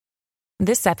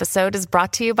This episode is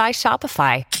brought to you by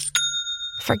Shopify.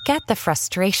 Forget the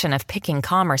frustration of picking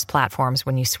commerce platforms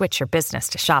when you switch your business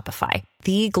to Shopify,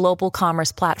 the global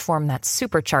commerce platform that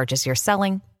supercharges your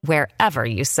selling wherever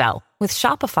you sell. With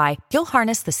Shopify, you'll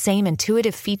harness the same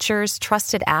intuitive features,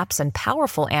 trusted apps, and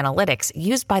powerful analytics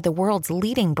used by the world's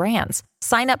leading brands.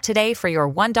 Sign up today for your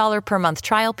 $1 per month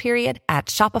trial period at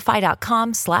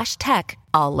shopify.com/tech,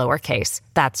 all lowercase.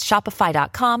 That's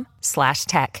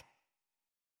shopify.com/tech.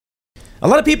 A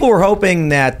lot of people were hoping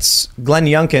that Glenn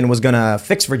Youngkin was going to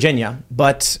fix Virginia,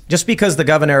 but just because the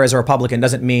governor is a Republican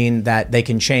doesn't mean that they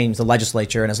can change the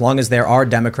legislature. And as long as there are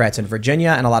Democrats in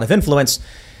Virginia and a lot of influence,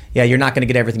 you're not going to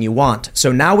get everything you want.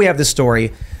 So now we have this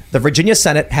story. The Virginia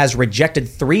Senate has rejected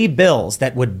 3 bills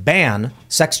that would ban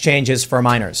sex changes for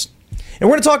minors. And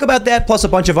we're going to talk about that, plus a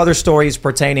bunch of other stories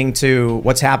pertaining to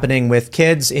what's happening with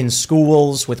kids in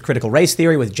schools, with critical race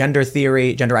theory, with gender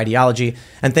theory, gender ideology,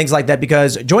 and things like that.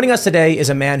 Because joining us today is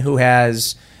a man who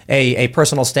has a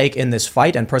personal stake in this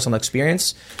fight and personal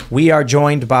experience. We are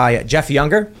joined by Jeff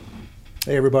Younger.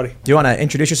 Hey, everybody. Do you want to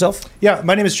introduce yourself? Yeah,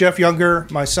 my name is Jeff Younger.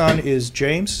 My son is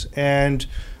James, and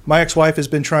my ex-wife has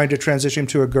been trying to transition him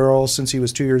to a girl since he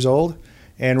was 2 years old.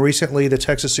 And recently, the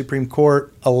Texas Supreme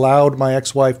Court allowed my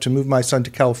ex-wife to move my son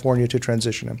to California to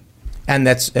transition him. And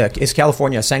that's is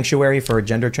California a sanctuary for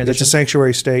gender transition? It's a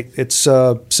sanctuary state. It's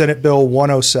Senate Bill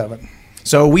 107.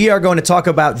 So we are going to talk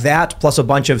about that, plus a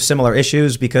bunch of similar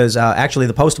issues, because actually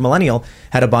the Post-Millennial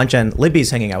had a bunch, and Libby's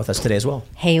hanging out with us today as well.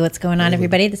 Hey, what's going on,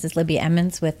 everybody? This is Libby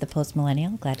Emmons with the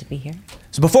Post-Millennial. Glad to be here.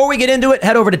 So before we get into it,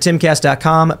 head over to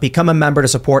timcast.com, become a member to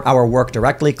support our work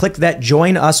directly. Click that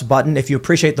Join Us button if you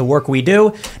appreciate the work we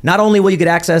do. Not only will you get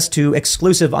access to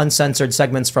exclusive uncensored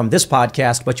segments from this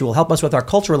podcast, but you will help us with our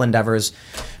cultural endeavors.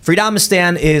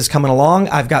 Freedomistan is coming along.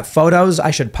 I've got photos.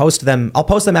 I should post them. I'll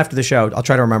post them after the show. I'll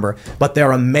try to remember. But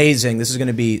they're amazing. This is going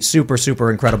to be super, super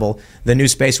incredible. The new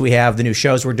space we have, the new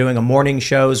shows we're doing, morning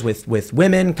shows with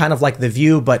women, kind of like The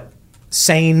View, but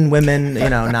sane women,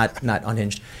 not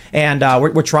unhinged. And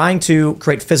we're trying to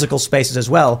create physical spaces as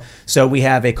well. So we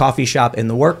have a coffee shop in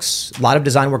the works. A lot of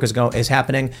design work is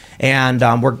happening. And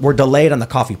we're delayed on the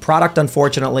coffee product,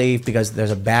 unfortunately, because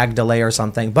there's a bag delay or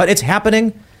something. But it's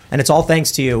happening, and it's all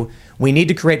thanks to you. We need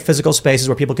to create physical spaces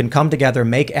where people can come together,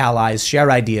 make allies, share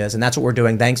ideas, and that's what we're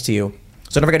doing thanks to you.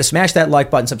 So don't forget to smash that like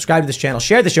button, subscribe to this channel,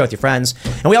 share the show with your friends.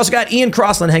 And we also got Ian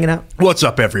Crossland hanging out. What's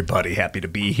up, everybody? Happy to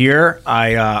be here.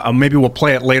 Maybe we'll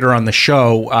play it later on the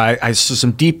show. I saw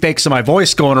some deep fakes of my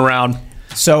voice going around.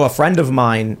 So a friend of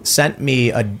mine sent me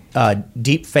a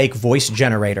deep fake voice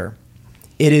generator.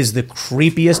 It is the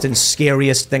creepiest and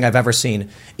scariest thing I've ever seen.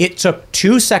 It took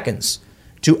 2 seconds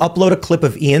to upload a clip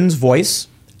of Ian's voice,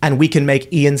 and we can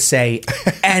make Ian say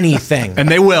anything. And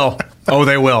they will. Oh,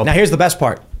 they will. Now, here's the best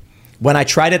part. When I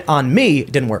tried it on me,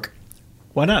 it didn't work.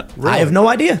 Why not? Really? I have no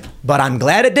idea, but I'm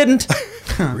glad it didn't.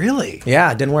 Really?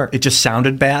 Yeah, it didn't work. It just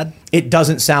sounded bad? It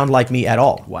doesn't sound like me at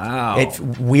all. Wow. It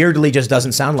weirdly just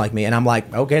doesn't sound like me. And I'm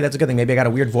like, okay, that's a good thing. Maybe I got a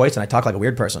weird voice and I talk like a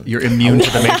weird person. You're immune to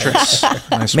the Matrix.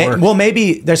 Nice work. Well,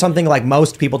 maybe there's something like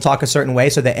most people talk a certain way,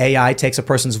 so the AI takes a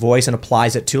person's voice and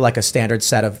applies it to like a standard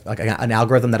set of like an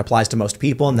algorithm that applies to most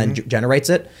people and then generates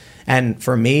it. And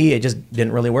for me, it just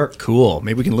didn't really work. Cool.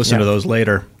 Maybe we can listen to those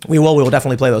later. We will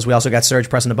definitely play those. We also got Serge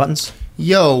pressing the buttons.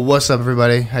 Yo, what's up,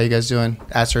 everybody? How you guys doing?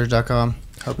 @Serge.com.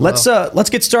 Let's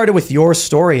get started with your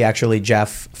story, actually,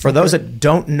 Jeff. For those that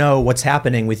don't know what's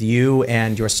happening with you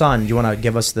and your son, do you want to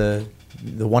give us the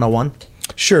 101?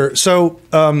 Sure. So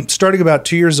starting about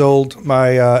 2 years old,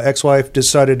 my ex-wife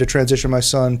decided to transition my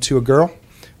son to a girl.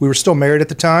 We were still married at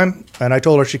the time, and I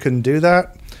told her she couldn't do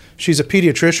that. She's a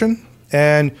pediatrician,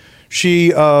 and she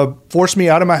forced me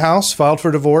out of my house, filed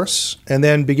for divorce, and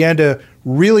then began to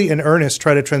really in earnest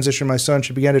try to transition my son.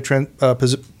 She began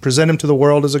to present him to the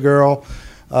world as a girl.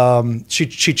 She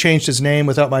changed his name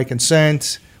without my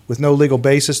consent, with no legal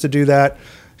basis to do that.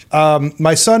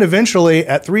 My son eventually,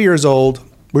 at 3 years old,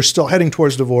 we're still heading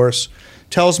towards divorce,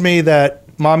 tells me that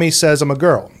mommy says I'm a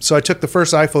girl. So I took the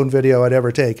first iPhone video I'd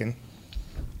ever taken.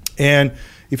 And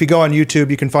if you go on YouTube,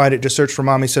 you can find it. Just search for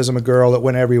Mommy Says I'm a Girl. It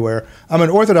went everywhere. I'm an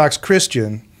Orthodox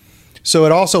Christian, so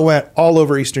it also went all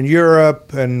over Eastern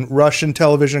Europe, and Russian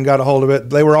television got a hold of it.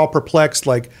 They were all perplexed.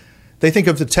 Like, they think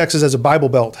of the Texas as a Bible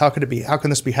Belt. How could it be? How can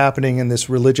this be happening in this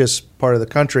religious part of the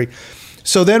country?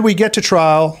 So then we get to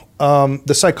trial.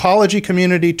 The psychology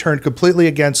community turned completely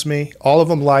against me. All of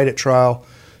them lied at trial.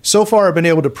 So far, I've been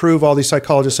able to prove all these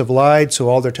psychologists have lied, so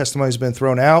all their testimony has been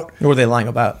thrown out. What were they lying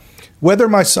about? Whether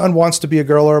my son wants to be a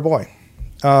girl or a boy.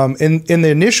 In the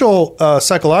initial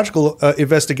psychological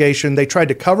investigation, they tried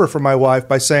to cover for my wife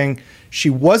by saying she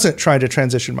wasn't trying to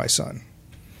transition my son.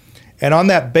 And on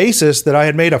that basis that I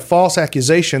had made a false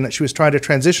accusation that she was trying to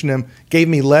transition him, gave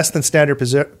me less than standard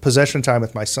possession time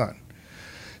with my son.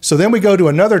 So then we go to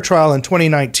another trial in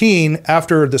 2019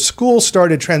 after the school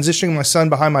started transitioning my son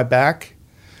behind my back.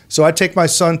 So I'd take my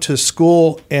son to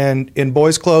school and in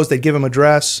boys' clothes, they'd give him a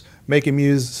dress, make him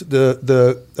use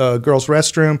the girls'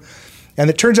 restroom. And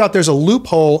it turns out there's a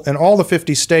loophole in all the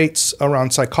 50 states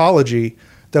around psychology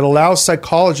that allows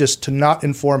psychologists to not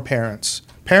inform parents.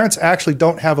 Parents actually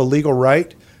don't have a legal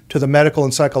right to the medical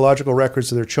and psychological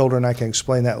records of their children. I can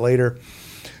explain that later.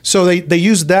 So they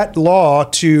used that law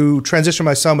to transition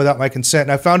my son without my consent.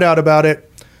 And I found out about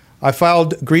it. I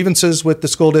filed grievances with the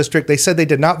school district. They said they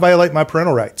did not violate my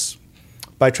parental rights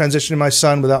by transitioning my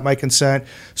son without my consent.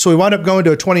 So we wound up going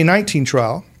to a 2019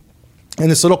 trial in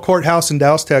this little courthouse in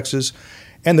Dallas, Texas.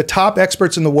 And the top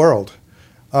experts in the world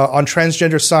on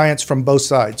transgender science from both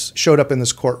sides showed up in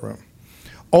this courtroom.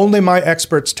 Only my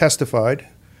experts testified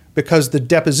because the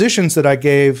depositions that I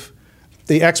gave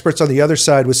the experts on the other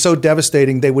side was so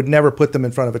devastating they would never put them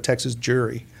in front of a Texas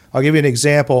jury. I'll give you an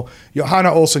example.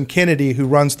 Johanna Olson Kennedy, who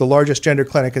runs the largest gender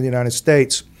clinic in the United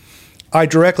States, I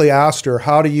directly asked her,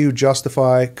 how do you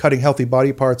justify cutting healthy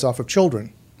body parts off of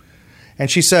children? And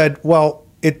she said, well,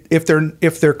 if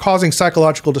they're causing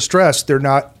psychological distress, they're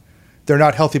not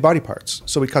healthy body parts,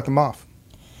 so we cut them off.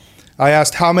 I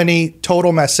asked, how many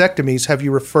total mastectomies have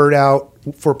you referred out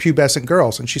for pubescent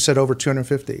girls? And she said over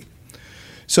 250.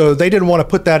 So they didn't want to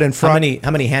put that in front.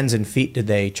 How many hands and feet did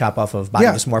they chop off of body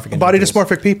dysmorphic individuals? Body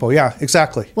dysmorphic people, yeah,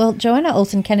 exactly. Well, Johanna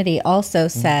Olson Kennedy also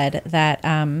said that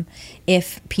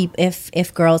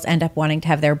if girls end up wanting to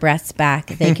have their breasts back,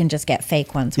 they can just get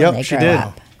fake ones when they grow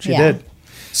up. She did.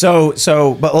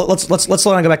 So, but let's slow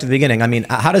down and go back to the beginning. I mean,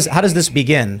 how does this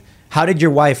begin? How did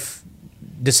your wife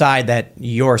decide that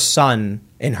your son,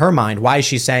 in her mind, why is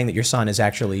she saying that your son is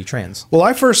actually trans? Well,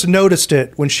 I first noticed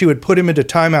it when she would put him into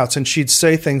timeouts and she'd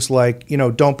say things like,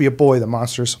 don't be a boy, the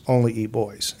monsters only eat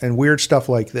boys, and weird stuff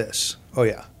like this. Oh,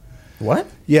 yeah. What?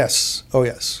 Yes. Oh,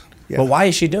 yes. Yeah. But why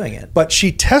is she doing it? But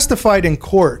she testified in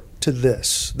court to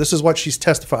this. This is what she's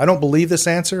testified. I don't believe this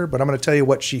answer, but I'm going to tell you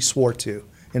what she swore to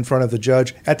in front of the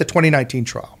judge at the 2019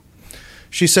 trial.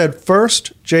 She said,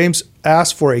 first, James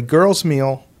asked for a girl's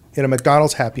meal in a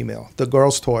McDonald's Happy Meal, the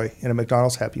girl's toy in a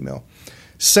McDonald's Happy Meal.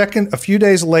 Second, a few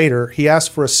days later, he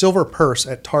asked for a silver purse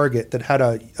at Target that had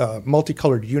a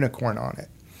multicolored unicorn on it.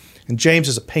 And James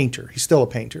is a painter. He's still a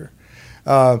painter.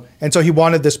 And so he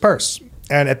wanted this purse.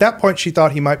 And at that point, she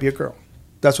thought he might be a girl.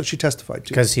 That's what she testified to.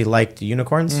 Because he liked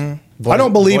unicorns? Mm-hmm. I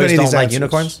don't believe any of these don't like answers.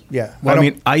 unicorns? Yeah.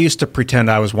 Well, I used to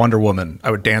pretend I was Wonder Woman. I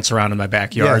would dance around in my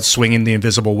backyard swinging the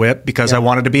invisible whip because I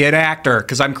wanted to be an actor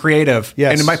because I'm creative.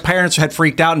 Yes. And my parents had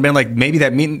freaked out and been like, maybe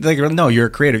that means, like, no, you're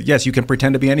creative. Yes, you can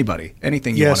pretend to be anybody,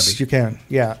 anything you want to be. Yes, you can.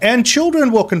 Yeah. And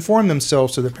children will conform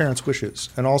themselves to their parents' wishes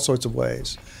in all sorts of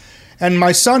ways. And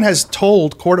my son has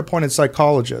told court-appointed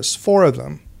psychologists, 4 of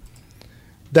them,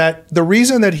 that the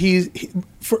reason that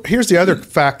here's the other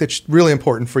fact that's really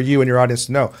important for you and your audience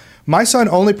to know. My son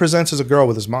only presents as a girl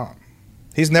with his mom.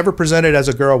 He's never presented as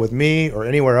a girl with me or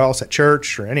anywhere else at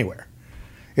church or anywhere.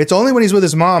 It's only when he's with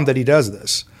his mom that he does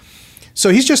this. So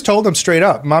he's just told them straight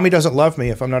up, Mommy doesn't love me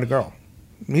if I'm not a girl.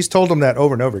 And he's told them that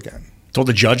over and over again. Told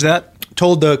the judge that?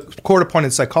 Told the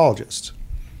court-appointed psychologist.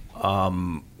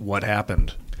 What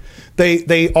happened?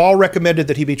 They all recommended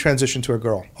that he be transitioned to a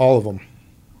girl, all of them.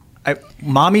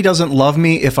 Mommy doesn't love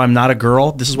me if I'm not a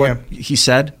girl. This is what he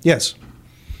said. Yes,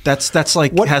 that's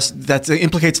like that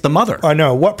implicates the mother. I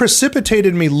know. What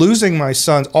precipitated me losing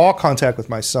all contact with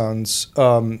my sons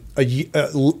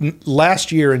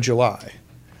last year in July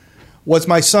was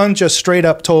my son just straight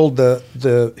up told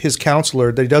his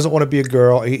counselor that he doesn't want to be a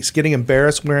girl. He's getting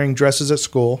embarrassed wearing dresses at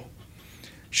school.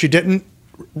 She didn't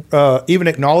even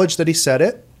acknowledge that he said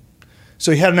it.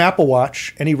 So he had an Apple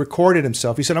Watch, and he recorded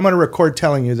himself. He said, I'm going to record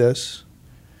telling you this.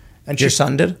 And Your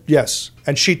son did? Yes.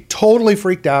 And she totally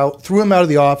freaked out, threw him out of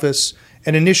the office,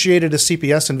 and initiated a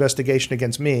CPS investigation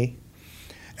against me,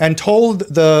 and told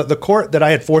the court that I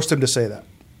had forced him to say that.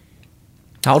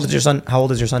 How old is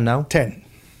your son now? 10.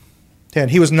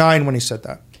 He was 9 when he said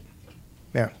that.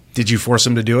 Yeah. Did you force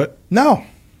him to do it? No.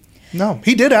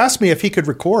 He did ask me if he could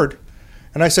record.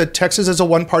 And I said, Texas is a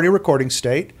one-party recording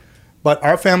state. But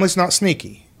our family's not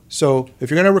sneaky. So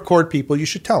if you're going to record people, you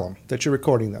should tell them that you're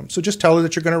recording them. So just tell her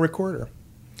that you're going to record her.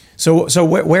 So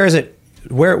where is it?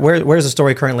 Where's the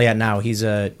story currently at now? He's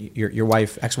your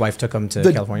ex-wife took him to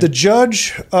California. The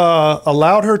judge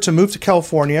allowed her to move to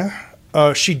California.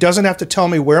 She doesn't have to tell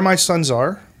me where my sons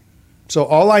are. So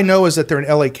all I know is that they're in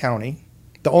LA County.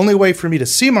 The only way for me to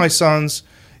see my sons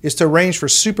is to arrange for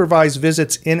supervised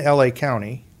visits in LA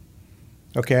County.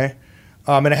 Okay.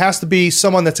 And it has to be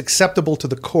someone that's acceptable to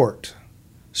the court.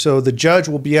 So the judge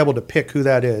will be able to pick who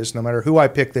that is. No matter who I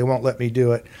pick, they won't let me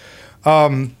do it.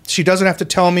 She doesn't have to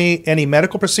tell me any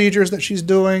medical procedures that she's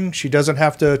doing. She doesn't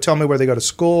have to tell me where they go to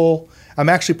school. I'm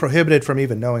actually prohibited from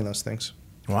even knowing those things.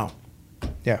 Wow.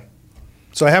 Yeah.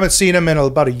 So I haven't seen them in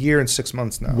about a year and 6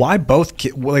 months now. Why both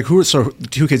kids? Like, so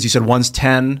 2 kids, you said one's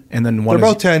 10 and then one They're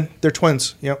is... both 10. They're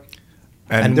twins. Yep.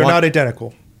 And They're not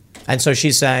identical. And so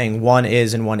she's saying one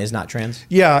is and one is not trans?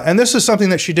 Yeah, and this is something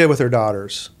that she did with her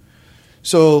daughters.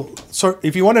 So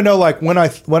if you want to know, like, when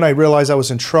I realized I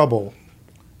was in trouble,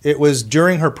 it was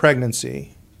during her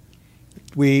pregnancy.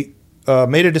 We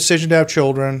made a decision to have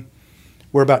children.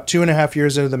 We're about 2.5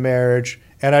 years into the marriage,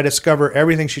 and I discover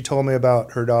everything she told me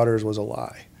about her daughters was a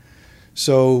lie.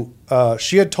 So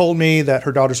she had told me that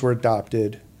her daughters were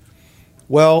adopted.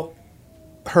 Well,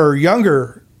 her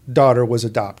younger daughter was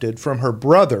adopted from her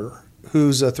brother,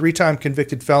 who's a 3-time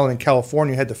convicted felon in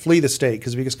California, had to flee the state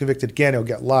because if he gets convicted again, he'll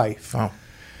get life. Oh.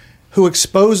 Who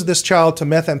exposed this child to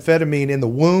methamphetamine in the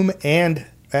womb and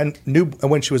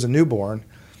when she was a newborn,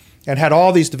 and had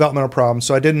all these developmental problems.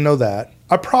 So I didn't know that.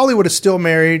 I probably would have still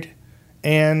married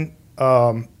Anne,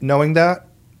 knowing that,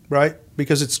 right?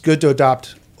 Because it's good to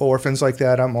adopt orphans like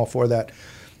that. I'm all for that.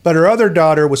 But her other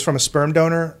daughter was from a sperm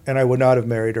donor, and I would not have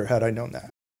married her had I known that.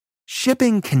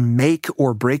 Shipping can make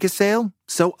or break a sale,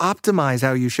 so optimize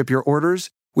how you ship your orders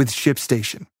with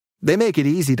ShipStation. They make it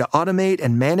easy to automate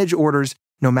and manage orders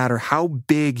no matter how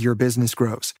big your business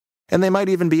grows. And they might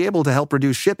even be able to help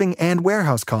reduce shipping and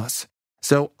warehouse costs.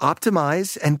 So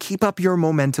optimize and keep up your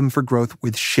momentum for growth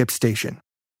with ShipStation.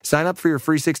 Sign up for your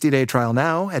free 60-day trial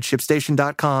now at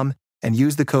ShipStation.com and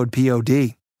use the code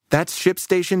POD. That's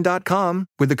ShipStation.com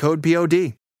with the code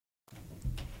POD.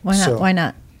 Why not? Why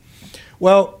not?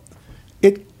 Well,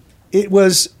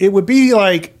 it would be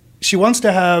like she wants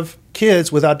to have kids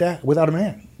without a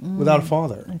man, without a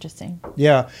father. Interesting.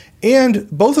 Yeah, and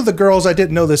both of the girls, I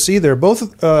didn't know this either.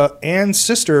 Both Anne's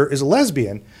sister is a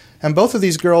lesbian, and both of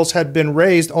these girls had been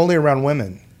raised only around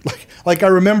women. Like I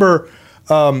remember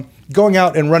going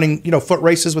out and running, foot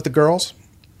races with the girls,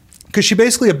 because she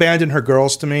basically abandoned her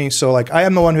girls to me. So like I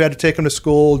am the one who had to take them to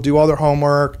school, do all their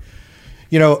homework.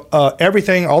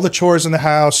 Everything, all the chores in the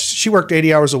house. She worked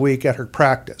 80 hours a week at her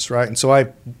practice, right? And so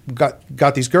I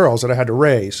got these girls that I had to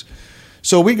raise.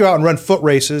 So we go out and run foot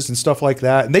races and stuff like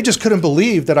that, and they just couldn't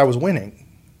believe that I was winning.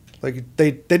 Like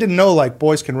they didn't know like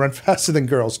boys can run faster than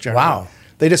girls generally. Wow.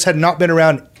 They just had not been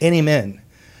around any men.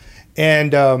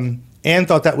 And Anne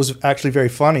thought that was actually very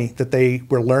funny that they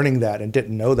were learning that and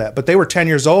didn't know that. But they were 10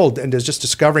 years old and is just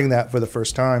discovering that for the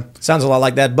first time. Sounds a lot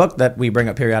like that book that we bring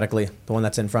up periodically, the one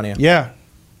that's in front of you. Yeah.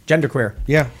 Genderqueer.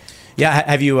 Yeah. Yeah.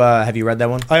 Have you read that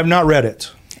one? I have not read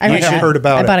it. I heard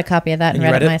about it. I bought a copy of that and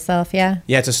read it myself. Yeah.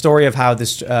 Yeah, it's a story of how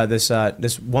this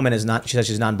woman is not. She says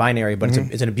she's non-binary, but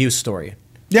it's an abuse story.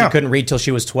 Yeah. She couldn't read till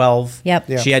she was 12. Yep.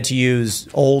 Yeah. She had to use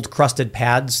old crusted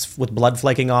pads with blood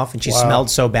flaking off, and she smelled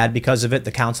so bad because of it.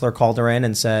 The counselor called her in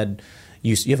and said,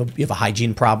 "You have a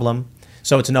hygiene problem."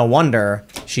 So it's no wonder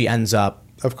she ends up,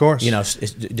 of course,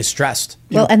 distressed.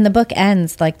 Well, and the book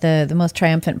ends like the most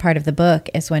triumphant part of the book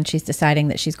is when she's deciding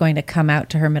that she's going to come out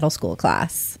to her middle school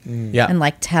class, and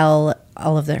like tell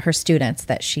all of her students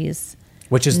that she's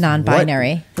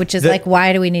non-binary, which is like,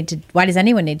 why does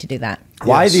anyone need to do that?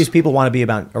 Why these people want to be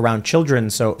around children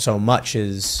so much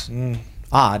is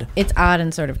odd. It's odd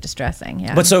and sort of distressing.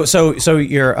 Yeah. But so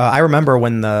you're. I remember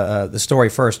when the story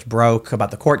first broke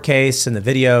about the court case and the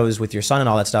videos with your son and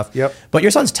all that stuff. Yep. But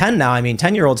your son's 10 now. I mean,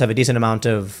 10-year-olds have a decent amount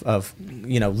of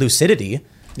lucidity.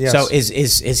 Yes. So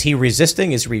is he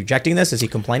resisting? Is he rejecting this? Is he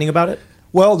complaining about it?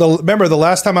 Well, remember the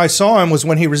last time I saw him was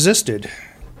when he resisted.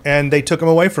 And they took him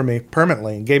away from me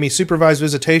permanently and gave me supervised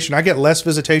visitation. I get less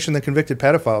visitation than convicted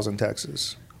pedophiles in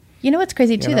Texas. You know what's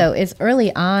crazy too, though, is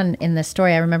early on in the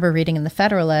story, I remember reading in the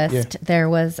Federalist, there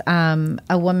was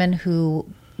a woman who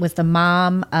was the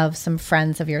mom of some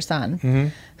friends of your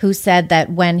son, who said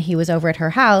that when he was over at her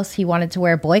house, he wanted to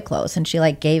wear boy clothes, and she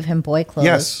gave him boy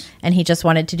clothes, and he just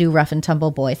wanted to do rough and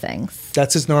tumble boy things.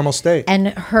 That's his normal state. And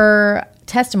her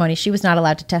testimony, she was not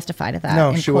allowed to testify to that. No,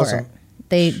 in she court. wasn't.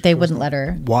 They wouldn't let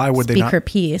her. Why would they speak not? her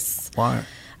piece? Why?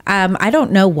 I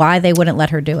don't know why they wouldn't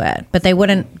let her do it, but they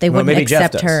wouldn't maybe Jeff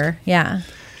accept does. her. Yeah.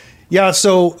 Yeah,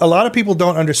 so a lot of people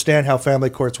don't understand how family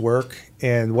courts work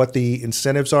and what the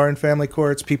incentives are in family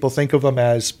courts. People think of them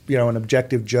as, an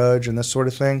objective judge and this sort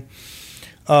of thing.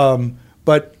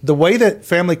 But the way that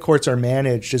family courts are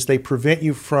managed is they prevent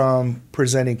you from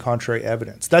presenting contrary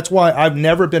evidence. That's why I've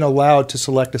never been allowed to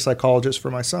select a psychologist for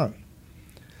my son.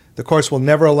 The courts will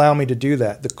never allow me to do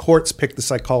that. The courts pick the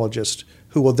psychologist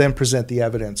who will then present the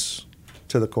evidence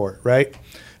to the court, right?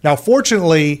 Now,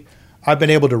 fortunately, I've been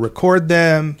able to record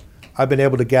them. I've been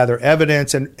able to gather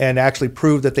evidence and actually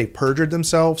prove that they perjured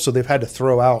themselves, so they've had to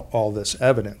throw out all this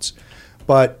evidence.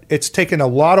 But it's taken a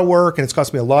lot of work and it's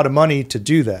cost me a lot of money to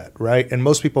do that, right? And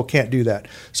most people can't do that.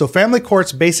 So family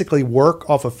courts basically work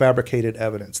off of fabricated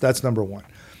evidence. That's number one.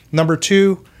 Number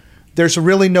two, there's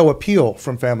really no appeal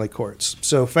from family courts.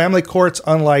 So family courts,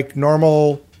 unlike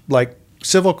normal, like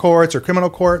civil courts or criminal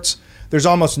courts, there's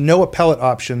almost no appellate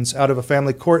options out of a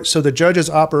family court. So the judges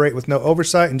operate with no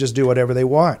oversight and just do whatever they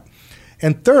want.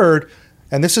 And third,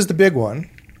 and this is the big one,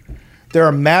 there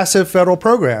are massive federal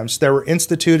programs that were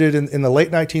instituted in the late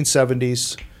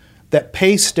 1970s that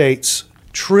pay states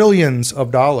trillions of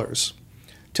dollars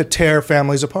to tear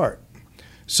families apart.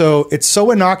 So it's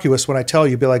so innocuous when I tell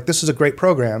you, be like, this is a great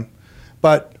program.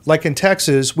 But like in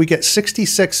Texas, we get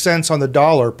 66 cents on the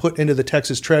dollar put into the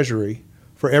Texas Treasury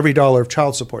for every dollar of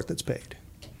child support that's paid.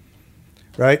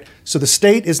 Right? So the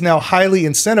state is now highly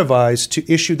incentivized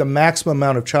to issue the maximum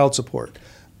amount of child support.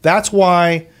 That's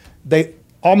why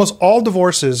almost all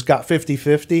divorces got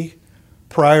 50-50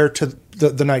 prior to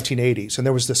the 1980s. And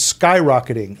there was this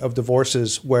skyrocketing of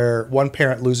divorces where one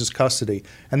parent loses custody.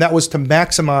 And that was to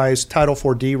maximize Title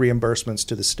IV-D reimbursements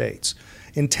to the states.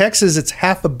 In Texas, it's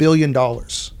 $500 million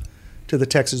to the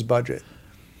Texas budget.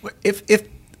 If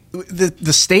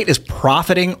the state is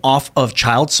profiting off of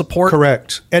child support?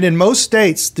 Correct. And in most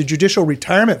states, the Judicial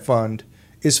Retirement Fund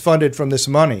is funded from this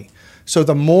money. So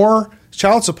the more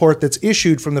child support that's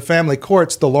issued from the family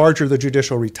courts, the larger the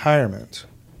judicial retirement.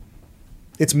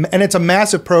 It's a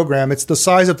massive program. It's the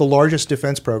size of the largest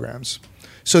defense programs.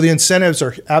 So the incentives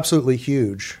are absolutely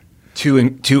huge. To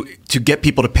get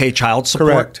people to pay child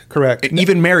support? Correct.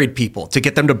 Even married people, to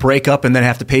get them to break up and then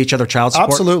have to pay each other child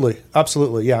support?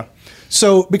 Absolutely, yeah.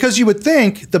 So because you would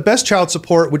think the best child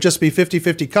support would just be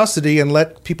 50-50 custody and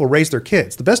let people raise their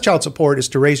kids. The best child support is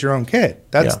to raise your own kid.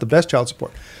 That's the best child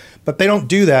support. But they don't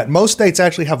do that. Most states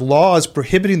actually have laws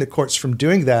prohibiting the courts from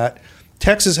doing that.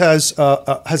 Texas has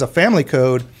a family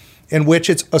code in which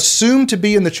it's assumed to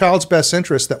be in the child's best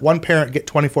interest that one parent get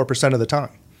 24% of the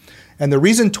time. And the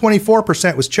reason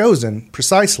 24% was chosen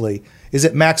precisely is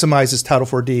it maximizes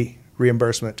Title IV-D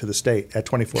reimbursement to the state at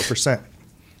 24%.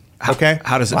 Okay.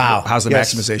 How's the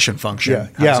maximization function?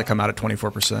 How does it come out at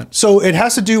 24%? So it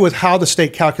has to do with how the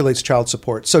state calculates child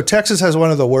support. So Texas has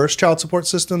one of the worst child support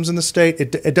systems in the state.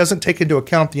 It doesn't take into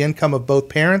account the income of both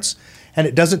parents, and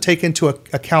it doesn't take into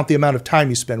account the amount of time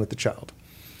you spend with the child.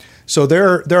 So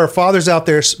there are fathers out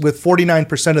there with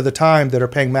 49% of the time that are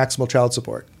paying maximal child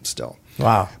support still.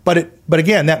 Wow. But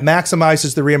again, that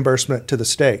maximizes the reimbursement to the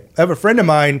state. I have a friend of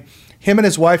mine. Him and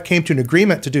his wife came to an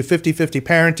agreement to do 50-50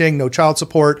 parenting, no child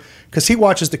support, because he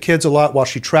watches the kids a lot while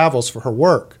she travels for her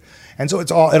work. And so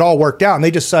it all worked out, and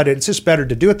they decided it's just better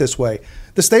to do it this way.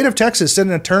 The state of Texas sent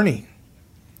an attorney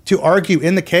to argue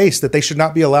in the case that they should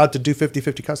not be allowed to do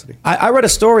 50-50 custody. I read a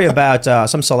story about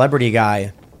some celebrity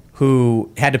guy who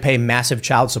had to pay massive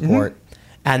child support,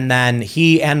 and then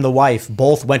he and the wife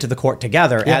both went to the court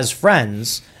together as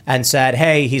friends and said,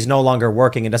 hey, he's no longer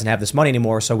working and doesn't have this money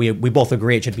anymore, so we both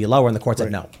agree it should be lower, and the court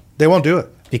said no. They won't do it.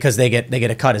 Because they get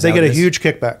a cut. They get a huge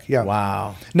kickback, yeah.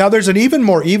 Wow. Now, there's an even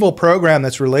more evil program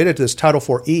that's related to this, Title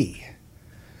IV-E.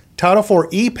 Title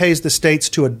IV-E pays the states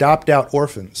to adopt out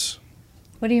orphans.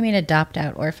 What do you mean adopt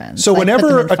out orphans? So like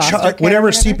whenever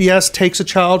CPS takes a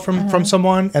child from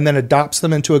someone and then adopts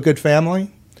them into a good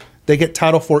family, they get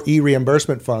Title IV-E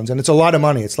reimbursement funds, and it's a lot of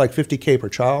money. It's like $50K per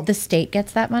child. The state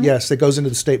gets that money? Yes, it goes into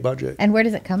the state budget. And where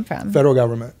does it come from? Federal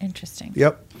government. Interesting.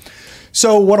 Yep.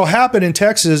 So what will happen in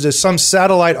Texas is some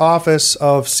satellite office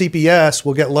of CPS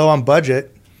will get low on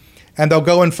budget, and they'll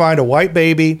go and find a white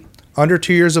baby under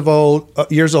 2 years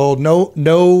old,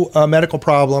 no medical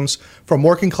problems, from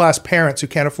working class parents who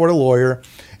can't afford a lawyer,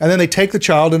 and then they take the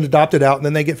child and adopt it out, and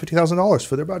then they get $50,000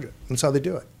 for their budget. That's how they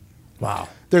do it. Wow.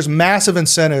 There's massive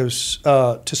incentives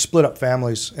to split up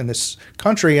families in this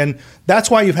country, and that's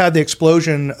why you've had the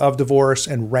explosion of divorce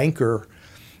and rancor.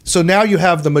 So now you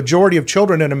have the majority of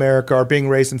children in America are being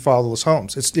raised in fatherless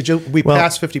homes. We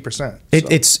passed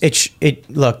 50%.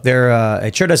 Look,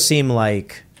 it sure does seem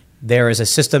like there is a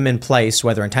system in place,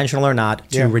 whether intentional or not,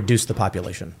 to reduce the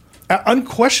population.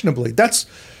 Unquestionably. This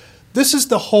is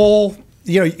the whole,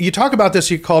 you talk about this,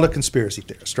 you call it a conspiracy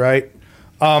theorist, right?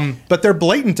 But they're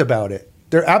blatant about it.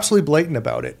 They're absolutely blatant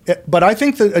about it. But I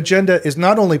think the agenda is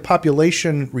not only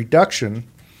population reduction,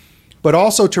 but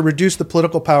also to reduce the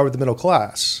political power of the middle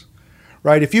class,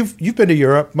 right? If you've been to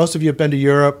Europe, most of you have been to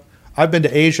Europe. I've been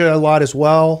to Asia a lot as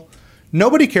well.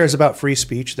 Nobody cares about free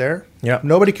speech there. Yeah.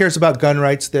 Nobody cares about gun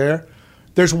rights there.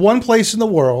 There's one place in the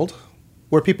world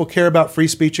where people care about free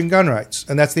speech and gun rights,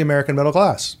 and that's the American middle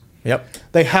class. Yep.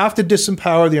 They have to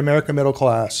disempower the American middle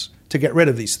class to get rid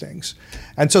of these things.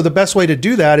 And so the best way to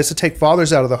do that is to take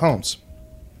fathers out of the homes.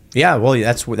 Yeah, well,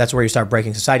 that's where you start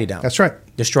breaking society down. That's right.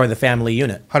 Destroy the family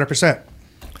unit. 100%.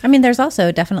 I mean, there's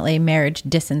also definitely marriage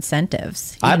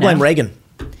disincentives. I blame Reagan.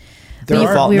 We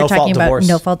were talking about divorce.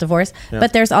 no-fault divorce. Yeah.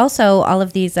 But there's also all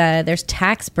of these, there's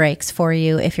tax breaks for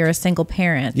you if you're a single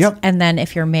parent. Yep. And then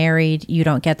if you're married, you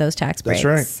don't get those tax breaks.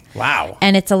 That's right. Wow.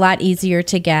 And it's a lot easier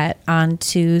to get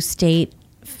onto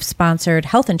state-sponsored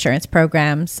health insurance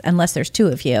programs unless there's two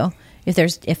of you.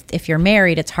 If you're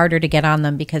married, it's harder to get on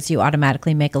them because you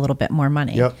automatically make a little bit more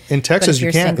money. Yep. In Texas, but if you're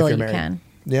you can't single, if you're you married. can.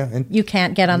 Yeah. You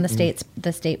can't get on the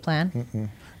state plan. Mm-mm.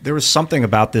 There was something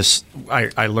about this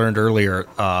I learned earlier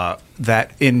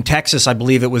that in Texas, I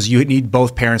believe it was you need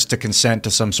both parents to consent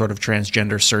to some sort of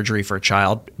transgender surgery for a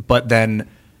child. But then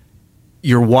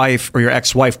your wife or your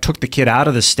ex-wife took the kid out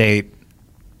of the state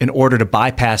in order to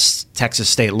bypass Texas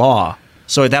state law.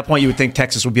 So at that point, you would think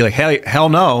Texas would be like, hey, hell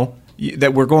no,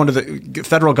 that we're going to the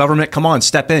federal government. Come on,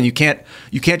 step in. You can't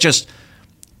just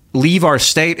leave our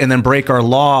state and then break our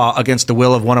law against the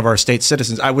will of one of our state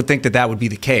citizens. I would think that would be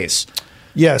the case.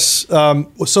 Yes. My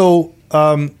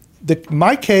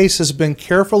case has been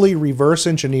carefully reverse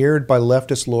engineered by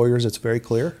leftist lawyers. It's very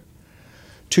clear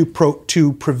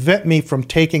to prevent me from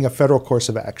taking a federal course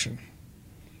of action.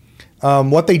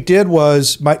 What they did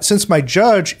was, since my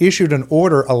judge issued an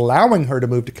order allowing her to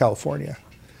move to California,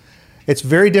 it's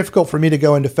very difficult for me to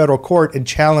go into federal court and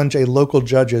challenge a local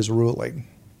judge's ruling.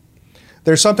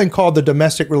 There's something called the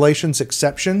domestic relations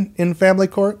exception in family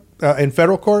court, in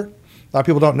federal court. A lot of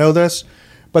people don't know this.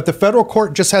 But the federal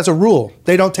court just has a rule.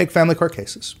 They don't take family court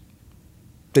cases.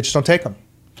 They just don't take them.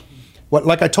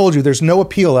 Like I told you, there's no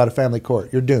appeal out of family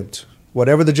court. You're doomed.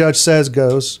 Whatever the judge says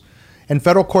goes. And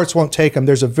federal courts won't take them.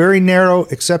 There's a very narrow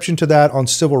exception to that on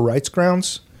civil rights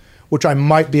grounds, which I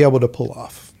might be able to pull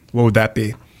off. What would that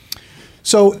be?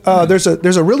 So there's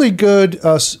a really good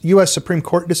U.S. Supreme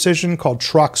Court decision called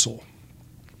Troxel.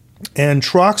 And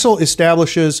Troxel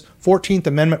establishes 14th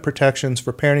Amendment protections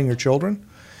for parenting your children.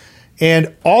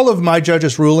 And all of my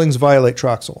judges' rulings violate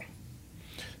Troxel.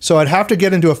 So I'd have to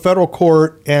get into a federal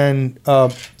court, and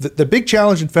the big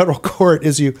challenge in federal court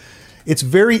is it's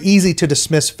very easy to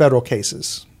dismiss federal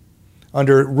cases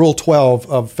under Rule 12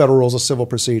 of Federal Rules of Civil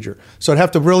Procedure. So I'd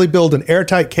have to really build an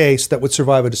airtight case that would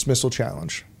survive a dismissal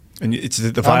challenge. And it's the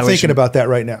I'm violation. thinking about that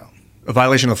right now. A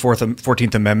violation of the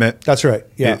 14th Amendment. That's right.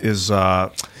 Yeah.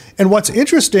 And what's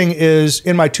interesting is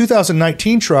in my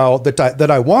 2019 trial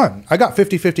that I won, I got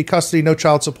 50-50 custody, no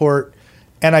child support,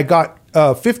 and I got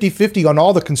 50-50 on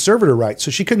all the conservator rights.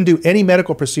 So she couldn't do any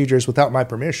medical procedures without my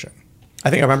permission. I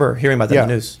think I remember hearing about that in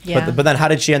the news. Yeah. But then how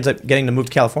did she end up getting to move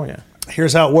to California?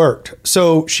 Here's how it worked.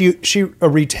 So she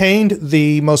retained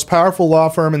the most powerful law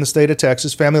firm in the state of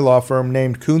Texas, family law firm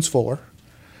named Coons Fuller.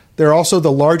 They're also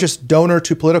the largest donor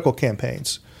to political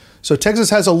campaigns. So Texas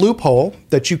has a loophole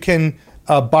that you can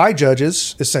buy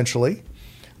judges, essentially,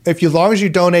 as long as you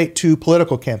donate to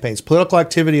political campaigns. Political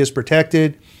activity is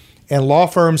protected, and law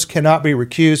firms cannot be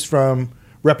recused from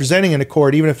representing in a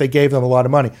court, even if they gave them a lot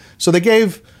of money. So they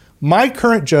gave my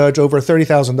current judge over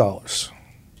 $30,000.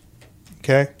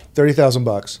 Okay,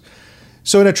 $30,000.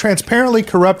 So in a transparently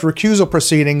corrupt recusal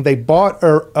proceeding, they bought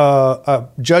a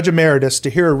judge emeritus to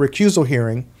hear a recusal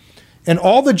hearing, and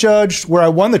all the judge where I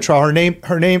won the trial, her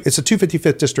name, it's a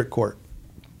 255th District Court.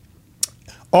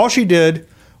 All she did,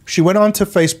 she went onto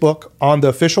Facebook on the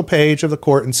official page of the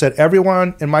court and said,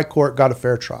 everyone in my court got a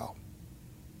fair trial.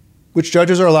 Which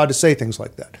judges are allowed to say things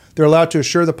like that. They're allowed to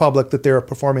assure the public that they're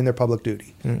performing their public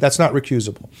duty. That's not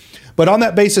recusable. But on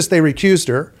that basis, they recused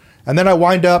her. And then I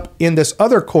wind up in this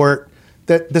other court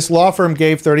that this law firm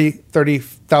gave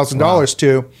 $30,000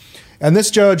 to. And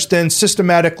this judge then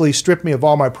systematically stripped me of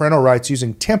all my parental rights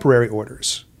using temporary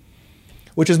orders,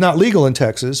 which is not legal in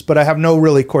Texas, but I have no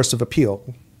really course of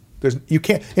appeal.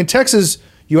 In Texas,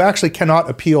 you actually cannot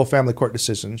appeal family court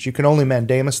decisions. You can only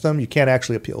mandamus them. You can't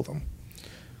actually appeal them.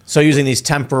 So using these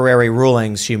temporary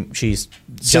rulings, she's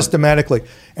systematically.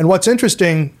 And what's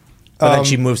interesting, but then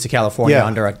she moves to California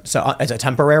as a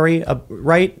temporary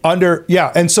right.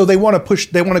 And so they want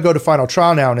to go to final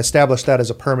trial now and establish that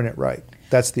as a permanent right.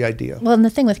 That's the idea. Well, and the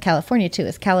thing with California, too,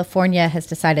 is California has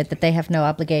decided that they have no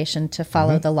obligation to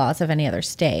follow the laws of any other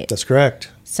state. That's correct.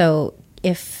 So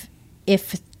if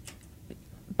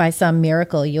by some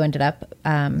miracle you ended up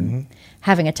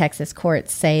having a Texas court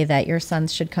say that your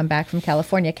sons should come back from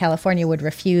California, California would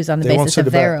refuse on the basis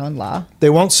of their own law. They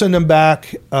won't send them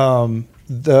back.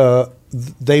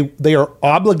 They are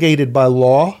obligated by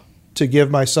law to give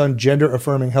my son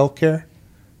gender-affirming health care.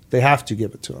 They have to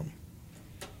give it to them.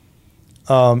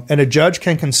 And a judge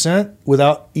can consent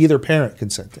without either parent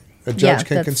consenting. A judge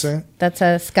can consent. That's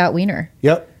a Scott Wiener.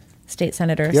 Yep. State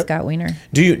Senator Scott Wiener.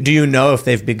 Do you know if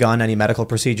they've begun any medical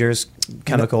procedures,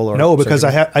 chemical or no? Because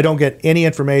surgical? I don't get any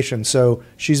information. So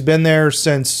she's been there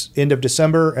since end of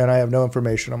December, and I have no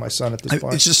information on my son at this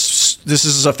point. It's just this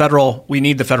is a federal. We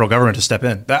need the federal government to step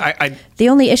in. The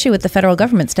only issue with the federal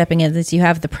government stepping in is you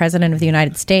have the president of the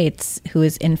United States who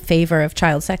is in favor of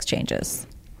child sex changes.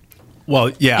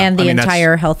 Well, yeah, and the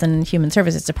entire Health and Human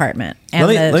Services Department and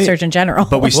the Surgeon General.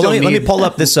 But let me pull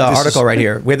up this article right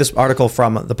here. We have this article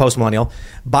from the Post Millennial.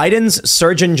 Biden's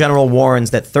Surgeon General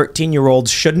warns that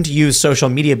 13-year-olds shouldn't use social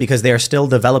media because they are still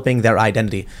developing their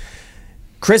identity.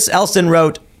 Chris Elston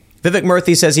wrote, Vivek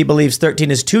Murthy says he believes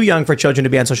 13 is too young for children to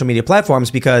be on social media platforms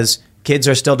because kids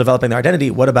are still developing their identity.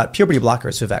 What about puberty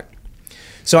blockers, Vivek?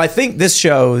 So I think this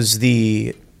shows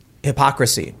the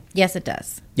hypocrisy. Yes, it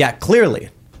does. Yeah, clearly.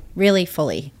 Really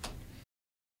fully.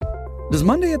 Does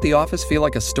Monday at the office feel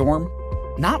like a storm?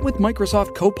 Not with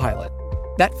Microsoft Copilot.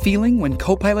 That feeling when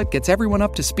Copilot gets everyone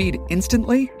up to speed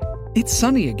instantly? It's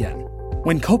sunny again.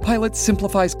 When Copilot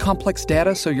simplifies complex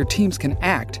data so your teams can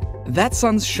act, that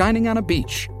sun's shining on a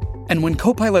beach. And when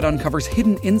Copilot uncovers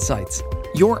hidden insights,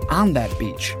 you're on that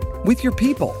beach with your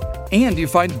people and you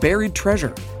find buried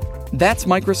treasure. That's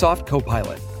Microsoft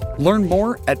Copilot. Learn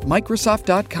more at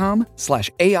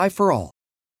Microsoft.com/AI for all.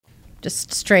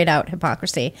 Just straight out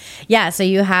hypocrisy. Yeah, so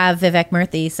you have Vivek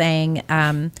Murthy saying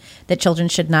that children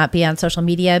should not be on social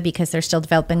media because they're still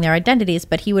developing their identities.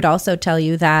 But he would also tell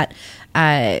you that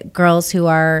girls who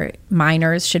are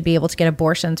minors should be able to get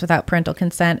abortions without parental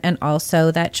consent, and also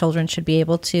that children should be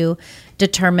able to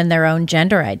determine their own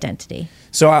gender identity.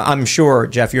 So I'm sure,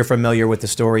 Jeff, you're familiar with the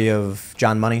story of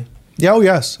John Money? Yeah, oh,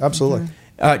 yes, absolutely.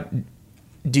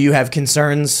 Do you have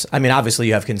concerns? I mean, obviously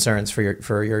you have concerns for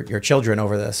your children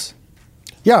over this.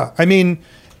 Yeah, I mean,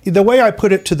 the way I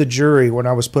put it to the jury when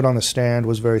I was put on the stand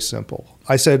was very simple.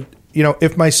 I said,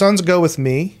 if my sons go with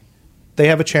me, they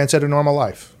have a chance at a normal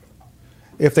life.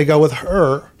 If they go with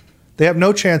her, they have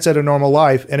no chance at a normal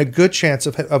life and a good chance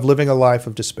of living a life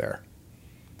of despair.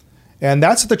 And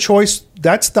that's the choice,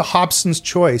 that's the Hobson's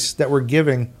choice that we're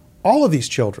giving all of these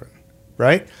children,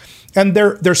 right? And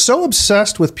they're so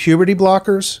obsessed with puberty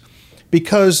blockers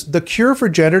because the cure for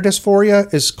gender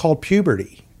dysphoria is called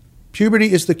puberty.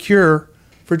 Puberty is the cure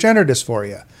for gender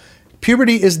dysphoria.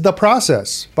 Puberty is the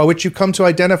process by which you come to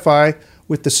identify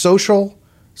with the social,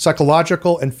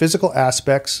 psychological, and physical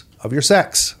aspects of your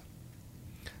sex.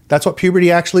 That's what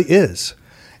puberty actually is.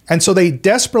 And so they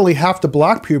desperately have to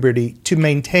block puberty to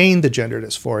maintain the gender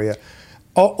dysphoria.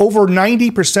 Over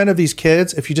 90% of these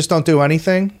kids, if you just don't do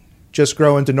anything, just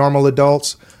grow into normal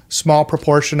adults, small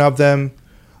proportion of them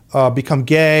become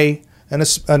gay, and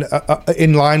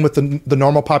in line with the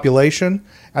normal population,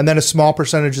 and then a small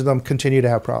percentage of them continue to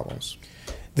have problems.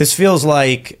 This feels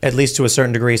like, at least to a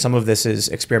certain degree, some of this is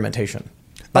experimentation.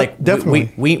 Like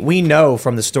definitely, we know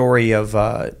from the story of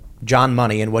John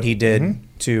Money and what he did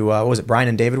to what was it, Brian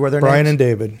and David were their names? Brian and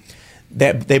David.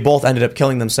 They both ended up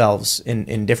killing themselves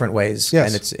in different ways.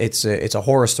 Yes. And it's a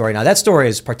horror story. Now that story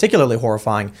is particularly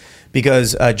horrifying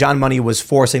because John Money was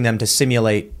forcing them to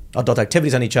simulate adult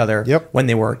activities on each other when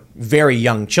they were very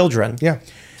young children. Yeah.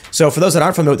 So for those that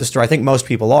aren't familiar with the story, I think most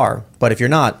people are. But if you're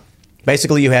not,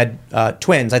 basically you had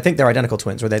twins. I think they're identical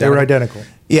twins. Were they? They were identical.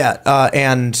 Yeah.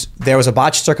 And there was a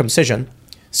botched circumcision.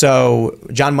 So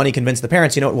John Money convinced the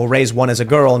parents, we'll raise one as a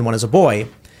girl and one as a boy.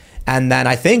 And then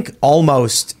I think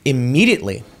almost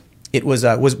immediately it was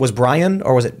Brian,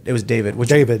 or was it was David?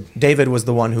 David. David was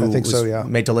the one who was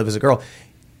made to live as a girl.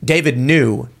 David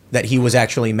knew that he was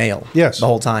actually male the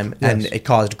whole time, and it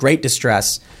caused great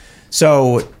distress.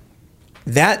 So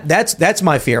that's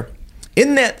my fear.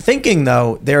 In that thinking,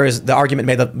 though, there is the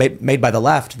argument made by the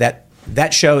left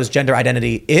that shows gender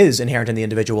identity is inherent in the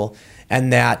individual,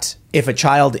 and that if a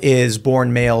child is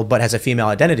born male but has a female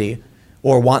identity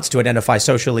or wants to identify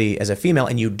socially as a female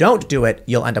and you don't do it,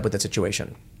 you'll end up with that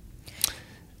situation.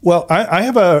 Well, I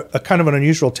have a kind of an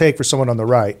unusual take for someone on the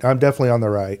right. I'm definitely on the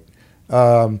right.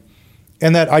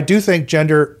 And that I do think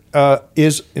gender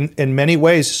is in many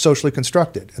ways socially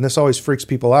constructed. And this always freaks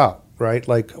people out, right?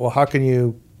 Like, well, how can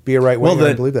you be a right-winger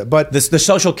and believe that? But the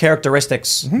social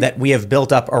characteristics that we have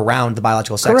built up around the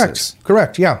biological sexes.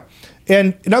 Correct, yeah.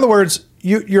 And in other words,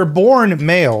 you're born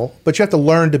male, but you have to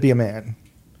learn to be a man.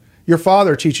 Your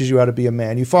father teaches you how to be a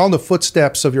man. You follow in the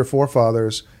footsteps of your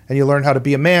forefathers, and you learn how to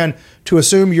be a man to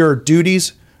assume your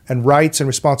duties and rights and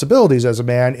responsibilities as a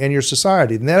man in your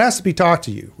society. And that has to be taught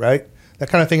to you, right? That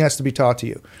kind of thing has to be taught to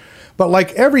you. But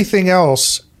like everything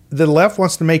else, the left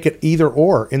wants to make it either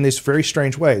or in these very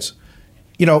strange ways.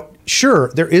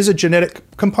 Sure, there is a genetic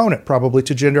component probably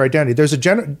to gender identity. There's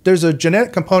a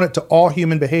genetic component to all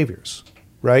human behaviors,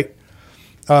 right?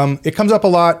 It comes up a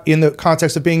lot in the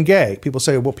context of being gay. People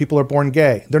say, well, people are born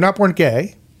gay. They're not born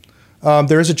gay.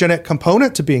 There is a genetic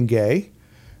component to being gay.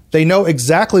 They know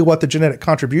exactly what the genetic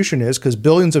contribution is because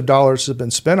billions of dollars have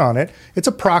been spent on it. It's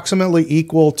approximately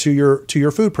equal to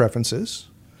your food preferences,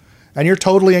 and you're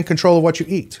totally in control of what you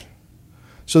eat.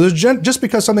 So just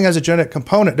because something has a genetic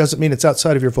component doesn't mean it's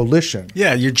outside of your volition.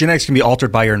 Yeah, your genetics can be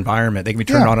altered by your environment. They can be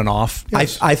turned on and off.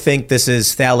 Yes. I think this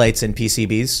is phthalates in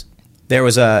PCBs. There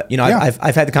was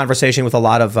I've had the conversation with a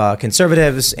lot of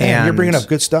conservatives, and you're bringing up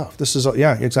good stuff. This is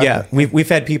exactly. Yeah, we've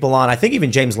had people on. I think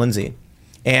even James Lindsay,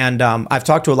 and I've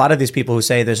talked to a lot of these people who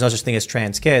say there's no such thing as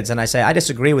trans kids, and I say I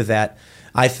disagree with that.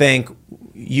 I think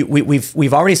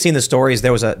we've already seen the stories.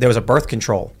 There was a birth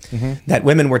control that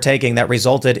women were taking that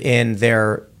resulted in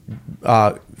their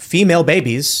female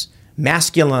babies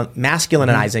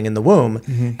masculinizing in the womb,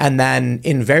 and then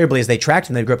invariably as they tracked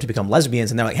them, they grew up to become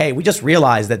lesbians, and they're like, hey, we just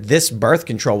realized that this birth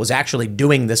control was actually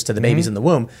doing this to the babies in the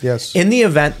womb. Yes. In the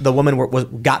event the woman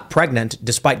got pregnant,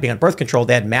 despite being on birth control,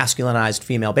 they had masculinized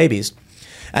female babies.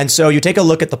 And so you take a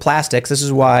look at the plastics. This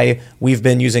is why we've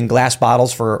been using glass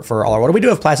bottles for all our water. We do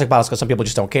have plastic bottles because some people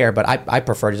just don't care, but I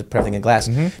prefer to just put everything in glass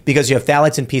because you have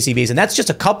phthalates and PCBs, and that's just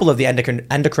a couple of the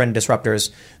endocrine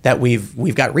disruptors that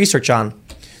we've got research on.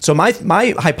 So my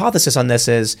hypothesis on this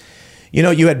is,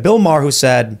 you had Bill Maher who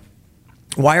said,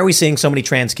 why are we seeing so many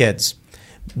trans kids?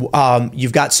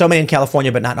 You've got so many in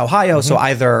California, but not in Ohio. So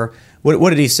either, what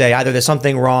did he say? Either there's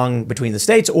something wrong between the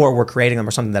states or we're creating them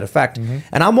or something to that effect.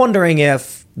 And I'm wondering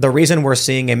if the reason we're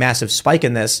seeing a massive spike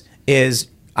in this is,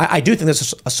 I do think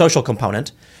there's a social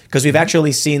component because we've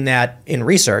actually seen that in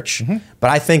research. But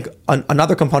I think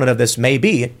another component of this may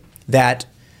be that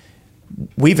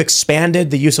we've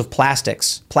expanded the use of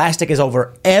plastics. Plastic is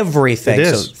over everything. It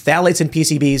is. So phthalates and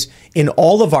PCBs in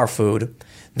all of our food.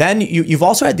 Then you've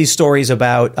also had these stories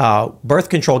about birth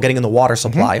control getting in the water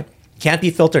supply. Can't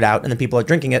be filtered out, and then people are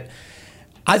drinking it.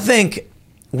 I think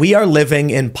we are living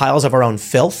in piles of our own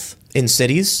filth in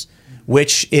cities,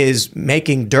 which is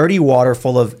making dirty water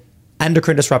full of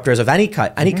endocrine disruptors of any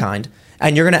kind.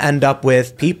 And you're going to end up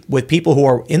with people who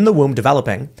are in the womb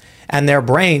developing, and their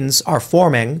brains are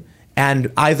forming,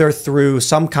 and either through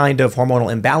some kind of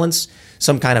hormonal imbalance,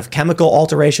 some kind of chemical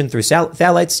alteration through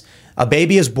phthalates, a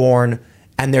baby is born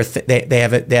and they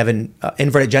have an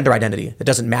inverted gender identity that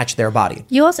doesn't match their body.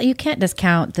 You can't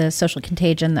discount the social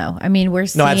contagion, though. I mean, we're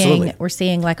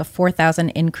seeing like a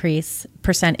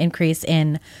 4,000% increase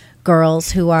in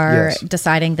girls who are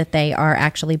deciding that they are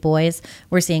actually boys.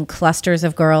 We're seeing clusters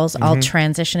of girls all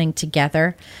transitioning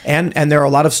together. And there are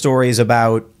a lot of stories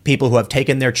about people who have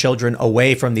taken their children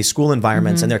away from these school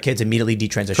environments and their kids immediately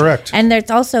detransition. Correct. And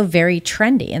it's also very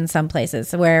trendy in some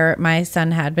places. Where my son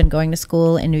had been going to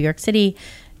school in New York City,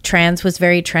 trans was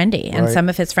very trendy, and some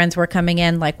of his friends were coming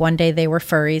in, like one day they were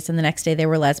furries and the next day they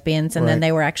were lesbians, and then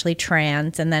they were actually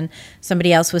trans, and then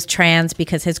somebody else was trans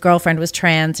because his girlfriend was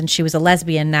trans and she was a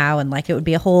lesbian now, and like it was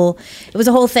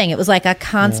a whole thing. It was like a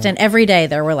constant, every day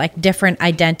there were like different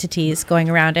identities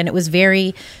going around, and it was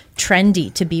very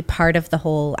trendy to be part of the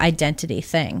whole identity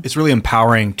thing. It's really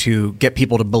empowering to get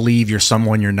people to believe you're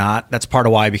someone you're not. That's part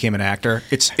of why I became an actor.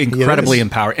 It's incredibly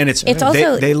empowering. And it's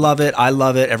also, they love it. I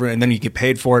love it. Everyone, and then you get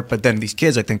paid for it. But then these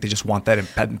kids, I think they just want that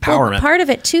empowerment. Well, part of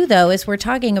it too, though, is we're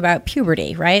talking about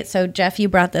puberty, right? So Jeff, you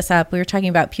brought this up. We were talking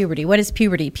about puberty. What is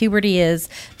puberty? Puberty is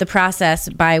the process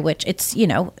by which it's,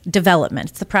 development.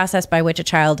 It's the process by which a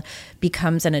child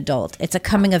becomes an adult. It's a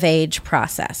coming of age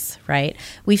process, right?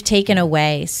 We've taken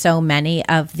away so many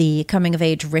of the coming of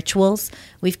age rituals.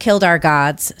 We've killed our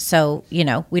gods. So,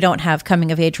 we don't have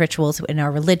coming of age rituals in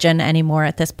our religion anymore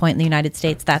at this point in the United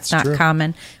States. That's not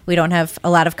common. We don't have a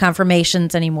lot of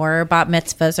confirmations anymore, or bat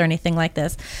mitzvahs or anything like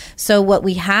this. So what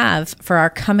we have for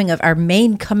our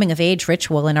main coming of age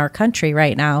ritual in our country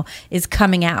right now is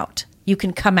coming out. You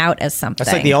can come out as something.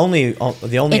 That's like the only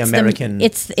American.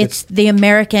 It's the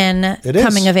American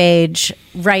coming of age,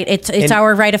 right? It's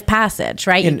our rite of passage,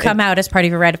 right? You come out as part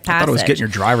of your rite of passage. I thought it was getting your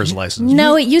driver's license.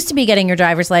 No, it used to be getting your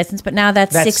driver's license, but now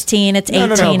that's 16. It's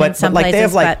 18 in some places. They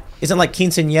have isn't like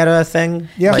quinceañera thing?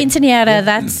 Yeah, quinceañera.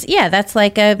 That's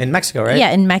like a in Mexico, right? Yeah,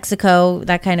 in Mexico,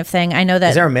 that kind of thing. I know that.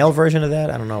 Is there a male version of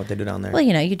that? I don't know what they do down there. Well,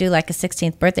 you do like a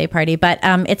 16th birthday party, but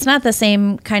it's not the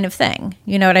same kind of thing.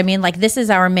 You know what I mean? Like, this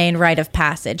is our main rite of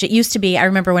passage. It used to be. I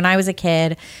remember when I was a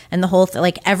kid, and the whole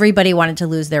everybody wanted to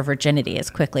lose their virginity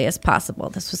as quickly as possible.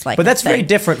 This was like, but that's very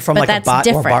different from like a bat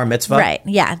or bar mitzvah, right?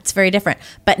 Yeah, it's very different.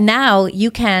 But now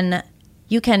you can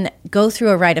you can go through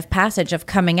a rite of passage of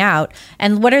coming out.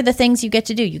 And what are the things you get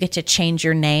to do? You get to change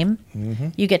your name. Mm-hmm.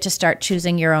 You get to start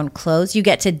choosing your own clothes. You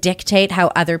get to dictate how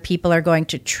other people are going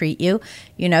to treat you.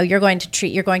 You know, you're going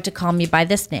to call me by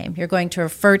this name. You're going to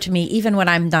refer to me even when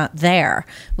I'm not there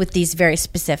with these very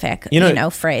specific,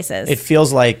 phrases. It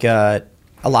feels like a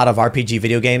lot of RPG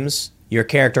video games, your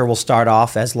character will start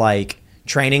off as like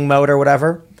training mode or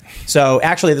whatever. So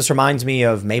actually, this reminds me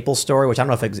of MapleStory, which I don't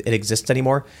know if it exists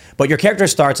anymore. But your character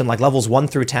starts in like levels 1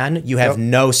 through 10. You have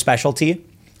no specialty.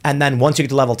 And then once you get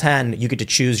to level 10, you get to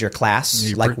choose your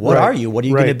class. Like, what are you? What are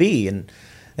you going to be? And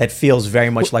it feels very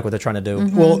much like what they're trying to do.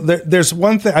 Mm-hmm. Well, there's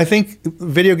one thing. I think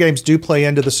video games do play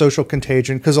into the social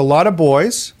contagion because a lot of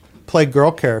boys play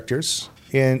girl characters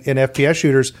in FPS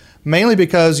shooters, mainly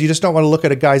because you just don't want to look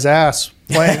at a guy's ass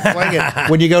playing it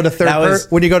when you go to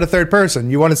third person.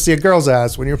 You want to see a girl's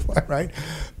ass when you're playing, right?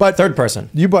 But third person.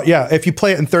 If you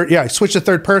play it in switch to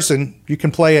third person, you can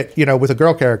play it, with a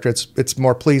girl character. It's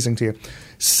more pleasing to you.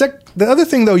 The other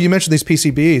thing, though, you mentioned these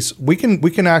PCBs. We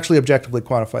can actually objectively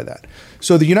quantify that.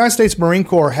 So the United States Marine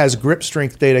Corps has grip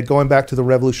strength data going back to the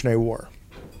Revolutionary War.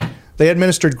 They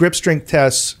administered grip strength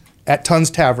tests at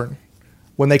Tunn's Tavern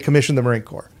when they commissioned the Marine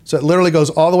Corps. So it literally goes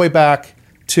all the way back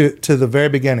to the very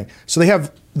beginning. So they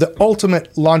have the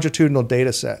ultimate longitudinal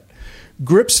data set.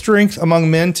 Grip strength among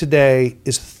men today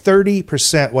is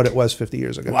 30% what it was 50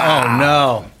 years ago. Wow. Oh,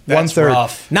 no. That's 1/3.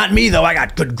 rough. Not me, though. I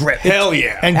got good grip. Hell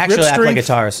yeah. And actually, grip I play strength,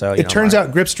 guitar, so it turns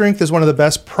out grip strength is one of the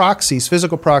best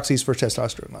physical proxies for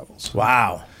testosterone levels.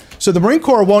 Wow. So the Marine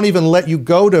Corps won't even let you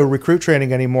go to recruit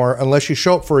training anymore unless you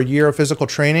show up for a year of physical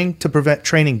training to prevent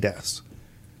training deaths.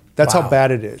 That's how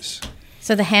bad it is.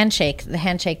 So the handshake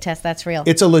test, that's real.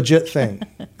 It's a legit thing.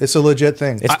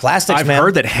 It's plastics, I've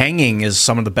heard that hanging is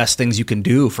some of the best things you can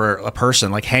do for a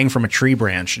person, like hang from a tree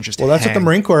branch and just that's what the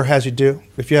Marine Corps has you do.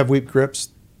 If you have weak grips,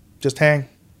 just hang.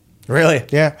 Really?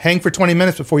 Yeah, hang for 20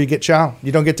 minutes before you get chow.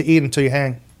 You don't get to eat until you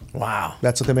hang. Wow.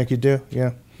 That's what they make you do,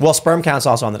 yeah. Well, sperm count's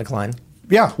also on the decline.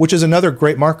 Yeah, which is another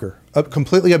great marker, a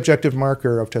completely objective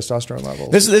marker of testosterone levels.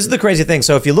 This is the crazy thing.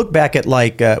 So if you look back at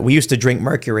we used to drink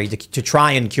mercury to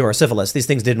try and cure syphilis. These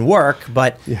things didn't work,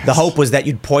 but the hope was that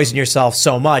you'd poison yourself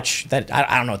so much that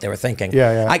I don't know what they were thinking.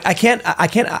 Yeah. I can't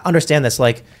understand this.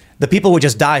 Like the people would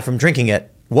just die from drinking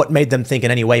it. What made them think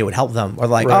in any way it would help them? Or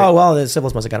like, oh, well, the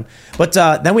syphilis must have got them.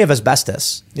 But then we have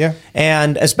asbestos. Yeah.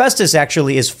 And asbestos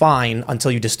actually is fine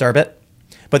until you disturb it.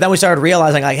 But then we started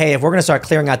realizing, like, hey, if we're going to start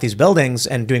clearing out these buildings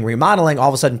and doing remodeling, all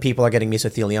of a sudden people are getting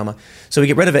mesothelioma. So we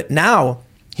get rid of it. Now,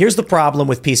 here's the problem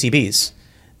with PCBs.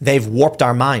 They've warped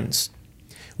our minds.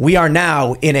 We are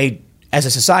now, as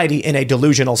a society, in a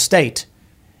delusional state.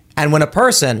 And when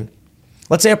let's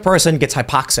say a person gets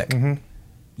hypoxic,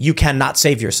 you cannot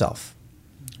save yourself.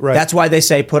 Right. That's why they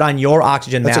say put on your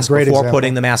oxygen mask before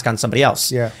putting the mask on somebody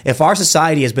else. Yeah. If our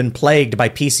society has been plagued by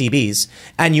PCBs,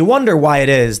 and you wonder why it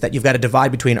is that you've got a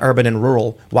divide between urban and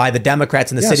rural, why the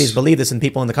Democrats in the cities believe this and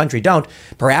people in the country don't,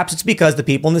 perhaps it's because the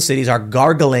people in the cities are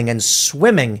gargling and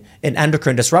swimming in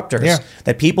endocrine disruptors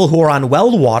that people who are on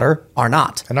well water are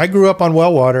not. And I grew up on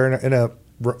well water in a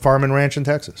farm and ranch in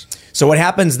Texas. So what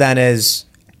happens then is,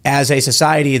 as a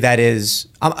society that is,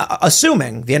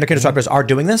 assuming the endocrine disruptors are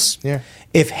doing this,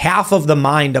 if half of the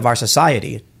mind of our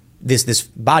society, this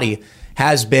body,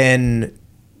 has been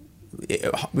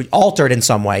altered in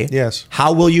some way,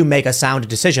 how will you make a sound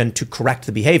decision to correct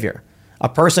the behavior? A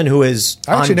person who is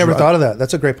I actually never thought of that.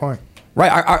 That's a great point.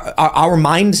 Right, our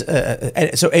minds.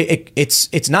 So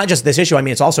it's not just this issue. I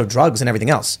mean, it's also drugs and everything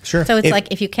else. Sure. So it's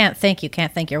like if you can't think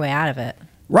your way out of it.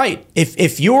 Right.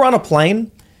 If you were on a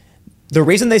plane. The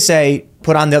reason they say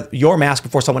put on your mask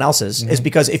before someone else's is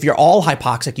because if you're all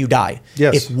hypoxic, you die.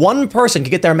 Yes. If one person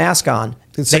can get their mask on,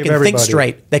 they can think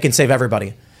straight, they can save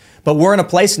everybody. But we're in a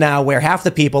place now where half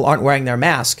the people aren't wearing their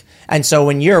mask. And so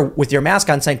when you're with your mask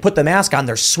on saying put the mask on,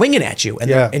 they're swinging at you and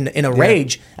they're in a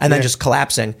rage and then just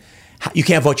collapsing. You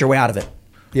can't vote your way out of it.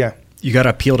 Yeah. You got to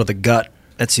appeal to the gut.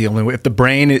 That's the only way. If the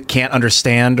brain can't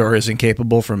understand or is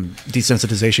incapable from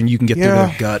desensitization, you can get through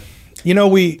the gut.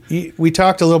 We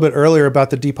talked a little bit earlier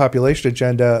about the depopulation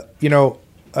agenda.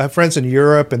 I have friends in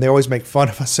Europe, and they always make fun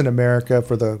of us in America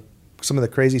for some of the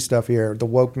crazy stuff here, the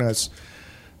wokeness,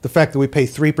 the fact that we pay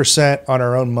 3% on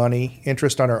our own money,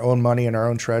 interest on our own money in our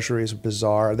own treasury is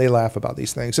bizarre. They laugh about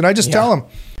these things, and I just tell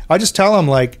them,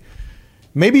 like,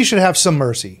 maybe you should have some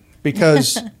mercy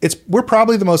because we're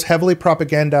probably the most heavily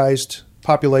propagandized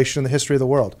population in the history of the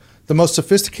world. The most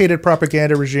sophisticated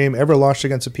propaganda regime ever launched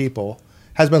against a people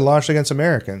has been launched against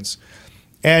Americans.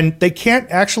 And they can't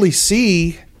actually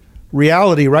see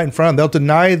reality right in front of them. They'll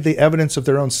deny the evidence of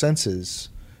their own senses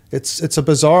It's a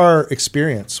bizarre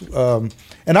experience.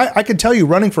 And I can tell you,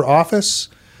 running for office,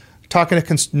 talking to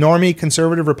normie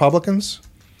conservative Republicans,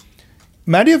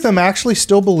 many of them actually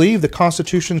still believe the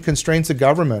Constitution constrains the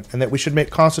government and that we should make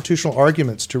constitutional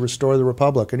arguments to restore the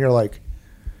republic. And you're like,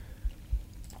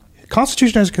 the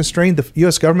Constitution hasn't constrained the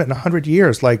U.S. government in 100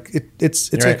 years. Like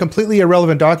it's Right. a completely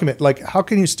irrelevant document. Like, how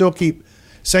can you still keep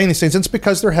saying these things? It's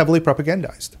because they're heavily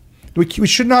propagandized. We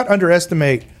should not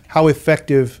underestimate how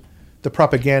effective the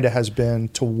propaganda has been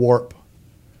to warp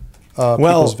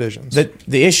people's visions.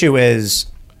 The issue is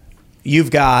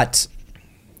you've got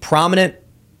prominent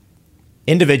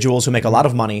individuals who make a lot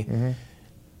of money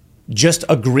just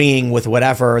agreeing with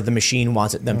whatever the machine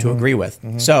wants them to agree with.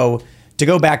 So to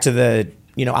go back to the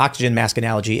oxygen mask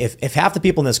analogy, if half the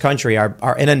people in this country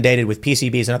are inundated with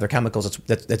PCBs and other chemicals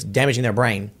that's damaging their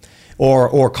brain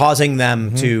or causing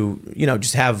them to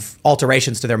just have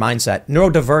alterations to their mindset,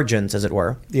 neurodivergence as it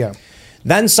were. Yeah.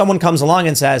 Then someone comes along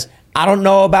and says, I don't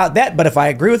know about that, but if I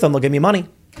agree with them, they'll give me money.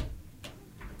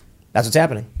 That's what's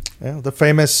happening. Yeah, the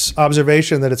famous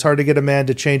observation that it's hard to get a man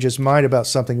to change his mind about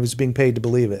something if he's being paid to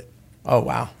believe it. Oh,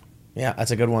 wow. Yeah,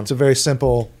 that's a good one. It's a very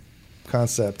simple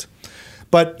concept.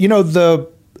 But, the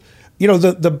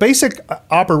basic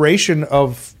operation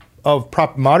of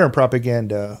modern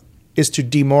propaganda is to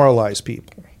demoralize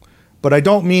people. But I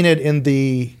don't mean it in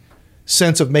the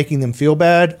sense of making them feel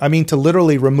bad. I mean to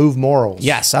literally remove morals.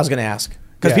 Yes, I was going to ask.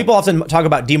 Because people often talk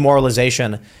about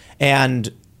demoralization,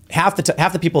 and half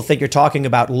the people think you're talking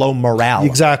about low morale.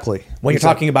 Exactly. When you're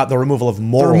talking about the removal of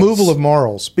morals. The removal of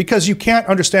morals. Because you can't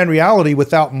understand reality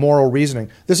without moral reasoning.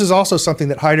 This is also something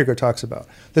that Heidegger talks about.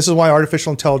 This is why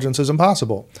artificial intelligence is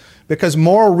impossible. Because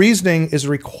moral reasoning is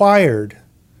required,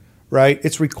 right?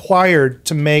 It's required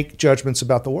to make judgments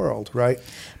about the world, right?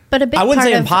 But I wouldn't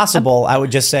say impossible. I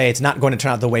would just say it's not going to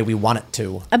turn out the way we want it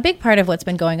to. A big part of what's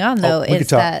been going on, though, is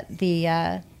that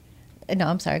the... no,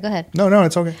 I'm sorry. Go ahead. No,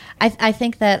 it's okay. I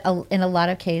think that in a lot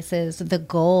of cases, the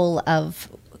goal of,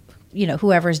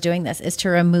 whoever's doing this is to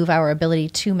remove our ability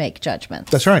to make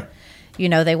judgments. That's right.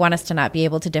 They want us to not be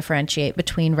able to differentiate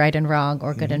between right and wrong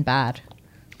or good and bad.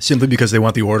 Simply because they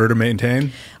want the order to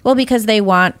maintain? Well, because they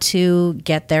want to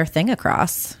get their thing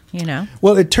across,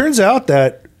 Well, it turns out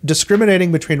that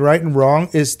discriminating between right and wrong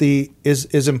is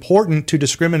important to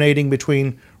discriminating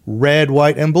between red,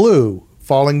 white, and blue,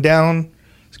 falling down,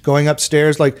 going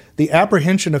upstairs. Like, the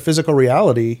apprehension of physical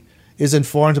reality is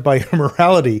informed by your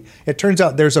morality. It turns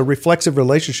out there's a reflexive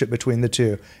relationship between the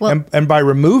two. Well, and by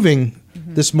removing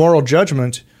this moral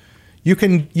judgment, you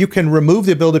can remove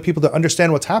the ability of people to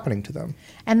understand what's happening to them.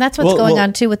 And that's what's going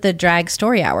on too with the drag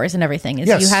story hours and everything. Is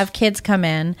you have kids come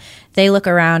in, they look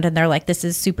around and they're like, this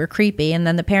is super creepy. And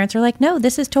then the parents are like, no,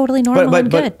 this is totally normal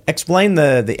and good. But explain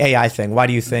the AI thing. Why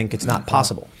do you think it's not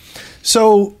possible?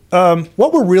 So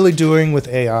what we're really doing with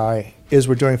AI is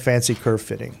we're doing fancy curve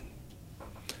fitting.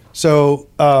 So,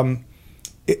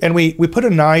 and we put a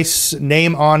nice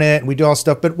name on it and we do all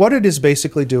stuff, but what it is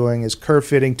basically doing is curve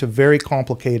fitting to very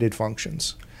complicated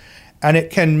functions. And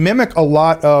it can mimic a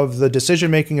lot of the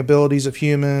decision-making abilities of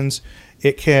humans.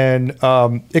 It can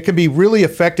be really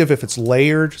effective if it's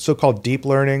layered, so-called deep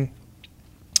learning,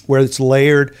 where it's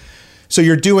layered. So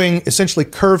you're doing essentially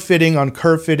curve fitting on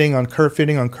curve fitting on curve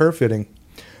fitting on curve fitting.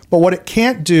 But what it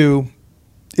can't do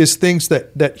is things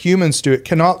that humans do. It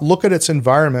cannot look at its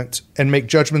environment and make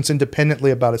judgments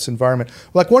independently about its environment.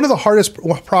 Like, one of the hardest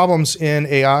problems in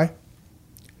AI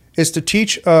is to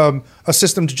teach a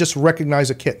system to just recognize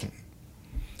a kitten.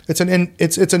 It's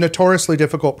a notoriously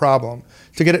difficult problem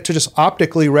to get it to just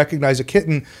optically recognize a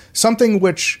kitten, something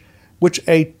which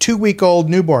a 2-week-old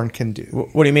newborn can do.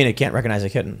 What do you mean it can't recognize a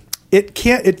kitten? It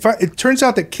can't. It turns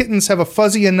out that kittens have a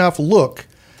fuzzy enough look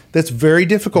that's very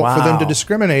difficult for them to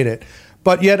discriminate it.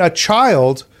 But yet a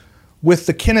child with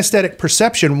the kinesthetic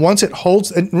perception, once it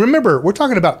holds, and remember, we're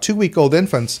talking about 2-week-old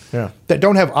infants that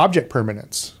don't have object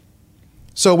permanence.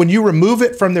 So when you remove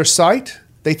it from their sight,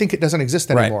 they think it doesn't exist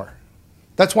anymore. Right.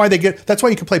 That's why you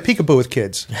can play peekaboo with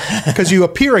kids, because you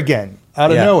appear again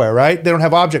out of nowhere, right? They don't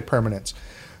have object permanence.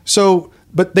 So,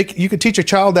 you could teach a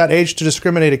child that age to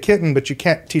discriminate a kitten, but you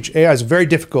can't teach AI. It's very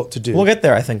difficult to do. We'll get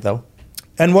there, I think, though.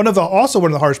 And one of the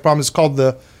hardest problems is called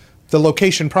the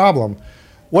location problem.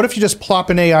 What if you just plop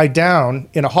an AI down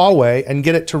in a hallway and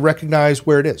get it to recognize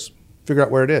where it is, figure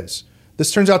out where it is?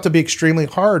 This turns out to be extremely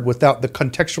hard without the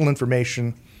contextual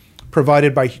information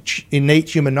provided by innate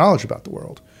human knowledge about the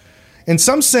world. In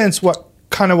some sense, what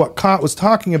Kant was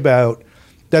talking about,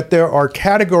 that there are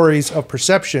categories of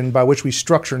perception by which we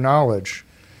structure knowledge.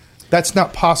 That's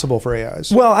not possible for AIs.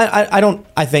 Well,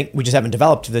 I think we just haven't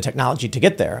developed the technology to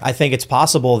get there. I think it's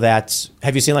possible that,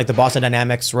 have you seen like the Boston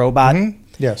Dynamics robot?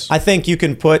 Mm-hmm. Yes. I think you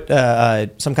can put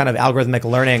some kind of algorithmic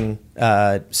learning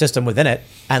system within it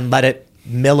and let it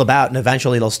mill about, and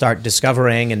eventually it'll start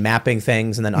discovering and mapping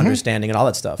things and then understanding and all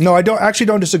that stuff. No, I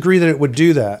don't disagree that it would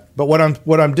do that. But what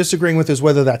I'm disagreeing with is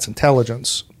whether that's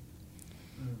intelligence.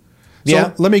 So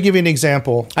Yeah. let me give you an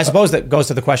example. I suppose that goes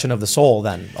to the question of the soul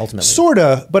then, ultimately.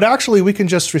 Sorta, but actually we can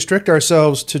just restrict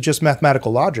ourselves to just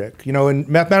mathematical logic. You know, in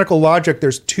mathematical logic,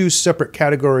 there's two separate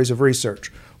categories of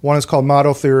research. One is called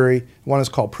model theory, one is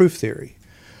called proof theory.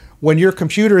 When your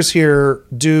computers here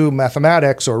do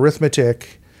mathematics or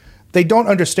arithmetic, they don't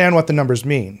understand what the numbers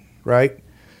mean, right?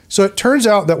 So it turns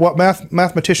out that what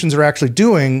mathematicians are actually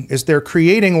doing is they're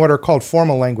creating what are called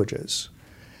formal languages.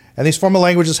 And these formal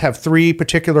languages have three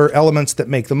particular elements that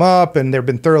make them up, and they've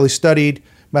been thoroughly studied.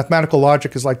 Mathematical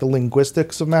logic is like the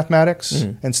linguistics of mathematics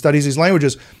and studies these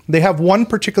languages. They have one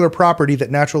particular property that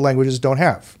natural languages don't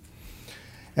have.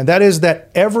 And that is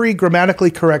that every grammatically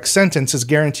correct sentence is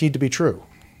guaranteed to be true.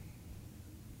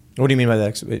 What do you mean by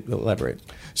that? Elaborate.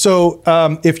 So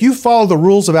if you follow the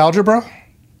rules of algebra,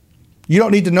 you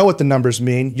don't need to know what the numbers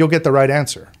mean. You'll get the right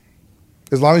answer.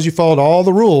 As long as you followed all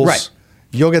the rules, Right.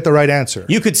 You'll get the right answer.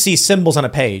 You could see symbols on a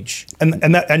page. And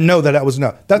know that was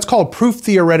no. That's called proof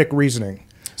theoretic reasoning.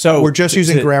 So we're just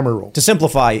using grammar rules. To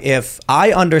simplify, if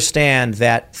I understand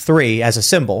that 3 as a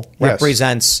symbol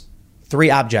represents 3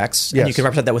 objects, and you can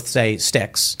represent that with, say,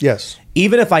 sticks. Yes.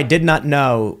 Even if I did not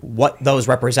know what those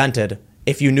represented,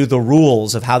 if you knew the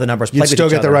rules of how the numbers played with each other, you'd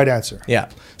still get the right answer. Yeah.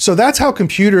 So that's how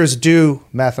computers do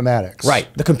mathematics. Right.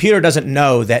 The computer doesn't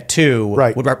know that 2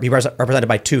 Right. would be represented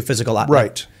by 2 physical objects.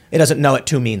 Right. It doesn't know what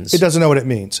 2 means. It doesn't know what it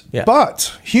means. Yeah.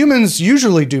 But humans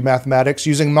usually do mathematics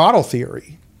using model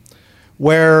theory,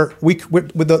 where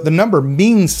the number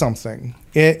means something.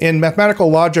 In mathematical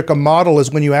logic, a model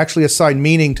is when you actually assign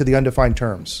meaning to the undefined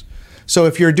terms. So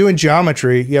if you're doing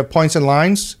geometry, you have points and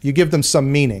lines, you give them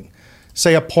some meaning.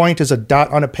 Say a point is a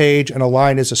dot on a page and a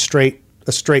line is a straight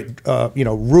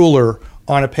ruler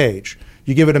on a page.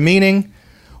 You give it a meaning.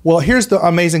 Well, here's the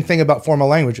amazing thing about formal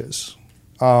languages,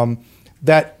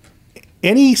 that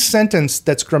any sentence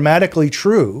that's grammatically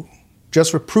true,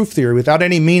 just with proof theory, without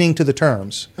any meaning to the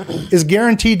terms, is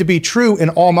guaranteed to be true in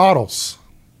all models.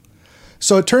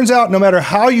 So it turns out no matter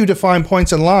how you define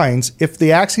points and lines, if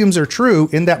the axioms are true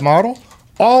in that model,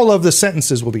 all of the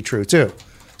sentences will be true too.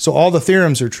 So all the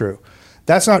theorems are true.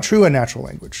 That's not true in natural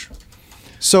language.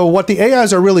 So what the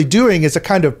AIs are really doing is a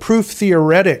kind of proof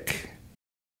theoretic.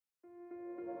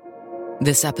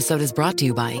 This episode is brought to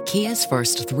you by Kia's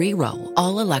first 3-row,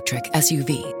 all-electric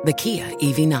SUV, the Kia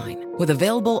EV9, with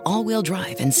available all-wheel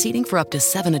drive and seating for up to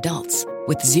 7 adults,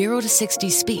 with 0 to 60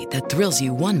 speed that thrills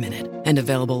you 1 minute, and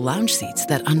available lounge seats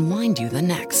that unwind you the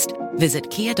next. Visit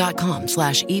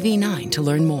kia.com/EV9 to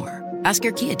learn more. Ask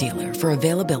your Kia dealer for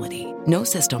availability. No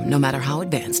system, no matter how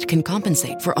advanced, can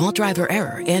compensate for all driver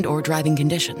error and or driving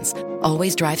conditions.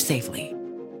 Always drive safely.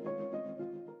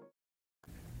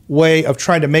 Way of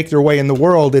trying to make their way in the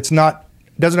world,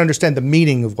 doesn't understand the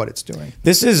meaning of what it's doing.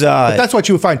 This is but that's what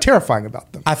you would find terrifying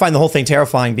about them. I find the whole thing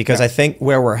terrifying because I think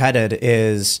where we're headed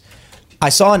is, I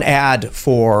saw an ad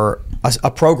for a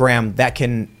program that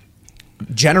can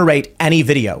generate any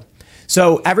video.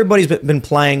 So everybody's been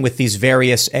playing with these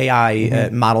various AI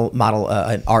model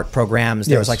art programs.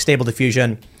 There was like Stable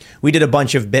Diffusion. We did a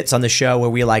bunch of bits on the show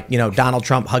where we Donald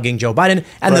Trump hugging Joe Biden,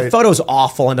 and the photo's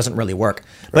awful and doesn't really work.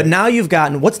 But now you've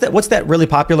gotten what's that really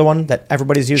popular one that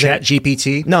everybody's using?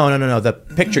 ChatGPT? No, the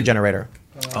picture generator.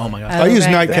 Oh my god! I use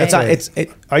Night Cafe.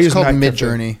 I use called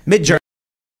Midjourney. Midjourney.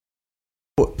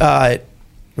 What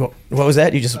was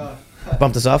that? You just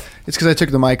bumped us off? It's because I took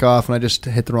the mic off and I just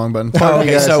hit the wrong button. Oh,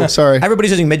 okay, so sorry.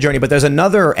 Everybody's using Midjourney, but there's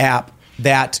another app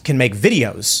that can make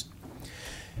videos.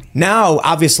 Now,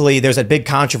 obviously, there's a big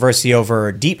controversy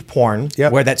over deep porn,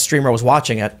 where that streamer was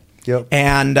watching it. Yep.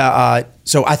 And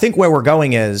so I think where we're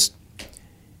going is,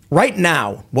 right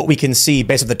now, what we can see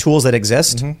based on the tools that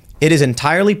exist, it is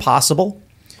entirely possible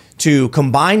to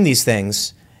combine these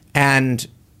things and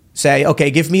say,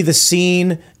 okay, give me the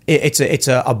scene. It's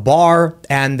a bar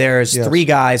and there's 3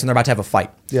 guys and they're about to have a fight.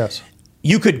 Yes.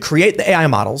 You could create the AI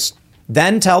models,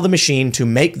 then tell the machine to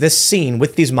make this scene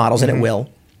with these models, and it will.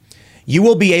 You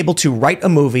will be able to write a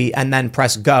movie and then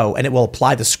press go, and it will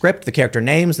apply the script, the character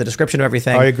names, the description of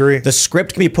everything. I agree. The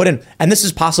script can be put in, and this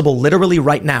is possible literally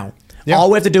right now. Yeah. All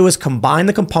we have to do is combine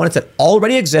the components that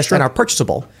already exist and are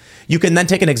purchasable. You can then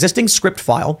take an existing script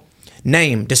file,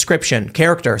 name, description,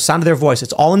 character, sound of their voice.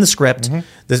 It's all in the script, and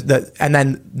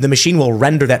then the machine will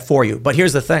render that for you. But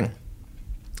here's the thing.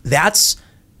 That's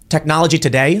technology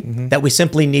today that we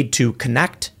simply need to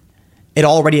connect. It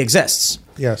already exists.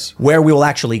 Yes. Where we will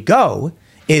actually go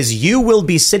is you will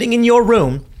be sitting in your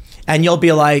room and you'll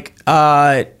be like,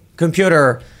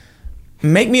 computer,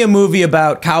 make me a movie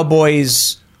about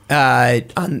cowboys in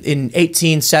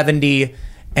 1870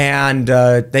 and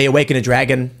they awaken a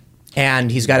dragon and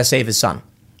he's got to save his son.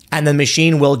 And the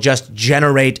machine will just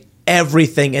generate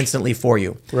everything instantly for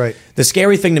you. Right. The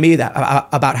scary thing to me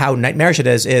about how nightmarish it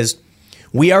is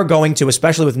we are going to,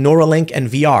 especially with Neuralink and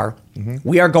VR,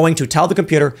 we are going to tell the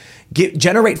computer,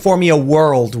 generate for me a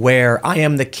world where I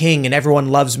am the king and everyone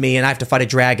loves me and I have to fight a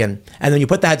dragon. And then you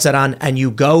put the headset on and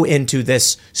you go into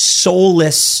this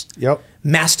soulless,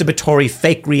 masturbatory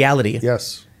fake reality.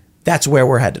 Yes. That's where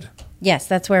we're headed. Yes,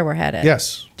 that's where we're headed.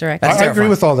 Yes. Directly. I agree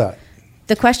with all that.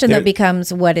 The question that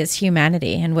becomes, what is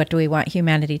humanity and what do we want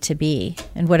humanity to be?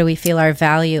 And what do we feel our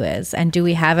value is? And do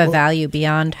we have a value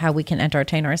beyond how we can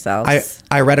entertain ourselves?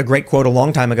 I read a great quote a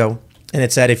long time ago, and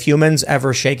it said, if humans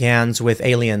ever shake hands with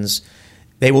aliens,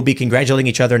 they will be congratulating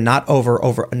each other not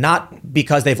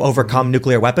because they've overcome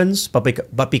nuclear weapons,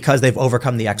 but because they've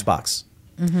overcome the Xbox.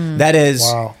 That is,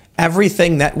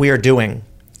 everything that we are doing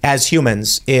as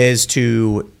humans is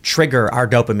to trigger our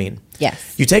dopamine.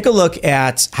 Yes. You take a look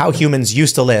at how humans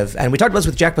used to live, and we talked about this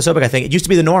with Jack Posobiec, I think. It used to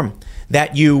be the norm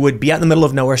that you would be out in the middle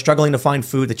of nowhere struggling to find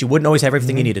food, that you wouldn't always have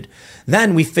everything you needed.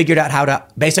 Then we figured out how to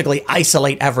basically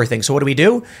isolate everything. So what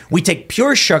do? We take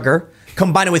pure sugar,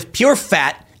 combine it with pure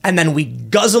fat, and then we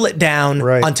guzzle it down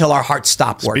until our hearts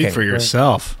stop working. Speak for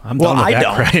yourself. I'm well, done with I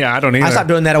that. don't. Yeah, I don't either. I stopped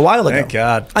doing that a while ago. Thank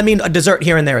God. I mean, a dessert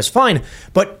here and there is fine,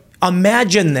 but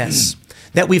imagine this,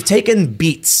 that we've taken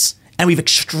beets and we've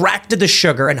extracted the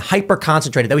sugar and hyper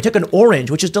concentrated. That we took an orange,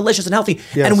 which is delicious and healthy,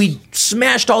 and we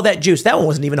smashed all that juice. That one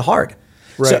wasn't even hard.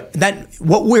 Right. So then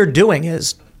what we're doing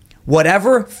is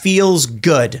whatever feels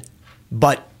good,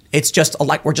 but it's just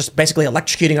like we're just basically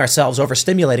electrocuting ourselves,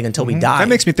 overstimulating until we die. That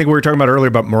makes me think we were talking about earlier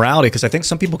about morality, because I think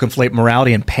some people conflate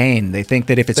morality and pain. They think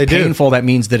that if it's painful, that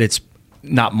means that it's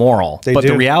not moral. But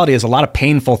the reality is a lot of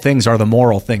painful things are the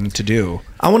moral thing to do.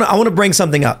 I want to bring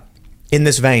something up in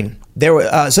this vein. So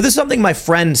this is something my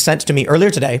friend sent to me earlier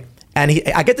today, and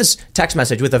I get this text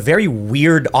message with a very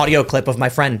weird audio clip of my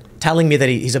friend telling me that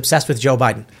he's obsessed with Joe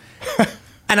Biden.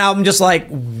 And I'm just like,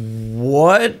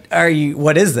 what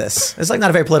is this? It's like not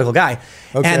a very political guy.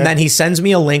 Okay. And then he sends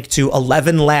me a link to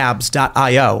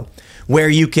 11labs.io where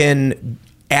you can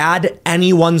add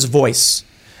anyone's voice.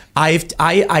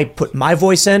 I put my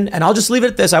voice in, and I'll just leave it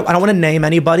at this. I don't want to name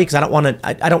anybody because I don't want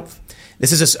to,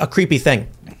 this is a creepy thing.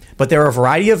 But there are a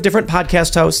variety of different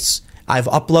podcast hosts. I've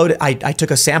uploaded, I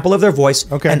took a sample of their voice,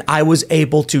 and I was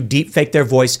able to deep fake their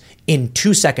voice in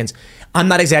 2 seconds. I'm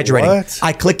not exaggerating. What?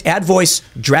 I clicked add voice,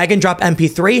 drag and drop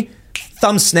MP3,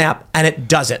 thumb snap, and it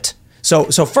does it. So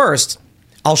first,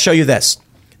 I'll show you this.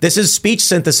 This is speech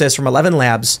synthesis from 11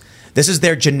 Labs. This is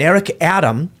their generic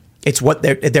Adam. It's what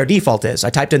their default is. I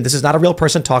typed in, this is not a real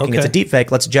person talking. It's a deep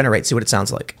fake. Let's generate, see what it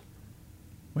sounds like.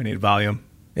 We need volume.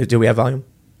 Do we have volume?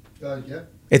 Yeah.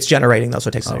 It's generating though, so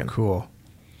it takes a second. Cool.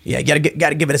 Yeah, you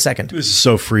gotta give it a second. This is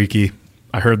so freaky.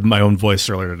 I heard my own voice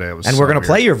earlier today. It was and so we're gonna weird.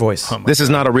 play your voice. This is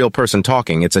not a real person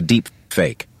talking. It's a deep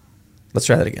fake. Let's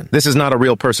try that again. This is not a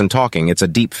real person talking. It's a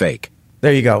deep fake.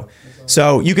 There you go.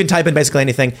 So you can type in basically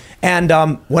anything.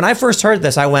 And when I first heard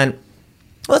this, I went,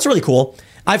 well, that's really cool.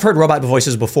 I've heard robot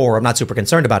voices before. I'm not super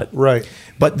concerned about it. Right.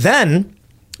 But then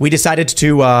we decided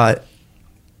to,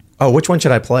 which one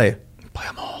should I play? Play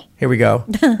them all. Here we go.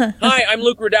 Hi, I'm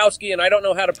Luke Rudowski, and I don't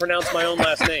know how to pronounce my own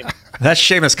last name. That's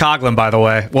Seamus Coughlin, by the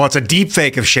way. Well, it's a deep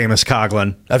fake of Seamus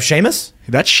Coughlin. Of Seamus?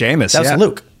 That's Seamus. That was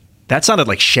Luke. That sounded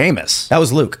like Seamus. That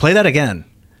was Luke. Play that again.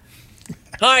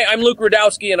 Hi, I'm Luke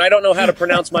Rudowski, and I don't know how to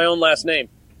pronounce my own last name.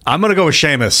 I'm going to go with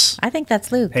Seamus. I think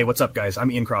that's Luke. Hey, what's up, guys?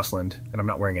 I'm Ian Crossland, and I'm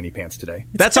not wearing any pants today.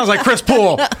 That sounds like Chris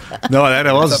Poole. No, that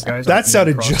was. What's up, guys? That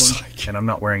sounded Ian just Crossland, like. And I'm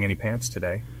not wearing any pants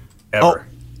today. Ever.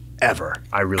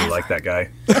 I really like that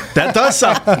guy. That does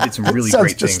sound. He did some really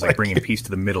great things, like bringing peace to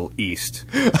the Middle East.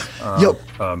 You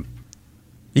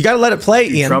got to let it play,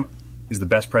 Ian. Trump is the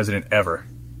best president ever.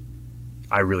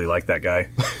 I really like that guy.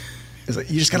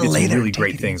 You just got He to did lay some there. really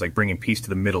great things, like bringing peace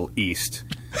to the Middle East.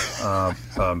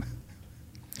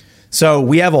 So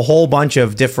we have a whole bunch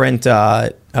of different. Should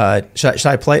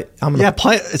I play?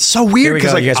 Play. It's so weird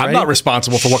because You guys I'm ready? not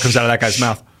responsible for what comes out of that guy's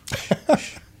mouth.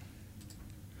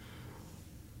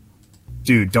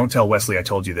 Dude, don't tell Wesley I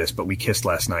told you this, but we kissed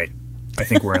last night. I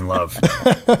think we're in love.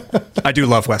 I do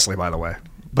love Wesley, by the way,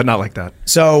 but not like that.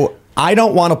 So I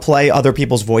don't want to play other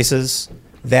people's voices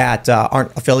that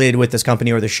aren't affiliated with this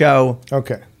company or the show.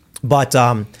 Okay. But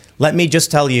let me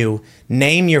just tell you,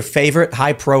 name your favorite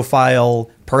high-profile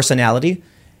personality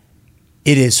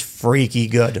It is freaky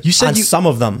good. You said on some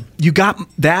of them. You got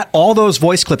all those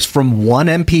voice clips from one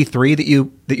MP3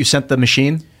 that you sent the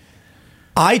machine?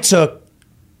 I took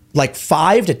like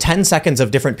 5 to 10 seconds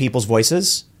of different people's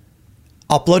voices,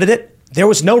 uploaded it. There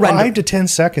was no render. 5 to 10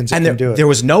 seconds, and there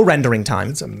was no rendering time.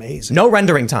 It's amazing. No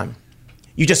rendering time.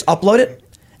 You just upload it,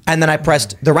 and then I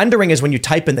pressed. The rendering is when you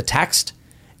type in the text,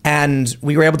 and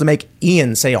we were able to make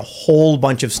Ian say a whole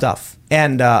bunch of stuff.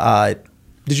 And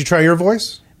did you try your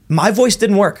voice? My voice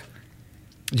didn't work.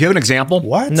 Do you have an example?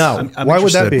 What? No. I'm Why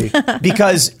would that be?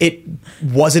 Because it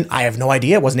wasn't. I have no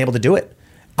idea. I wasn't able to do it.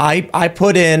 I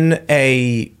put in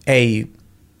a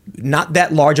not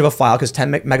that large of a file because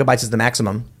 10 megabytes is the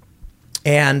maximum,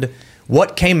 and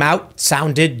what came out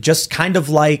sounded just kind of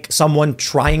like someone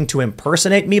trying to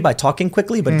impersonate me by talking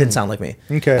quickly, but it didn't sound like me.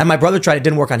 Okay. And my brother tried; it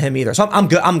didn't work on him either. So I'm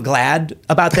good. I'm glad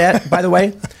about that, by the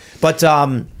way. But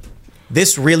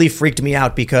this really freaked me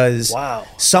out because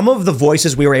some of the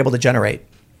voices we were able to generate.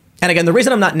 And again, the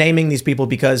reason I'm not naming these people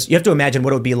because you have to imagine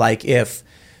what it would be like if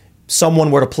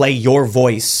someone were to play your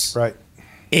voice. Right.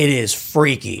 It is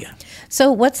freaky.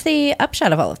 So what's the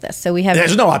upshot of all of this? So we have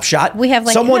there's no upshot. We have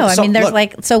like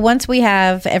so once we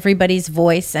have everybody's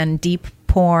voice and deep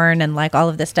porn and like all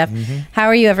of this stuff, how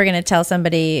are you ever going to tell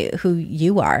somebody who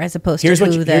you are as opposed to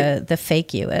who the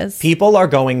fake you is? People are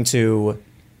going to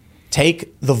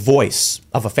take the voice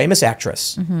of a famous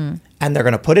actress and they're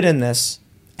going to put it in this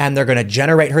and they're going to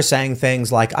generate her saying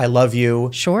things like, I love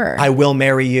you. Sure. I will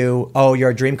marry you. Oh,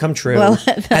 you're a dream come true. Well,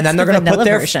 that's and then they're going to put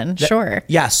their version. Sure.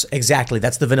 Yes, exactly.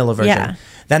 That's the vanilla version. Yeah.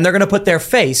 Then they're going to put their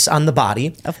face on the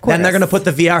body. Of course. Then they're going to put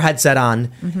the VR headset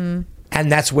on.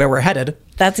 And that's where we're headed.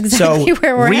 That's exactly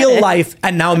where we're real headed. life,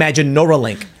 and now imagine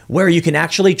Neuralink, where you can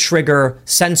actually trigger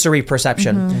sensory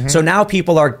perception. So now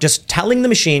people are just telling the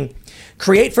machine,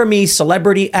 create for me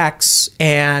celebrity X,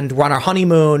 and we're on our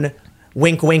honeymoon.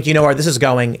 Wink, wink. You know where this is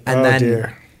going, and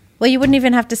dear. Well, you wouldn't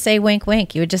even have to say wink,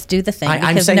 wink. You would just do the thing.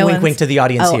 I'm saying wink, wink to the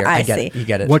audience here. I get it. You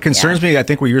get it. What concerns me, I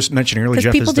think, what you were mentioning earlier,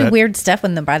 Jeff, because people is do that weird stuff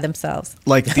when they're by themselves.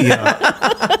 like the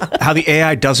how the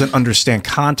AI doesn't understand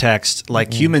context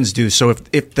like humans do. So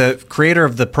if the creator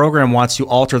of the program wants to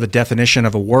alter the definition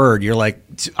of a word, you're like,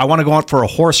 I want to go out for a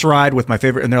horse ride with my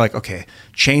favorite, and they're like, okay,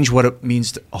 change what it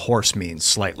means a horse means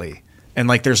slightly, and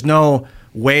like there's no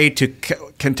way to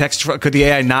contextualize. Could the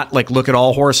AI not like look at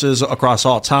all horses across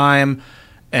all time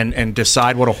and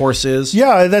decide what a horse is?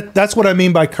 Yeah, that's what I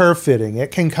mean by curve fitting.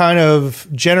 It can kind of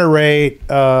generate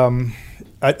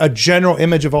a general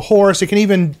image of a horse. It can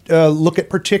even look at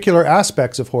particular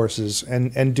aspects of horses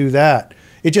and do that.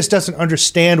 It just doesn't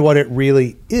understand what it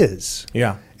really is.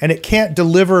 Yeah. And it can't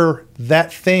deliver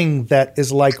that thing that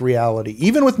is like reality.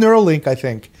 Even with Neuralink, I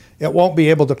think, it won't be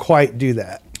able to quite do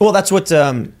that. Well, that's what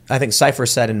I think Cypher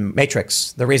said in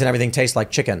Matrix. The reason everything tastes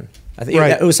like chicken. I think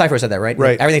it was Cypher said that, right?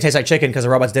 Right. Everything tastes like chicken because the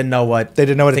robots didn't know what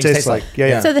it tastes like.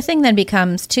 Yeah. So the thing then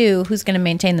becomes too, who's going to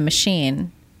maintain the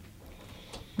machine?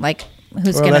 Like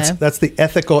who's going to? That's the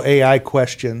ethical AI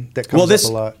question that comes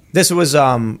up a lot. This was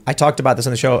I talked about this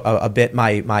on the show a bit.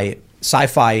 My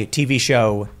sci-fi TV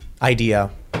show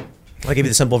idea. I'll give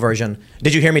you the simple version.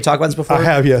 Did you hear me talk about this before? I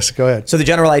have, yes. Go ahead. So the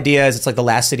general idea is it's like the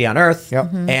last city on Earth. Yep.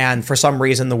 And for some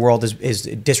reason, the world is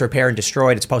disrepair and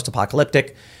destroyed. It's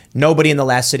post-apocalyptic. Nobody in the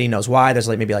last city knows why. There's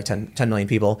maybe 10 million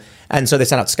people. And so they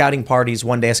send out scouting parties.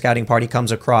 One day a scouting party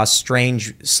comes across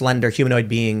strange, slender humanoid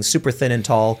beings, super thin and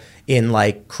tall, in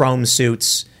like chrome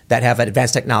suits that have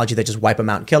advanced technology that just wipe them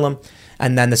out and kill them.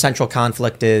 And then the central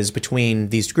conflict is between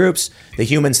these groups. The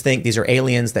humans think these are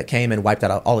aliens that came and wiped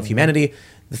out all of humanity.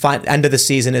 The end of the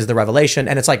season is the revelation.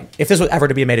 And it's like, if this was ever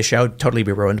to be made a show, it'd totally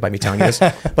be ruined by me telling you this.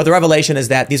 But the revelation is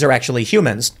that these are actually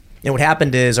humans. And what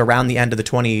happened is around the end of the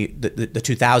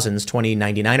 2000s,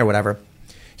 2099 or whatever,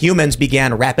 humans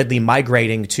began rapidly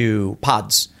migrating to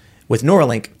pods with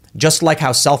Neuralink. Just like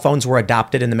how cell phones were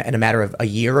adopted in a matter of a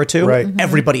year or two, right.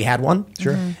 Everybody had one.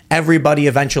 Sure. Everybody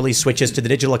eventually switches to the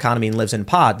digital economy and lives in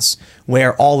pods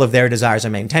where all of their desires are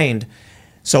maintained.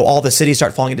 So all the cities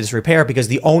start falling into disrepair because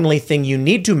the only thing you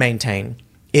need to maintain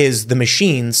is the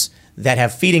machines that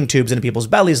have feeding tubes into people's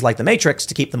bellies like the Matrix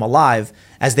to keep them alive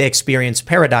as they experience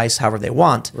paradise however they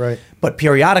want. Right. But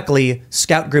periodically,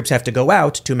 scout groups have to go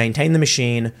out to maintain the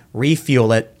machine,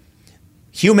 refuel it.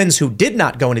 Humans who did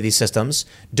not go into these systems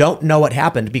don't know what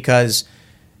happened because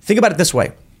think about it this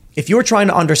way. If you were trying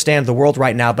to understand the world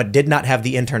right now but did not have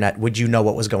the internet, would you know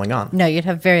what was going on? No, you'd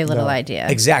have very little idea.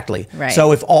 Exactly. Right.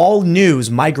 So if all news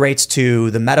migrates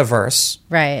to the metaverse,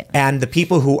 right, and the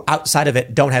people who outside of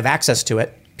it don't have access to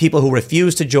it, people who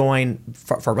refused to join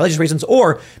for religious reasons,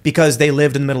 or because they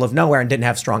lived in the middle of nowhere and didn't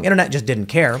have strong internet, just didn't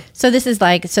care. So this is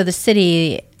like, so the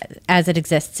city as it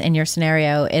exists in your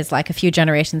scenario is like a few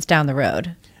generations down the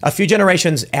road. A few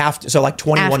generations after, so like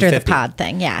 2150. After the pod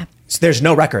thing, yeah. So there's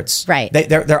no records. Right.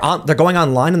 They're going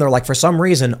online and they're like, for some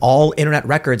reason, all internet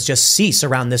records just cease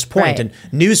around this point, Right. and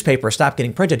newspapers stop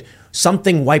getting printed.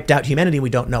 Something wiped out humanity.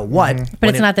 We don't know what. But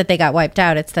it's not that they got wiped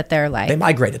out. It's that they're like, They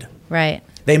migrated. right.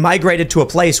 They migrated to a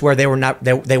place where they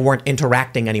weren't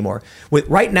interacting anymore.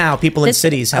 Right now, people in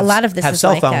cities have a lot of this have is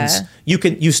cell like phones.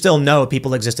 You still know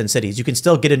people exist in cities. You can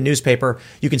still get a newspaper.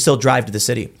 You can still drive to the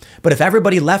city. But if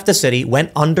everybody left the city,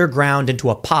 went underground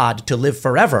into a pod to live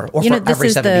forever, or for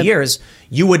every 70 years,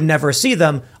 you would never see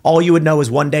them. All you would know is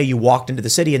one day you walked into the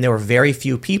city and there were very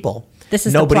few people. This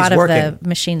is Nobody's the plot working. of The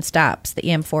Machine Stops, the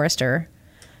E.M. Forster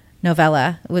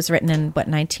novella. It was written in,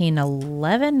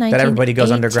 1911, That everybody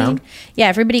goes 1918? underground? Yeah,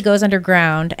 everybody goes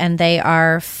underground, and they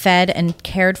are fed and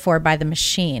cared for by the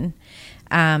machine.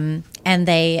 And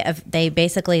they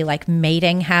basically, like,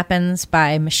 mating happens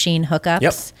by machine hookups.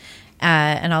 Yep.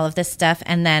 And all of this stuff.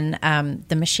 And then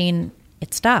the machine,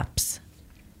 it stops.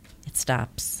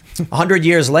 100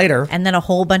 years later, And then a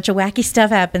whole bunch of wacky stuff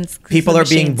happens. 'cause people the are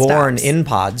being machine born stops. in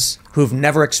pods who've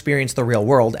never experienced the real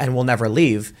world and will never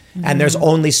leave. Mm-hmm. And there's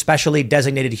only specially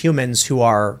designated humans who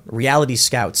are reality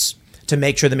scouts to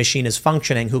make sure the machine is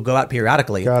functioning, who go out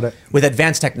periodically Got it. with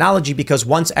advanced technology, because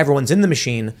once everyone's in the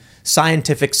machine,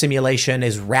 scientific simulation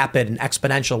is rapid and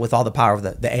exponential with all the power of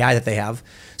the AI that they have.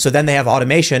 So then they have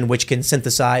automation, which can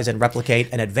synthesize and replicate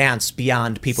and advance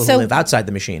beyond people So who live outside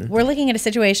the machine. We're looking at a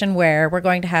situation where we're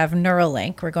going to have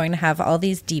Neuralink. We're going to have all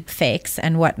these deep fakes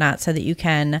and whatnot so that you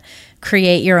can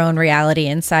create your own reality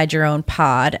inside your own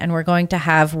pod. And we're going to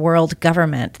have world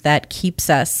government that keeps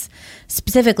us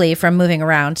specifically from moving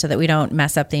around so that we don't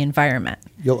mess up the environment.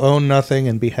 You'll own nothing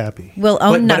and be happy. We'll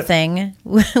own But- nothing.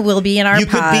 We'll be in our You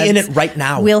could pods. be in it right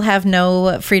now. We'll have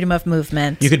no freedom of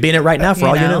movement. You could be in it right now for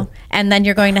all you know. And then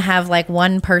you're going to have like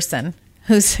one person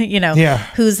who's, Yeah.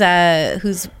 who's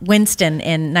Winston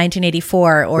in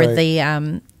 1984, or Right.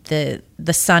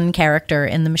 the son character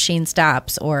in The Machine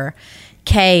Stops, or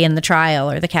Kay in The Trial,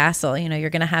 or The Castle. You're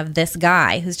going to have this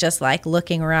guy who's just like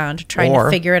looking around trying Or- to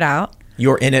figure it out.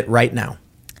 You're in it right now.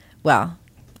 Well,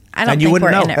 I don't And you think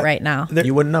wouldn't we're know. in it right now.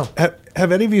 You wouldn't know.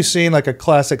 Have any of you seen like a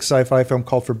classic sci-fi film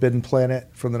called Forbidden Planet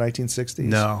from the 1960s?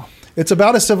 No. It's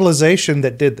about a civilization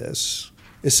that did this.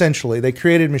 Essentially, they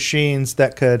created machines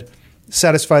that could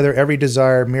satisfy their every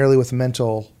desire merely with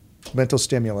mental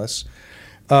stimulus,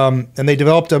 and they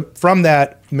developed from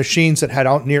that machines that had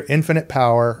near infinite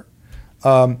power.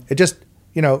 It just,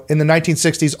 in the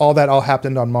 1960s, all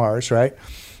happened on Mars, right?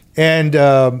 And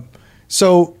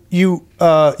so you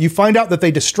find out that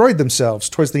they destroyed themselves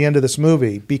towards the end of this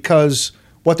movie because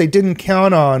what they didn't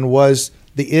count on was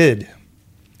the id,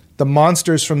 the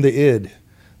monsters from the id.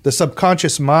 The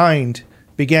subconscious mind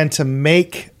began to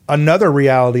make another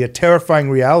reality, a terrifying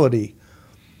reality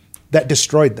that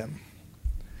destroyed them.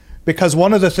 Because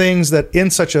one of the things that in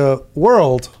such a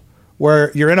world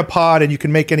where you're in a pod and you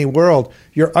can make any world,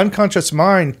 your unconscious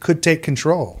mind could take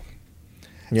control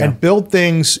and build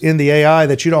things in the AI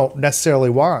that you don't necessarily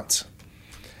want.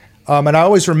 And I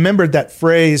always remembered that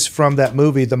phrase from that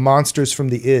movie, The Monsters from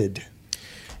the Id.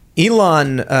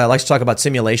 Elon likes to talk about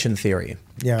simulation theory.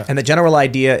 Yeah. And the general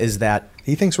idea is that...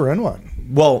 He thinks we're in one.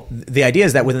 Well, the idea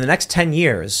is that within the next 10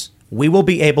 years, we will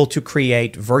be able to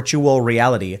create virtual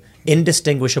reality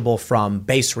indistinguishable from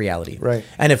base reality. Right.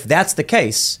 And if that's the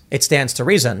case, it stands to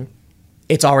reason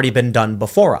it's already been done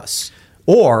before us.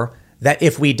 Or that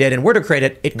if we did and were to create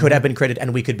it, it could have been created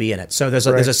and we could be in it. So there's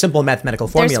a simple mathematical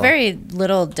formula. There's very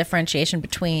little differentiation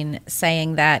between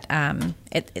saying that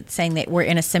it's saying that we're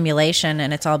in a simulation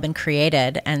and it's all been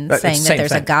created, and It's saying the that same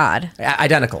there's a thing. God.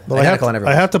 Identical. Well, Identical on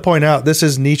everyone. I have to point out, this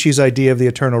is Nietzsche's idea of the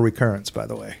eternal recurrence, by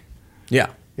the way.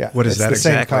 Yeah. Yeah. What is it's that the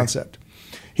same exactly? concept.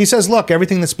 He says, look,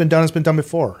 everything that's been done has been done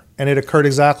before, and it occurred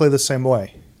exactly the same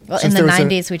way. Well, Since in the there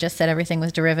was 90s, we just said everything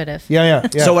was derivative. Yeah.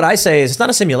 So what I say is it's not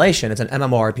a simulation, it's an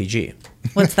MMORPG.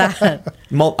 What's that?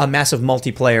 A massive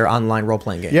multiplayer online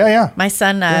role-playing game. Yeah. My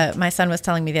son was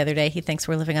telling me the other day he thinks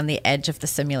we're living on the edge of the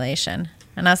simulation,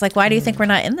 and I was like, "Why do you think we're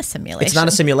not in the simulation?" It's not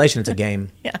a simulation, it's a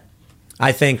game. Yeah.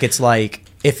 I think it's like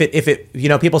if it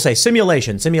people say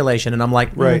simulation, and I'm like,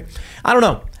 Right. I don't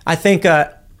know. I think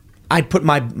I'd put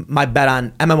my bet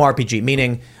on MMORPG,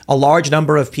 meaning a large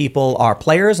number of people are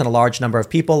players and a large number of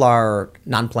people are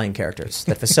non-playing characters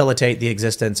that facilitate the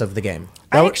existence of the game.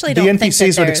 I actually don't the think that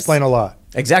NPCs would there's- explain a lot.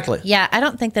 Exactly. Yeah, I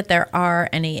don't think that there are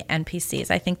any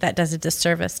NPCs. I think that does a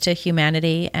disservice to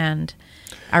humanity and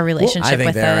our relationship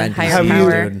with a higher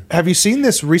power. Have you seen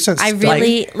this recent? I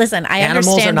really listen. I Animals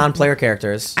understand are non-player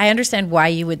characters. I understand why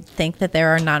you would think that there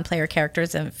are non-player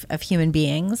characters of human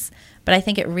beings, but I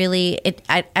think it really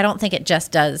I don't think it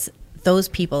just does those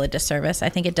people a disservice. I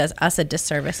think it does us a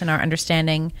disservice in our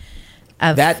understanding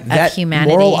of that humanity.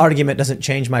 moral argument doesn't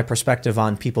change my perspective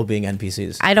on people being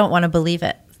NPCs. I don't want to believe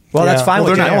it. Well, that's fine.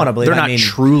 Well, I don't want to believe. They're not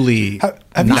truly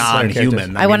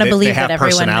non-human. I want to believe they have that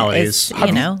everyone personalities. is,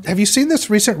 you know. Have you seen this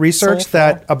recent research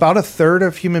that about a third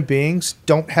of human beings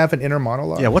don't have an inner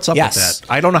monologue? Yeah, what's up with that?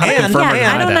 I don't know how to confirm or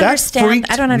deny I don't that. understand.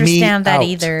 I don't understand that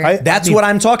either. That's what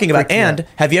I'm talking about. And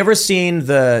have you ever seen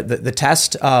the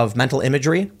test of mental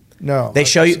imagery? No. They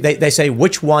show you. They say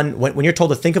which one. When you're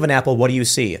told to think of an apple, what do you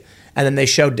see? And then they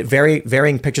showed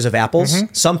varying pictures of apples.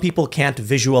 Mm-hmm. Some people can't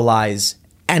visualize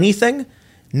anything,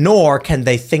 nor can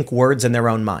they think words in their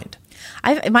own mind.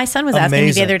 My son was asking me the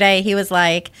Amazing. other day. He was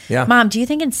like, Yeah. "Mom, do you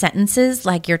think in sentences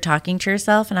like you're talking to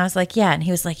yourself?" And I was like, "Yeah." And he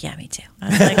was like, "Yeah, me too." I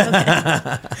was like, "Okay."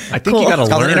 I think Cool. you got to It's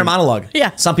called learn an inner monologue.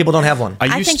 Yeah. Some people don't have one.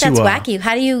 I think that's wacky.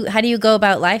 How do you go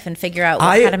about life and figure out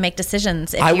how to make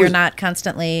decisions if you're not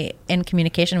constantly in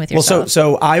communication with yourself? Well,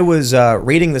 so I was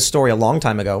reading this story a long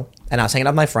time ago, and I was hanging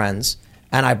out with my friends,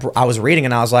 and I was reading,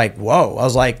 and I was like, "Whoa!" I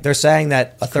was like, "They're saying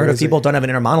that a third of crazy. people don't have an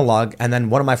inner monologue," and then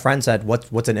one of my friends said,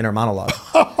 "What's an inner monologue?"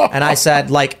 And I said,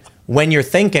 like, when you're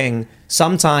thinking,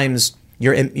 sometimes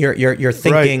you're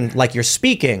thinking like you're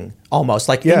speaking almost,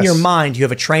 like in your mind you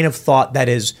have a train of thought that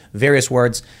is various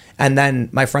words, and then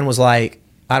my friend was like,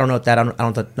 "I don't know what that I don't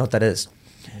know what that is."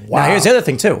 Wow. Now here's the other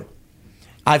thing too.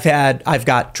 I've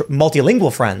got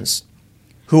multilingual friends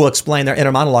who will explain their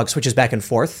inner monologue switches back and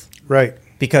forth. Right.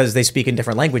 Because they speak in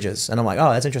different languages. And I'm like,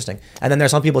 oh, that's interesting. And then there's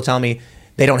some people telling me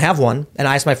they don't have one. And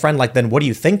I asked my friend, like, then what are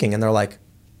you thinking? And they're like,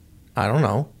 I don't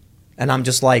know. And I'm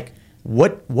just like,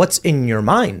 what's in your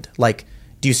mind? Like,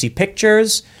 do you see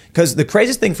pictures? Because the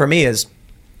craziest thing for me is,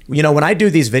 you know, when I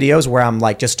do these videos where I'm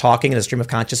like just talking in a stream of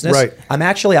consciousness, Right. I'm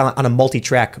actually on a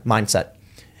multi-track mindset.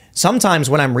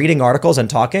 Sometimes when I'm reading articles and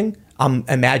talking, I'm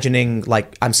imagining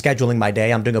like I'm scheduling my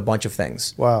day. I'm doing a bunch of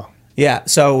things. Wow. Yeah.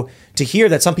 So to hear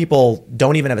that some people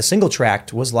don't even have a single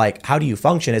tract was like, how do you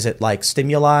function? Is it like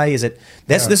stimuli? Is it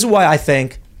this? Yeah. This is why I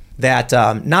think that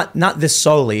not this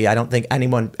solely. I don't think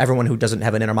everyone who doesn't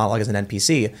have an inner monologue is an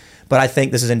NPC, but I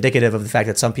think this is indicative of the fact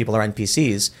that some people are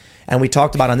NPCs. And we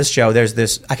talked about on this show. There's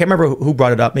this. I can't remember who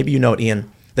brought it up. Maybe you know it, Ian.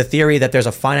 The theory that there's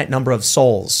a finite number of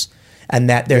souls, and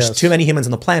that there's too many humans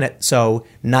on the planet, so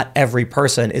not every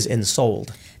person is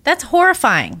ensouled. That's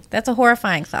horrifying. That's a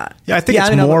horrifying thought. Yeah, I think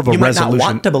it's more of a you might resolution. not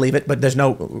want to believe it, but there's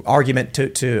no argument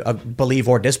to believe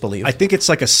or disbelieve. I think it's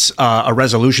like a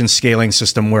resolution scaling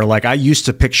system where, like, I used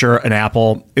to picture an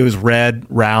apple. It was red,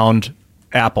 round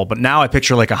apple, but now I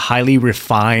picture like a highly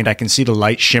refined. I can see the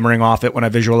light shimmering off it when I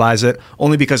visualize it,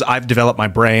 only because I've developed my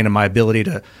brain and my ability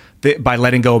to, by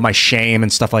letting go of my shame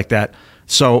and stuff like that.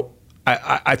 So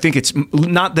I think it's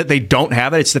not that they don't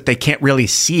have it, it's that they can't really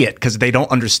see it because they don't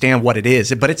understand what it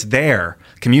is, but it's there,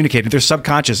 communicating. Their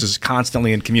subconscious is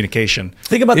constantly in communication.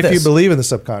 Think about if this. you believe in the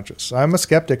subconscious. I'm a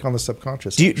skeptic on the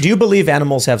subconscious. Do you believe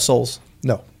animals have souls?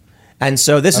 No. And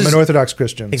so I'm an Orthodox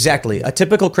Christian. Exactly. A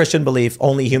typical Christian belief,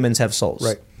 only humans have souls.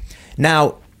 Right.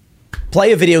 Now,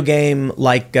 play a video game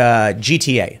like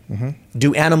GTA. Mm-hmm.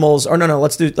 Do animals, or no,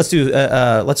 let's play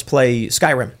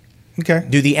Skyrim. Okay.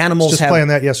 Do the animals Just have playing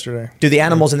that yesterday. Do the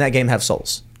animals in that game have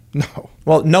souls? No.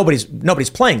 Well, nobody's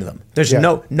playing them. There's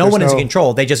no one is in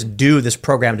control. They just do this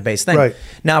programmed based thing. Right.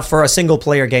 Now, for a single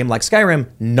player game like Skyrim,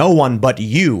 no one but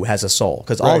you has a soul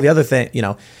because all Right. the other thing,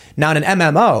 Now in an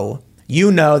MMO,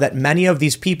 you know that many of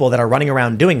these people that are running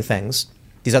around doing things,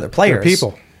 these other players,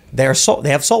 people. they have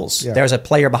souls. Yeah. There's a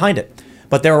player behind it.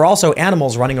 But there are also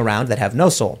animals running around that have no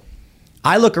soul.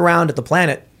 I look around at the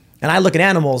planet and I look at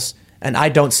animals and I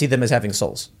don't see them as having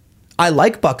souls. I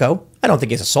like Bucko. I don't think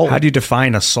he has a soul. How do you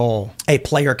define a soul? A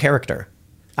player character.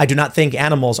 I do not think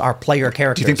animals are player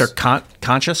characters. Do you think they're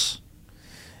conscious?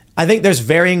 I think there's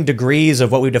varying degrees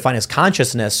of what we define as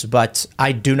consciousness, but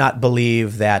I do not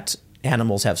believe that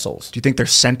animals have souls. Do you think they're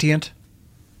sentient?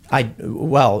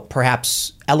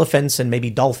 Perhaps elephants and maybe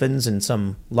dolphins and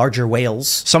some larger whales.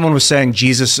 Someone was saying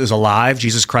Jesus is alive,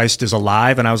 Jesus Christ is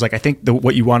alive, and I was like, I think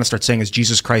what you want to start saying is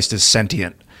Jesus Christ is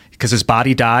sentient. because his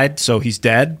body died, so he's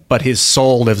dead, but his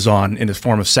soul lives on in the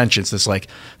form of sentience, this like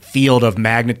field of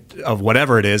magnet of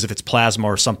whatever it is, if it's plasma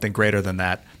or something greater than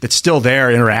that, that's still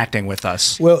there interacting with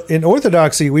us. Well, in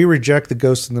Orthodoxy, we reject the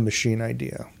ghost in the machine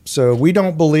idea. So we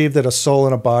don't believe that a soul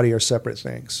and a body are separate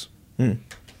things.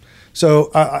 So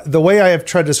the way I have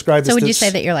tried to describe this... So would you say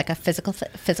that you're like a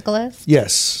physicalist?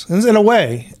 Yes, in a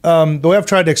way. The way I've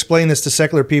tried to explain this to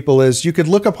secular people is you could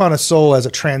look upon a soul as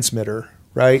a transmitter,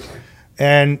 right?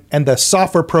 And the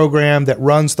software program that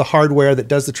runs the hardware that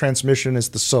does the transmission is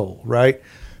the soul, right?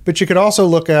 But you could also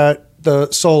look at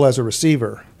the soul as a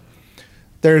receiver.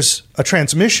 There's a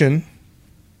transmission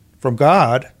from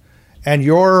God, and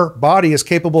your body is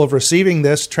capable of receiving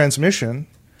this transmission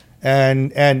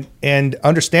and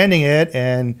understanding it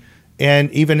and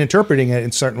even interpreting it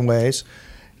in certain ways.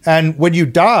 And when you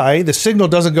die, the signal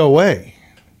doesn't go away.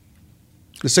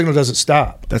 The signal doesn't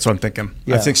stop. That's what I'm thinking.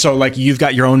 Yeah. I think so. Like you've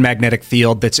got your own magnetic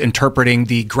field that's interpreting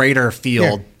the greater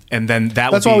field, and then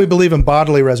that's why we believe in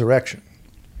bodily resurrection.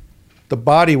 The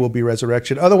body will be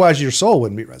resurrection. Otherwise, your soul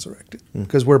wouldn't be resurrected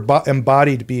because we're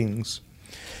embodied beings.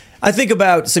 I think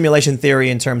about simulation theory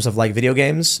in terms of like video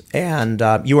games, and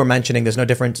you were mentioning there's no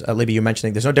difference. Libby, you were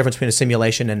mentioning there's no difference between a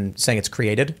simulation and saying it's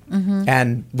created.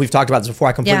 And we've talked about this before.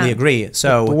 I completely agree.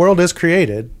 So the world is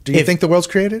created. Do you think the world's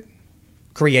created?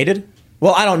 Created?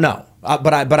 Well, I don't know,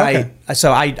 but I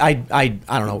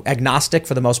don't know. Agnostic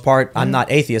for the most part. I'm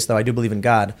not atheist though. I do believe in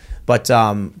God, but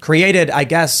created. I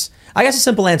guess a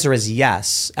simple answer is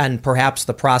yes, and perhaps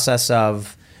the process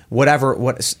of whatever,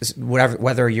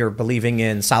 whether you're believing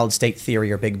in solid state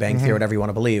theory or Big Bang theory, whatever you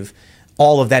want to believe,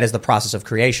 all of that is the process of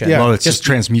creation. Yeah. Well, it's just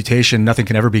transmutation. Nothing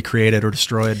can ever be created or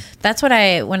destroyed. That's what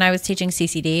when I was teaching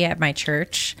CCD at my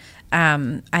church,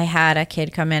 I had a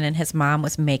kid come in and his mom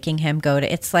was making him go to,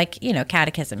 it's like,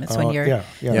 catechism. It's when you're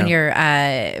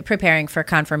preparing for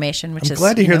confirmation, which I'm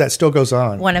glad to hear that still goes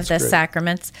on. One of the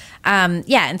sacraments.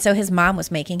 And so his mom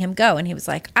was making him go and he was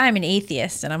like, I'm an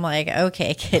atheist. And I'm like,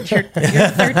 okay, kid, you're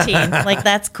 13. Like,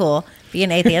 that's cool. Be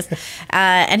an atheist.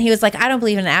 And he was like, I don't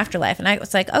believe in an afterlife. And I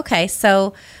was like, okay,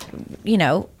 so,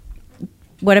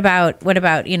 what about,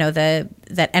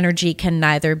 that energy can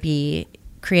neither be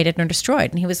created nor destroyed?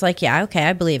 And he was like, yeah, okay,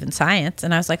 I believe in science.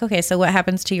 And I was like, okay, so what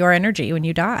happens to your energy when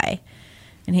you die?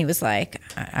 And he was like,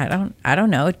 I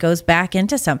don't know. It goes back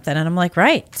into something. And I'm like,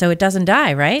 right. So it doesn't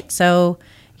die, right? So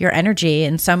your energy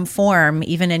in some form,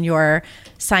 even in your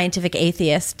scientific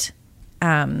atheist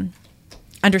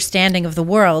understanding of the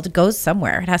world, goes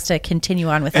somewhere. It has to continue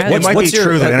on without it. It might be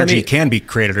true that energy can be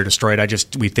created or destroyed.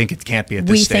 We think it can't be at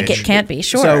this stage. We think it can't be,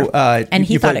 sure. So, and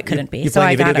he thought it couldn't be. So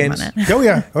I got him on it. Oh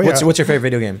yeah. What's your favorite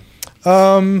video game?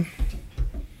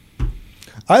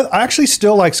 I actually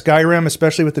still like Skyrim,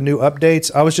 especially with the new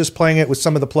updates. I was just playing it with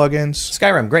some of the plugins.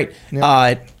 Skyrim, great.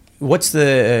 Yeah. What's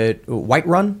the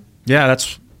Whiterun? Yeah,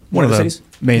 that's one of the cities?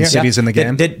 Main cities in the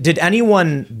game. Did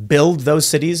anyone build those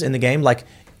cities in the game? Like,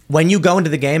 when you go into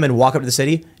the game and walk up to the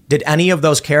city, did any of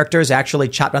those characters actually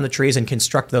chop down the trees and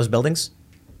construct those buildings?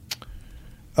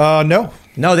 No.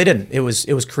 No, they didn't. It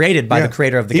was created by the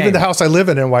creator of the game. Even the house I live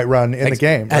in Whiterun in the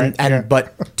game. Right?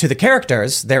 But to the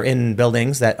characters, they're in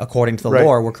buildings that, according to the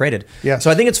lore, were created. Yeah. So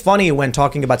I think it's funny when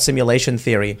talking about simulation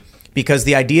theory, because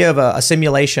the idea of a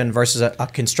simulation versus a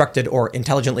constructed or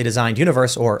intelligently designed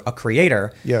universe or a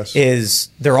creator is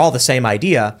they're all the same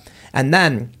idea. And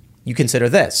then you consider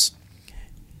this.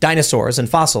 Dinosaurs and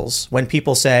fossils, when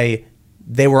people say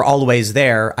they were always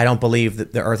there, I don't believe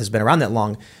that the Earth has been around that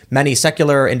long. Many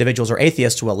secular individuals or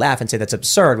atheists will laugh and say that's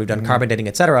absurd. We've done carbon dating,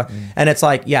 etc. And it's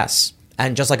like, yes.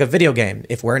 And just like a video game,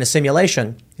 if we're in a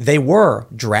simulation, they were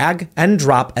drag and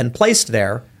drop and placed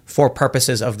there for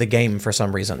purposes of the game for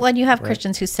some reason. Well, and you have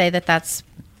Christians who say that that's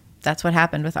what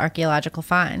happened with archaeological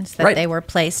finds, that they were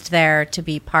placed there to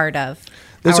be part of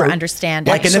our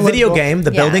understanding. Like in a video game,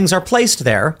 the buildings are placed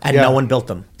there and no one built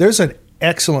them. There's an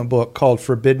excellent book called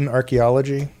Forbidden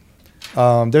Archaeology.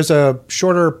 There's a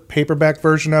shorter paperback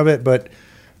version of it, but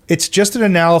it's just an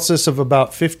analysis of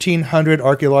about 1,500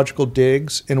 archaeological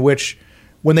digs in which,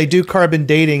 when they do carbon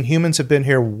dating, humans have been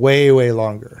here way, way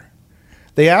longer.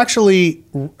 They actually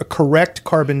correct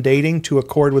carbon dating to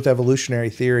accord with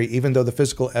evolutionary theory, even though the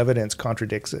physical evidence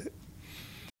contradicts it.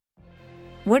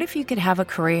 What if you could have a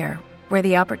career where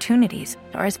the opportunities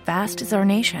are as vast as our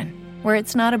nation, where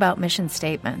it's not about mission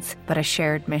statements, but a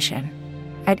shared mission?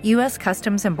 At U.S.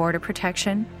 Customs and Border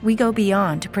Protection, we go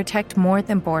beyond to protect more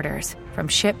than borders. From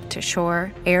ship to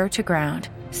shore, air to ground,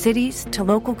 cities to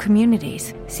local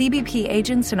communities, CBP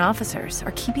agents and officers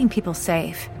are keeping people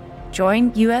safe.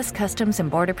 Join U.S. Customs and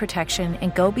Border Protection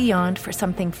and go beyond for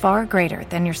something far greater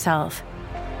than yourself.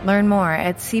 Learn more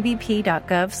at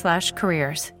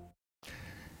cbp.gov/careers.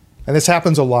 And this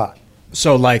happens a lot.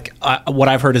 So, like, what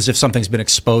I've heard is if something's been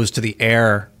exposed to the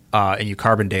air and you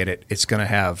carbon date it, it's going to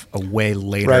have a way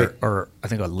later, or I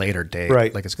think a later date.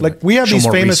 Right. Like, it's gonna we have these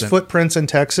famous recent footprints in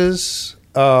Texas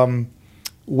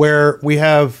where we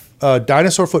have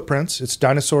dinosaur footprints. It's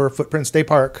Dinosaur Footprint State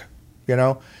Park,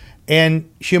 and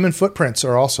human footprints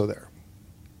are also there,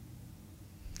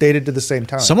 dated to the same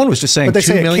time. Someone was just saying, but they 2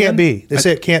 say million? it can't be. They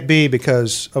say it can't be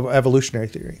because of evolutionary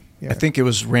theory. Yeah. I think it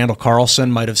was Randall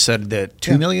Carlson might have said that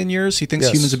 2 million years. He thinks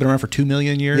humans have been around for 2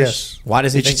 million years. Yes. Why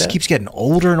does he It think just that? keeps getting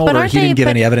older and older. He didn't give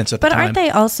any evidence at the time. But aren't they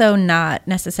also not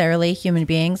necessarily human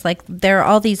beings? Like, there are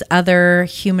all these other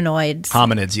humanoids.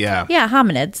 Hominids, yeah. Yeah,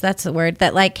 hominids. That's the word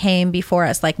that like came before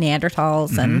us, like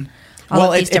Neanderthals and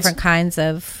all of these different kinds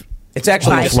of. It's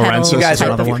actually, bipedal you guys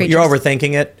type are, of creatures. you're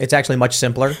overthinking it. It's actually much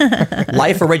simpler.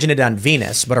 Life originated on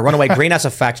Venus, but a runaway greenhouse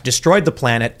effect destroyed the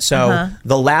planet. So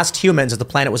the last humans, as the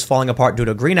planet was falling apart due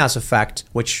to a greenhouse effect,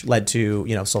 which led to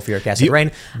sulfuric acid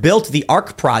rain, built the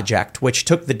Ark project, which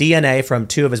took the DNA from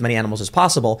 2 of as many animals as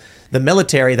possible. The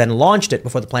military then launched it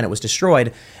before the planet was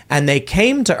destroyed, and they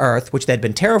came to Earth, which they'd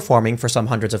been terraforming for some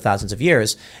hundreds of thousands of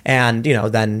years, and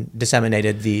then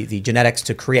disseminated the genetics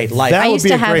to create life. That would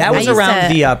be a great. That was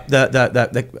around the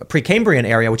Precambrian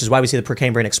area, which is why we see the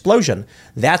Precambrian explosion.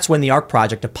 That's when the Ark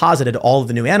project deposited all of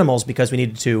the new animals because we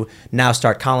needed to now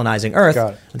start colonizing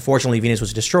Earth. Unfortunately, Venus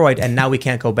was destroyed, and now we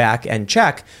can't go back and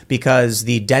check because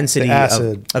the density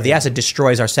of the acid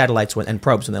destroys our satellites and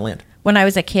probes when they land. When I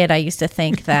was a kid, I used to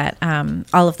think that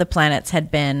all of the planets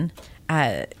had been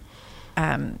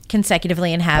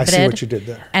consecutively inhabited. I see what you did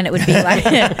there. And it would be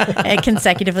like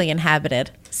consecutively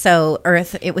inhabited. So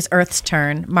it was Earth's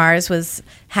turn. Mars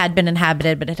had been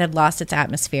inhabited, but it had lost its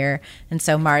atmosphere, and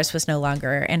so Mars was no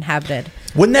longer inhabited.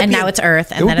 Wouldn't that and be now it's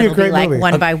Earth, and it then would be a it'll be great like movie.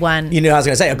 one by one. I was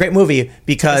going to say a great movie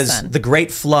because the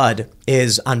Great Flood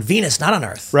is on Venus, not on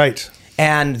Earth. Right.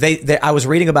 And I was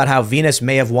reading about how Venus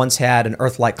may have once had an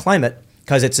Earth-like climate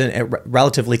because it's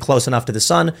relatively close enough to the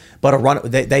sun.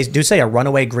 But they do say a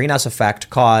runaway greenhouse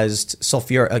effect caused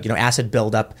acid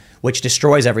buildup, which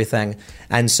destroys everything.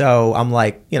 And so I'm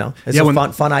like, it's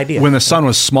a fun idea. When the sun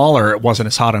was smaller, it wasn't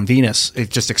as hot on Venus. It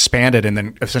just expanded and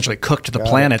then essentially cooked the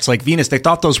planets. Like Venus, they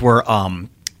thought those were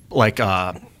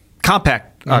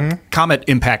comet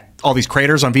impact, all these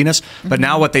craters on Venus. But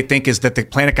now what they think is that the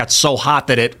planet got so hot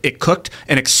that it cooked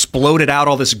and exploded out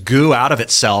all this goo out of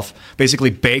itself,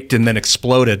 basically baked and then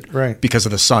exploded because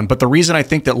of the sun. But the reason I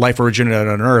think that life originated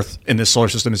on Earth in this solar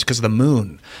system is because of the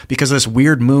moon. Because of this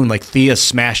weird moon, like Theia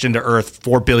smashed into Earth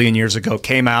 4 billion years ago,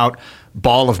 came out,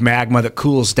 ball of magma that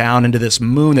cools down into this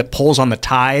moon that pulls on the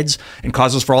tides and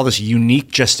causes for all this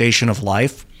unique gestation of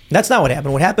life. That's not what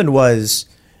happened. What happened was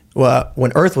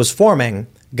when Earth was forming,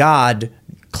 God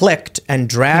clicked and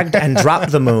dragged and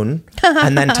dropped the moon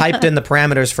and then typed in the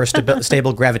parameters for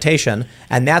stable gravitation.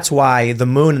 And that's why the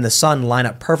moon and the sun line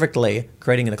up perfectly,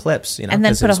 creating an eclipse. And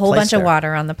then put a whole bunch of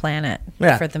water on the planet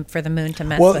for the moon to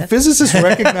mess with. Well, physicists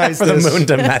recognize for this. the moon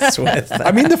to mess with.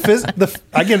 I mean,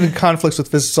 I get in conflicts with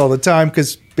physicists all the time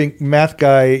because being a math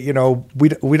guy,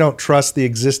 we don't trust the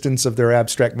existence of their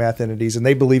abstract math entities, and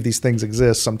they believe these things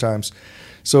exist sometimes.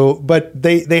 So, but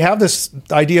they have this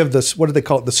idea of this, what do they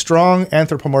call it? The strong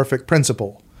anthropomorphic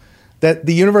principle, that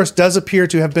the universe does appear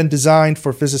to have been designed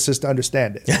for physicists to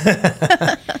understand it.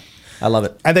 I love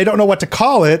it. And they don't know what to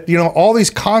call it. All these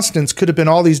constants could have been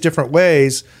all these different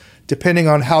ways, depending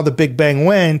on how the Big Bang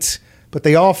went, but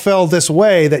they all fell this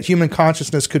way that human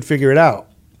consciousness could figure it out.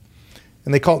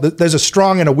 And they call it, there's a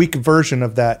strong and a weak version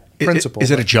of that principle. Is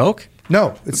it a joke?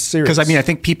 No, it's serious. Because I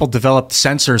think people developed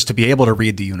sensors to be able to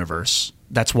read the universe.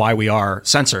 That's why we are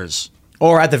sensors.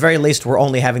 Or at the very least, we're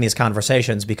only having these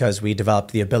conversations because we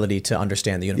developed the ability to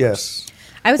understand the universe. Yes.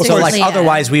 I was so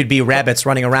otherwise we'd be rabbits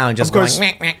running around just going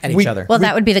meh, meh at each other. Well,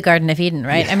 that would be the Garden of Eden,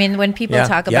 right? I mean, when people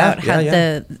talk about how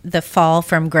the fall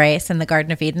from grace in the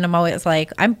Garden of Eden, I'm always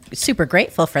like, I'm super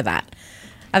grateful for that.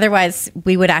 Otherwise,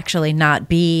 we would actually not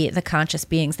be the conscious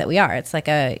beings that we are. It's like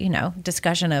a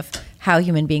discussion of how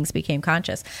human beings became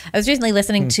conscious. I was recently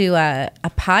listening to a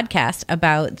podcast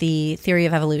about the theory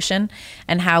of evolution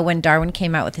and how when Darwin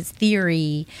came out with his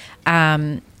theory,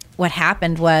 what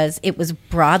happened was it was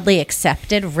broadly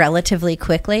accepted relatively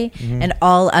quickly, and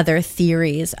all other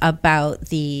theories about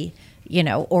the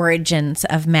origins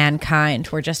of mankind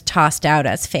were just tossed out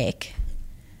as fake.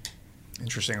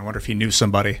 Interesting. I wonder if he knew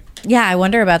somebody. Yeah, I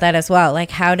wonder about that as well.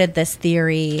 Like, how did this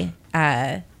theory,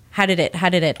 how did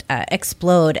it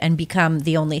explode and become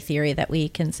the only theory that we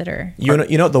consider? You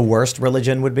know what the worst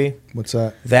religion would be? What's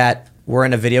that? That we're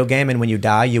in a video game and when you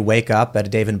die, you wake up at a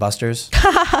Dave & Buster's.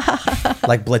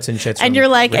 like Blitz and shits. And you're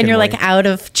like, out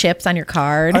of chips on your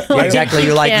card. Yeah, exactly.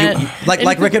 You're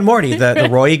like Rick and Morty, the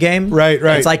Roy game. Right.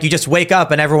 It's like you just wake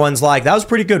up and everyone's like, "That was a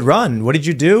pretty good run. What did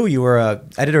you do? You were a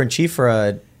editor in chief for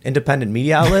a independent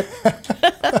media outlet."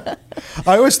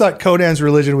 I always thought Conan's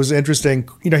religion was interesting.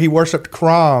 He worshipped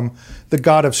Crom, the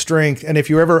god of strength, and if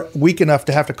you were ever weak enough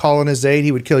to have to call in his aid,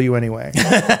 he would kill you anyway.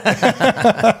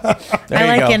 I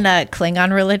like in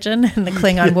Klingon religion, and the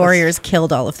Klingon warriors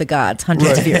killed all of the gods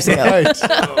hundreds of years ago.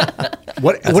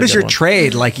 What is your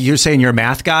trade? Like, you're saying you're a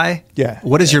math guy? Yeah.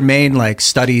 What is your main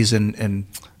studies and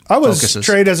I was focuses?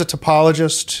 trained as a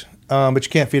topologist. But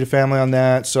you can't feed a family on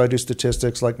that, so I do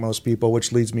statistics like most people,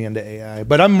 which leads me into AI.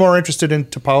 But I'm more interested in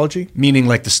topology. Meaning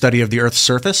like the study of the Earth's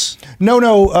surface? No.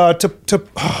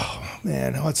 Oh,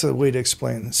 man, what's a way to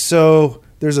explain this? So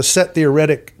there's a set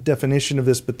theoretic definition of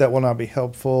this, but that will not be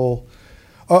helpful.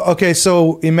 Okay,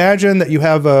 so imagine that you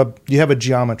have a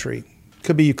geometry.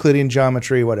 Could be Euclidean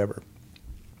geometry, whatever.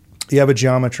 You have a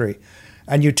geometry,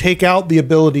 and you take out the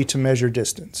ability to measure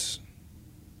distance.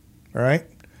 All right?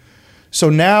 So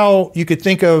now you could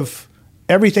think of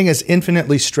everything as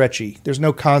infinitely stretchy. There's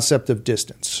no concept of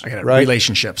distance. I got it. Right?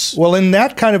 Relationships. Well, in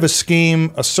that kind of a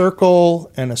scheme, a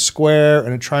circle and a square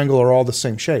and a triangle are all the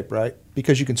same shape, right?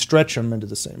 Because you can stretch them into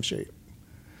the same shape.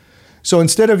 So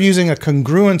instead of using a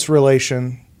congruence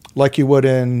relation like you would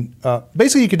in,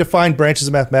 basically you could define branches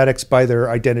of mathematics by their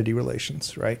identity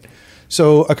relations, right?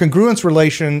 So a congruence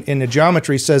relation in a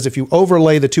geometry says if you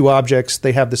overlay the two objects,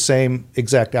 they have the same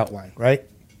exact outline, right?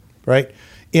 Right?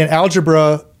 In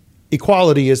algebra,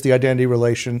 equality is the identity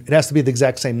relation. It has to be the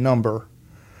exact same number.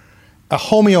 A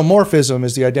homeomorphism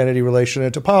is the identity relation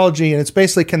in topology, and it's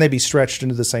basically can they be stretched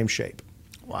into the same shape.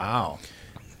 Wow.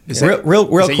 Real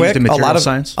quick,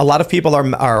 a lot of people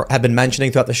have been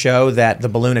mentioning throughout the show that the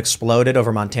balloon exploded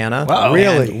over Montana. Wow.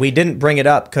 Really? And we didn't bring it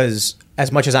up because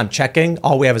as much as I'm checking,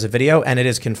 all we have is a video, and it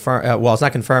is confirmed. Well, it's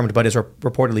not confirmed, but is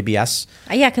reportedly BS.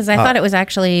 Yeah, because I thought it was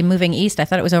actually moving east. I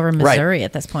thought it was over Missouri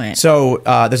at this point. So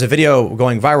there's a video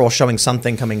going viral showing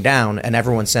something coming down, and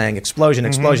everyone's saying, explosion,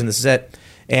 this is it.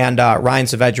 And Ryan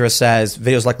Saavedra says,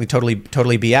 video's likely totally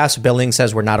BS. Billings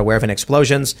says we're not aware of any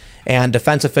explosions. And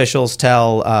defense officials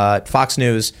tell Fox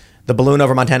News the balloon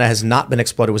over Montana has not been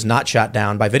exploded, was not shot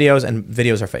down by videos, and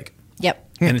videos are fake. Yep.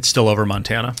 And it's still over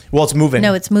Montana? Well, it's moving.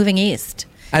 No, it's moving east.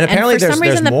 And apparently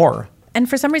there's more. And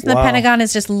for some reason, the Pentagon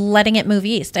is just letting it move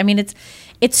east. I mean,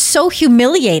 it's so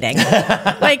humiliating.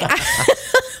 Like,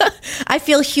 I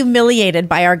feel humiliated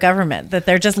by our government that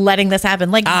they're just letting this happen.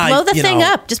 Like, blow the thing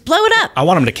up. Just blow it up. I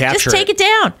want them to capture Just take it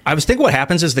down. I was thinking what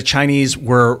happens is the Chinese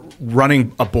were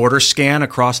running a border scan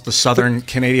across the southern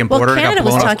Canadian border. Canada and got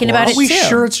blown was up. talking about it Are we too.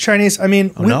 sure it's Chinese? I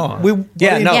mean,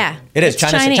 it is.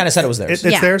 China said it was theirs.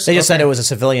 It's theirs? They just said it was a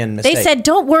civilian mistake. They said,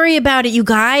 don't worry about it, you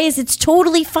guys. It's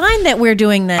totally fine that we're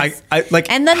doing this.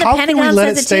 And then the how Pentagon can we let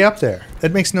says it stay up there?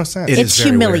 It makes no sense. It's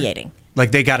humiliating. Weird.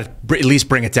 Like, they got to at least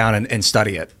bring it down and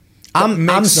study it. I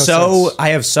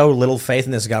have so little faith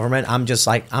in this government. I'm just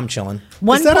like, I'm chilling.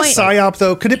 Is that a psyop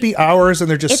though? Could it be ours and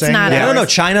they're just saying that? No.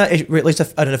 China released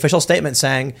an official statement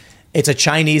saying it's a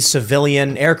Chinese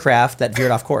civilian aircraft that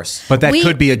veered off course. But that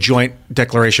could be a joint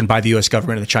declaration by the U.S.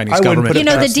 government and the Chinese government. You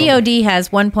know, the DOD has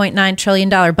 $1.9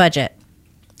 trillion budget,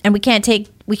 and we can't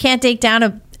take down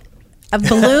a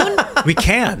balloon. We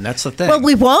can. That's the thing. Well,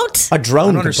 we won't. A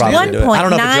drone could probably do it. I don't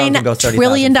know if a drone can go $30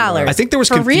 trillion. I think there was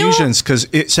confusions because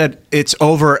it said it's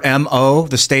over MO,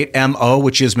 the state MO,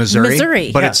 which is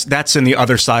Missouri. But that's in the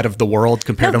other side of the world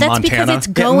compared to Montana. That's because it's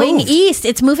going east.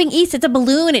 It's moving east. It's a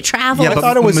balloon. It travels. Yeah, but I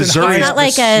thought it was Missouri. It's not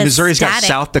like a Missouri's got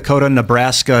South Dakota,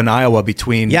 Nebraska, and Iowa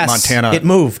between Montana. It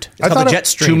moved. It's called the jet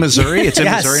stream. To Missouri? It's in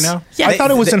Missouri now? I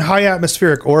thought it was in high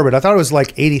atmospheric orbit. I thought it was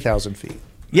like 80,000 feet.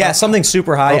 Yeah, something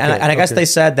super high. And I guess they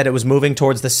said that it was moving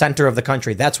towards the center of the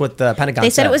country. That's what the Pentagon said. They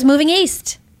said it was moving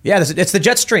east. Yeah, it's the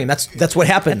jet stream. That's what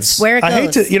happens. That's where it goes. I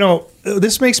hate to,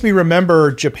 this makes me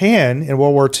remember Japan in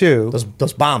World War II.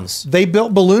 Those bombs. They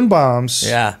built balloon bombs.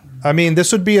 Yeah. I mean,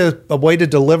 this would be a way to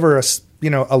deliver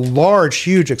a large,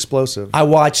 huge explosive. I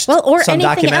watched some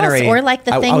documentary. Else, or like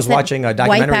the things I was watching a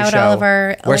documentary wipe out show all of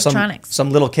our where electronics. some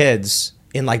little kids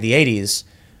in like the 80s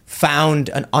found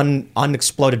an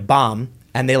unexploded bomb.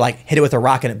 And they hit it with a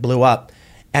rock and it blew up.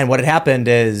 And what had happened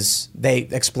is they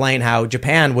explain how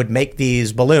Japan would make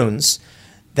these balloons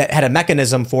that had a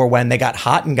mechanism for when they got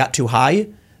hot and got too high,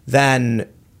 then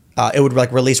it would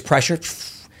release pressure.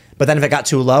 But then if it got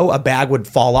too low, a bag would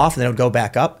fall off and then it would go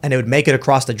back up and it would make it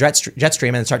across the jet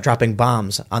stream and start dropping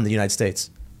bombs on the United States.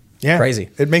 Yeah. Crazy.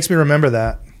 It makes me remember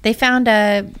that. They found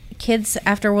kids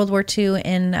after World War II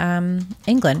in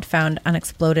England found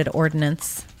unexploded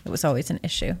ordnance. It was always an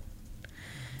issue.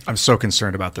 I'm so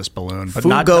concerned about this balloon. But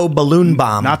Fugo balloon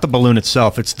bomb. Not the balloon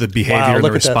itself. It's the behavior and the look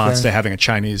at that response thing. to having a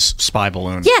Chinese spy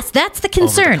balloon. Yes, that's the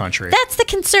concern. Over the country. That's the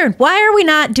concern. Why are we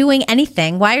not doing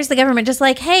anything? Why is the government just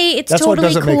like, hey, it's That's what totally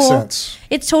doesn't cool. make sense.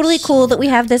 It's totally cool that we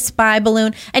have this spy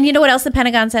balloon. And you know what else the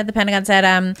Pentagon said? The Pentagon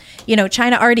said,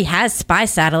 China already has spy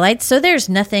satellites, so there's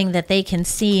nothing that they can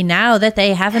see now that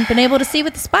they haven't been able to see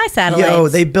with the spy satellites. Yo,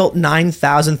 they built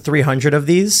 9,300 of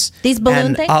these. These balloon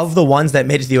and things? of the ones that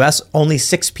made it to the U.S., only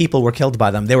 6 people were killed by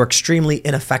them. They were extremely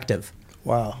ineffective.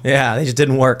 Wow. Yeah, they just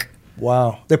didn't work.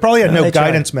 Wow. They probably had no they tried.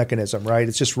 guidance mechanism, right?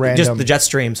 It's just random. Just the jet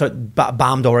stream. So it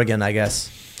bombed Oregon, I guess.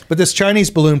 But this Chinese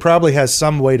balloon probably has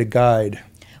some way to guide.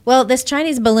 Well, this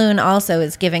Chinese balloon also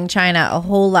is giving China a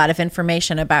whole lot of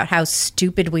information about how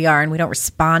stupid we are and we don't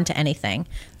respond to anything.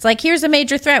 It's like, here's a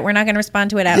major threat. We're not going to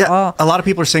respond to it at all. A lot of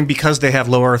people are saying because they have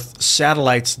low Earth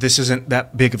satellites, this isn't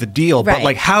that big of a deal. Right. But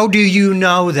like, how do you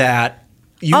know that?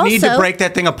 You need to Also- break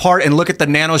that thing apart and look at the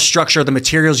nanostructure of the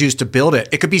materials used to build it.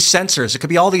 It could be sensors. It could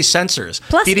be all these sensors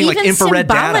Plus, feeding like even infrared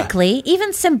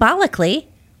data. symbolically,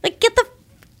 like get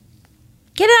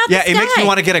it out the Yeah, sky. it makes me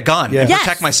want to get a gun and Yes.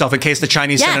 protect myself in case the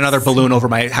Chinese Yes. send another balloon over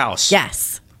my house.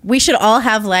 Yes. We should all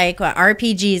have like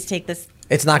RPGs take this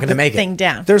It's not going to make thing it.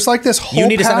 down. There's like this whole You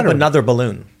need to set up pattern. another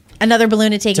balloon Another balloon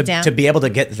to take it down. to be able to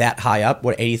get that high up,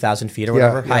 80,000 feet or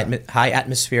Yeah, whatever, yeah. high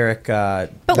atmospheric.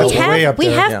 But That's way up we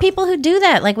there. have Yeah. people who do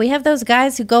that. Like we have those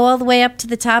guys who go all the way up to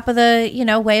the top of the,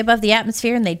 way above the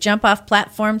atmosphere, and they jump off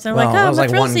platforms. They're Well, like, that "Oh, was I'm a like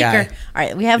thrill one guy. seeker." All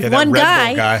right, we have Yeah, that one Red Bull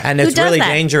guy, guy. And who it's does really that.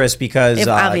 dangerous because you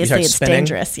Obviously, start it's spinning.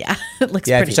 dangerous. Yeah, it looks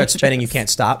Yeah, if pretty you start spinning, you dangerous. can't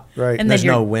stop. Right. And There's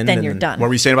then no wind. Then you're and- done. What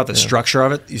were you saying about the structure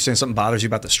of it? You saying something bothers you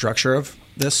about the structure of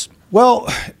this?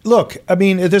 Well, look, I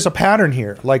mean, there's a pattern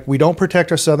here. Like, we don't protect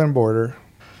our southern border,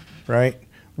 right?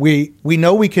 We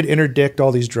know we could interdict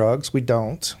all these drugs. We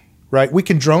don't, right? We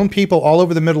can drone people all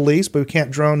over the Middle East, but we can't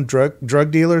drone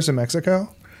drug dealers in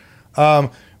Mexico.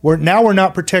 We're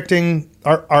not protecting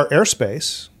our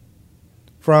airspace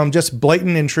from just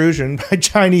blatant intrusion by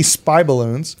Chinese spy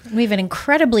balloons. We have an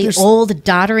incredibly old,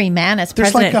 doddery man as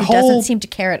there's president like a who doesn't whole- seem to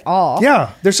care at all. Yeah,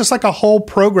 there's just like a whole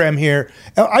program here.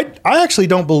 I actually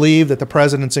don't believe that the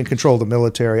president's in control of the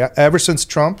military. Ever since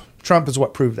Trump is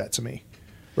what proved that to me,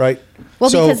 right? Well,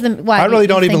 So because why? I really You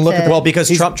don't even think look at the- Well, because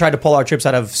Trump tried to pull our troops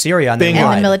out of Syria and they Bingo. and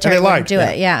lied. the military And they wouldn't lied,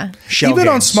 do it. Yeah. Shell even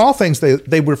on games. small things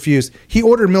they refused. He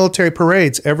ordered military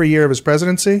parades every year of his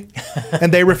presidency,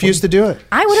 and they refused to do it.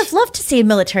 I would have loved to see a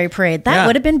military parade. That Yeah.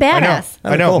 would have been badass.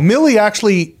 I know. Milley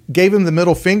actually gave him the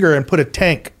middle finger and put a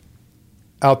tank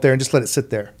out there and just let it sit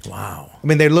there. Wow. I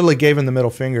mean, they literally gave him the middle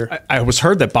finger. I was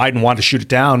heard that Biden wanted to shoot it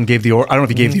down. Gave the order. I don't know if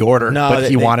he gave the order, No, but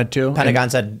he wanted to. Pentagon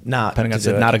And said not. Pentagon to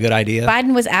said do it. not a good idea.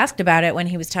 Biden was asked about it when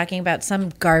he was talking about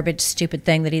some garbage, stupid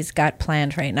thing that he's got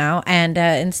planned right now, and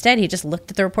instead he just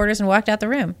looked at the reporters and walked out the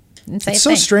room. Didn't say a It's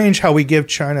so thing. strange how we give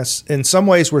China. In some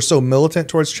ways, we're so militant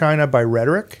towards China by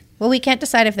rhetoric. Well, we can't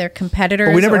decide if they're competitors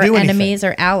But we never or do anything. enemies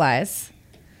or allies.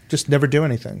 Just never do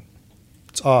anything.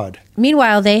 It's odd.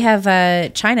 Meanwhile, they have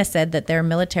China said that their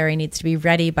military needs to be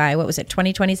ready by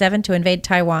 2027 to invade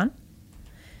Taiwan,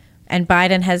 and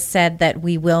Biden has said that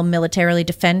we will militarily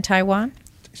defend Taiwan.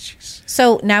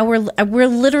 So now we're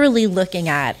literally looking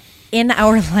at, in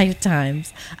our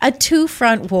lifetimes, a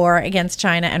two-front war against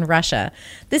China and Russia.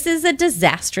 This is a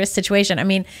disastrous situation. I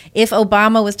mean, if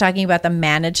Obama was talking about the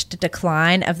managed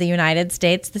decline of the United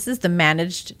States, this is the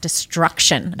managed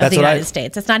destruction of That's the what United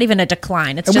States. It's not even a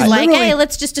decline. It's And just we like, literally- hey,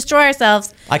 let's just destroy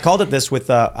ourselves. I called it this with,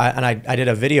 I did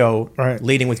a video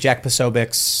leading with Jack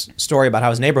Posobiec's story about how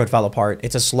his neighborhood fell apart.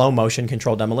 It's a slow motion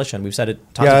controlled demolition. We've said it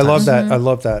tons Yeah, of I times. love that. Mm-hmm. I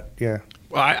love that. Yeah.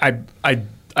 Well,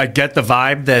 I get the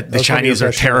vibe that the Those were the Chinese are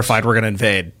impressions. terrified we're going to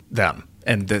invade them.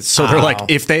 And so they're Wow. like,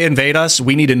 if they invade us,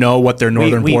 we need to know what their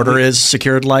northern border we- is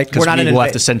secured like, because We're not we an will inva-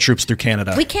 have to send troops through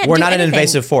Canada. We can't We're do not an anything.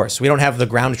 invasive force. We don't have the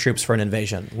ground troops for an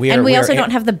invasion. We also are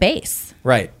don't have the base.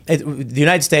 Right. The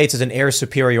United States is an air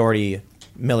superiority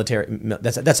military.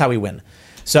 That's how we win.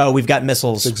 So we've got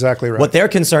missiles. That's exactly right. What they're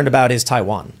concerned about is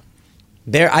Taiwan.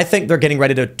 I think they're getting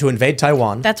ready to invade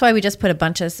Taiwan. That's why we just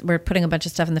we're putting a bunch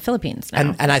of stuff in the Philippines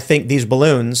now. And I think these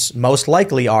balloons most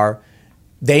likely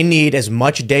they need as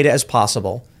much data as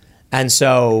possible. And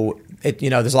so,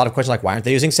 there's a lot of questions like, why aren't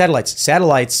they using satellites?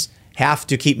 Satellites have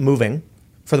to keep moving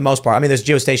for the most part. I mean, there's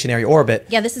geostationary orbit.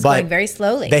 Yeah, this is but going very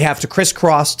slowly. They have to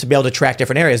crisscross to be able to track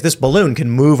different areas. This balloon can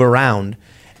move around.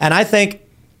 And I think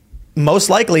most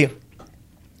likely,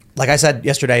 like I said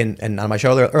yesterday and on my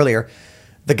show earlier,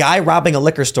 the guy robbing a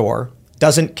liquor store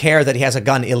doesn't care that he has a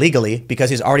gun illegally because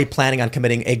he's already planning on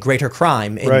committing a greater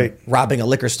crime in robbing a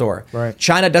liquor store. Right.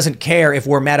 China doesn't care if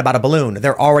we're mad about a balloon.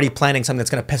 They're already planning something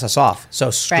that's going to piss us off. So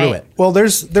screw it. Well,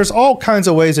 there's all kinds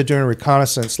of ways of doing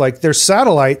reconnaissance. Like their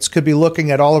satellites could be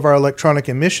looking at all of our electronic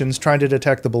emissions trying to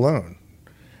detect the balloon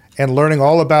and learning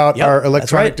all about our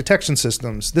electronic detection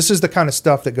systems. This is the kind of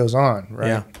stuff that goes on,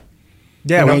 right?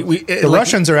 Yeah. The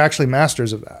Russians are actually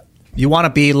masters of that. You want to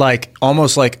be like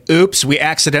almost like, oops, we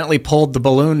accidentally pulled the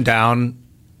balloon down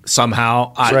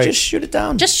somehow. Just shoot it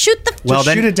down. Just shoot the.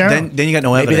 Shoot it down. Then you got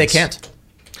no evidence. Maybe they can't.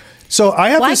 So I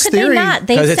have this theory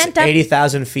because it's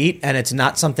 80,000 feet, and it's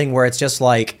not something where it's just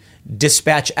like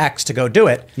dispatch X to go do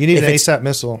it. You need an ASAT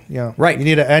missile. Yeah, right. You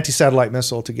need an anti-satellite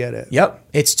missile to get it. Yep,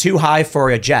 it's too high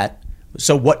for a jet.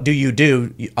 So what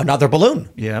do? Another balloon.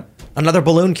 Yep. Another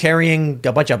balloon carrying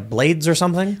a bunch of blades or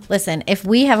something? Listen, if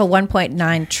we have a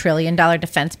 $1.9 trillion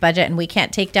defense budget and we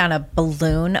can't take down a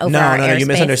balloon over our airspace, you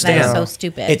misunderstand. that is so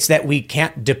stupid. It's that we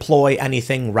can't deploy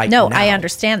anything now. No, I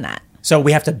understand that. So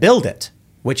we have to build it,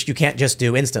 which you can't just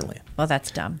do instantly. Well,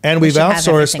 that's dumb. And we've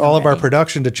outsourced all of our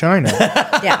production to China.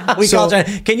 Yeah. We call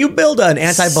China. Can you build an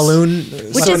anti-balloon?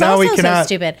 Which is also so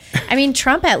stupid. I mean,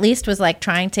 Trump at least was like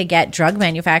trying to get drug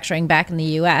manufacturing back in the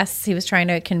U.S. He was trying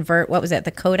to convert, what was it,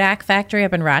 the Kodak factory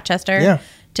up in Rochester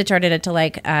to turn it into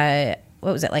like,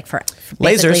 what was it, like for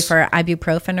basically lasers for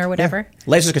ibuprofen or whatever?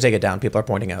 Yeah. Lasers could take it down, people are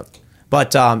pointing out.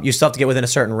 But you still have to get within a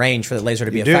certain range for the laser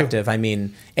to be effective. I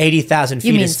mean, 80,000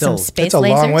 feet is still... Space it's a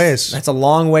long ways. That's a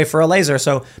long way for a laser.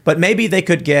 So, but maybe they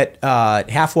could get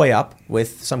halfway up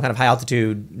with some kind of high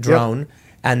altitude drone,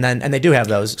 and they do have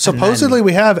those. Supposedly,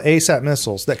 we have ASAT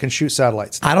missiles that can shoot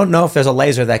satellites. I don't know if there's a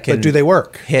laser that can. But do they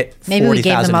work? Hit 40,000 Maybe we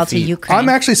gave them all feet. to Ukraine. I'm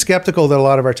actually skeptical that a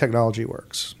lot of our technology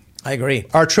works. I agree.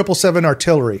 Our 777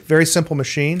 artillery, very simple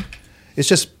machine. It's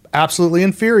just absolutely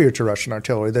inferior to Russian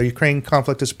artillery. The Ukraine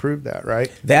conflict has proved that,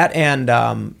 right? That and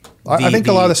I think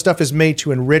a lot of the stuff is made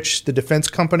to enrich the defense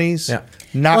companies. Yeah.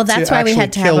 Not well, that's to why we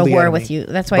had to have a war with you.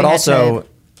 That's why we had to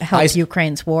help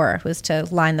Ukraine's war, was to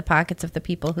line the pockets of the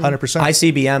people who 100%.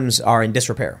 ICBMs are in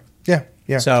disrepair.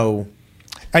 Yeah. So,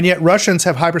 and yet Russians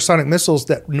have hypersonic missiles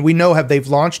that we know they've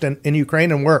launched in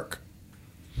Ukraine and work.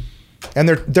 And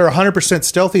they're 100%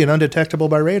 stealthy and undetectable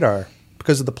by radar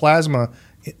because of the plasma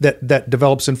that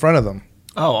develops in front of them.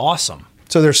 Oh, awesome.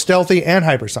 So they're stealthy and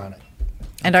hypersonic.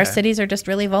 And our cities are just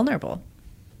really vulnerable.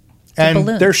 And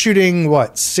balloons. they're shooting,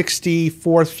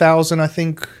 64,000, I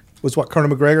think, was what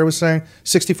Colonel McGregor was saying.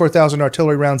 64,000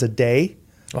 artillery rounds a day.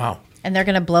 Wow. And they're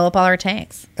going to blow up all our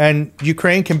tanks. And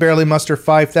Ukraine can barely muster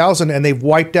 5,000, and they've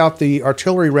wiped out the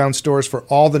artillery round stores for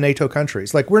all the NATO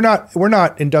countries. Like, we're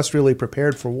not industrially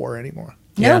prepared for war anymore.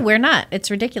 No, we're not. It's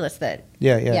ridiculous that.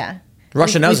 Yeah.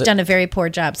 Russia knows We've done a very poor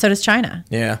job. So does China.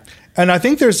 Yeah. And I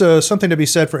think there's something to be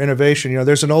said for innovation.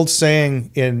 There's an old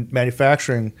saying in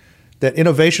manufacturing that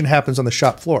innovation happens on the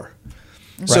shop floor.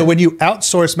 Right. So when you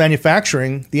outsource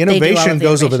manufacturing, the innovation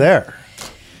goes over there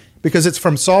because it's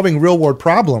from solving real world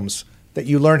problems that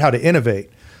you learn how to innovate.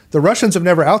 The Russians have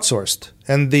never outsourced,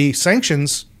 and the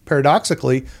sanctions,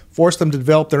 paradoxically, forced them to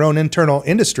develop their own internal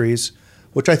industries,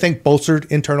 which I think bolstered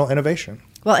internal innovation.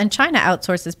 Well, and China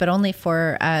outsources, but only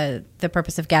for the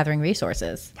purpose of gathering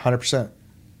resources. 100%. I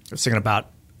was thinking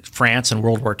about France in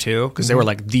World War II because they were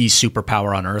like the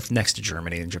superpower on earth next to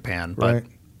Germany and Japan. But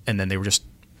and then they were just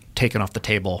taken off the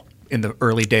table in the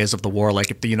early days of the war. Like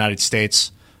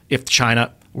if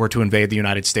China were to invade the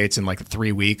United States in like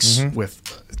 3 weeks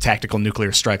with tactical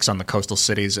nuclear strikes on the coastal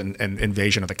cities and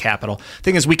invasion of the capital.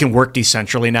 Thing is, we can work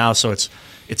decentrally now, so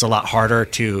it's a lot harder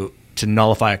to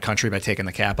nullify a country by taking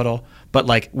the capital. But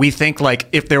like we think like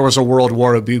if there was a world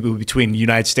war, it would be between the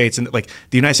United States and like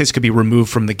the United States could be removed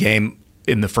from the game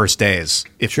in the first days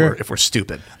if we're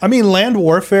stupid. I mean, land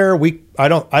warfare. I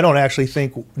don't actually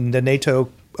think the NATO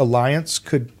alliance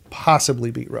could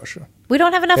possibly beat Russia. We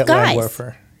don't have enough at guys. Land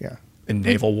warfare. Yeah. In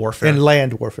naval warfare. In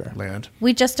land warfare.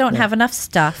 We just don't have enough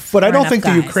stuff. But I don't think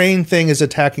the Ukraine thing is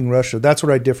attacking Russia. That's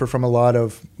where I differ from a lot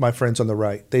of my friends on the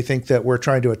right. They think that we're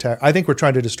trying to attack. I think we're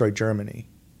trying to destroy Germany.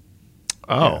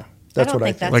 Oh. Yeah, that's what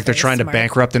I think. Like they're trying to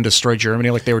bankrupt and destroy Germany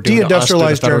like they were doing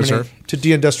deindustrialize Germany. To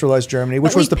deindustrialize Germany,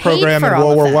 which But was we the program paid in for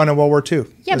World all War of I that. and World War II.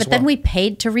 Yeah, but then we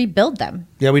paid to rebuild them.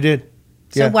 Yeah, we did.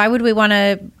 So Yeah. why would we want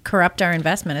to corrupt our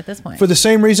investment at this point? For the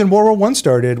same reason World War I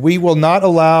started, we will not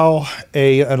allow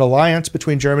an alliance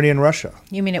between Germany and Russia.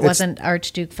 You mean it wasn't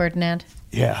Archduke Ferdinand?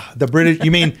 Yeah, the British.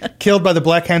 You mean killed by the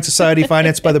Black Hand Society,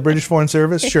 financed by the British Foreign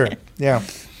Service? Sure. Yeah.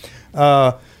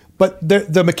 But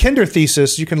the Mackinder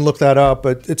thesis, you can look that up,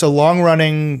 but it's a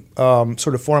long-running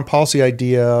sort of foreign policy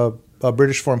idea, a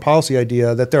British foreign policy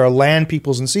idea, that there are land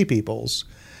peoples and sea peoples.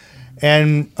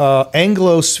 And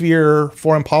Anglosphere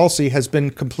foreign policy has been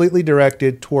completely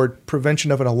directed toward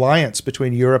prevention of an alliance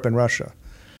between Europe and Russia.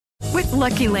 With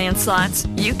Lucky Land Slots,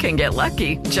 you can get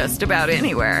lucky just about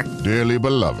anywhere. Dearly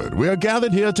beloved, we are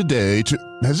gathered here today to...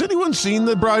 Has anyone seen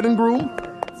the bride and groom?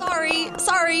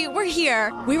 Sorry, we're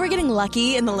here. We were getting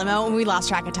lucky in the limo and we lost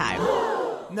track of time.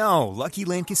 No, Lucky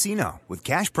Land Casino, with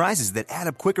cash prizes that add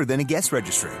up quicker than a guest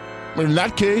registry. In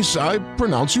that case, I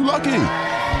pronounce you lucky.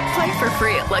 Play for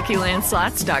free at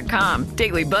LuckyLandSlots.com.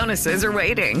 Daily bonuses are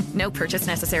waiting. No purchase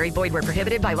necessary. Void where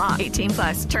prohibited by law.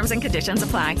 18+. Terms and conditions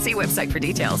apply. See website for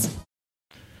details.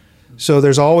 So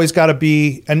there's always got to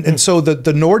be, and so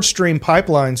the Nord Stream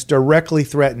pipelines directly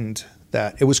threatened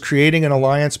that. It was creating an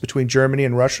alliance between Germany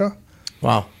and Russia.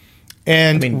 Wow.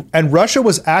 And Russia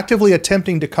was actively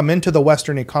attempting to come into the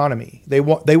Western economy. They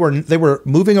were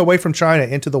moving away from China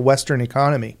into the Western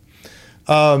economy.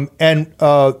 Anglo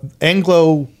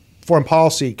foreign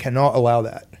policy cannot allow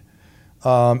that,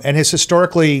 and has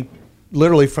historically,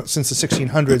 literally since the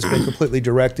 1600s, been completely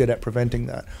directed at preventing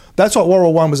that. That's what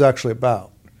World War I was actually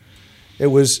about.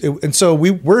 And so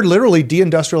we're literally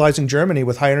deindustrializing Germany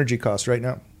with high energy costs right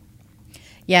now.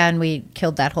 Yeah, and we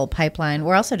killed that whole pipeline.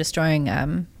 We're also destroying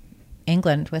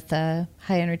England with the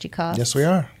high energy costs. Yes, we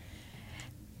are.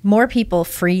 More people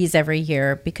freeze every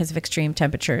year because of extreme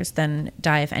temperatures than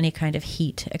die of any kind of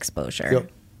heat exposure.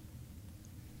 Yep.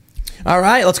 All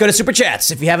right, let's go to Super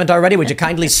Chats. If you haven't already, would you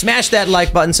kindly smash that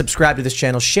like button, subscribe to this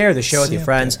channel, share the show with your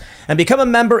friends, and become a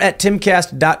member at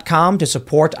timcast.com to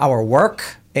support our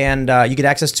work. And you get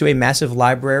access to a massive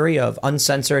library of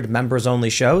uncensored,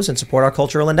 members-only shows and support our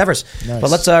cultural endeavors. Nice. But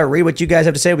let's read what you guys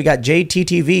have to say. We got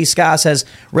JTTV. Ska says,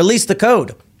 release the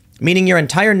code, meaning your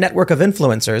entire network of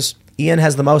influencers. Ian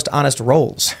has the most honest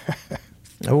roles.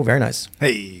 Oh, very nice.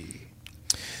 Hey.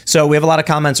 So we have a lot of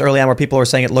comments early on where people were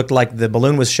saying it looked like the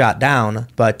balloon was shot down,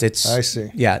 but it's... I see.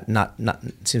 Yeah, not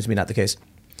seems to be not the case.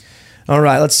 All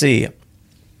right, let's see.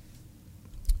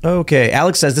 Okay,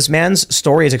 Alex says, this man's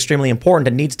story is extremely important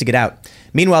and needs to get out.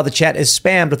 Meanwhile, the chat is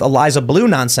spammed with Eliza Blue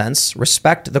nonsense.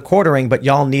 Respect the quartering, but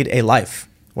y'all need a life.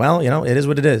 Well, it is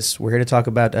what it is. We're here to talk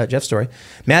about Jeff's story.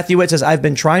 Matthew Witt says, I've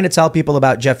been trying to tell people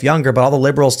about Jeff Younger, but all the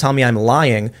liberals tell me I'm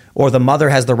lying, or the mother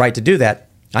has the right to do that.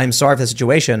 I am sorry for the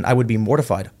situation. I would be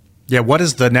mortified. Yeah, what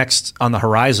is the next on the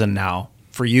horizon now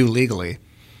for you legally?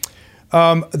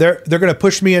 They're going to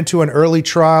push me into an early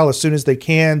trial as soon as they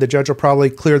can. The judge will probably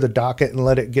clear the docket and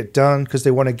let it get done because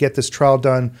they want to get this trial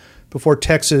done before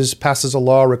Texas passes a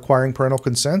law requiring parental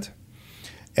consent.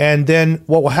 And then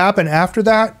what will happen after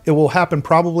that, it will happen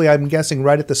probably, I'm guessing,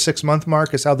 right at the 6-month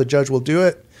mark is how the judge will do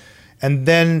it. And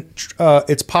then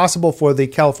it's possible for the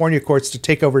California courts to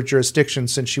take over jurisdiction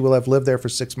since she will have lived there for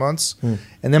 6 months.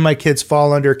 And then my kids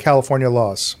fall under California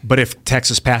laws. But if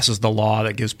Texas passes the law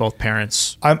that gives both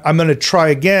parents... I'm going to try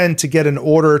again to get an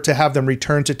order to have them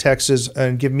return to Texas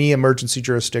and give me emergency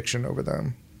jurisdiction over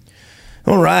them.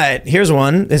 All right. Here's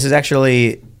one. This is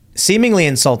actually seemingly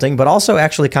insulting, but also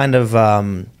actually kind of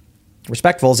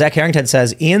respectful. Zach Harrington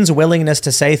says, Ian's willingness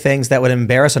to say things that would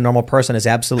embarrass a normal person is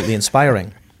absolutely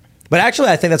inspiring. But actually,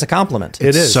 I think that's a compliment.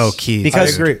 It is. So key.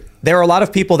 Because I agree. There are a lot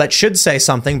of people that should say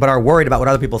something but are worried about what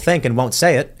other people think and won't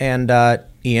say it. And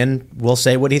Ian will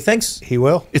say what he thinks. He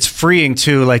will. It's freeing,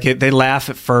 too. Like, they laugh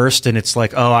at first, and it's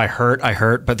like, oh, I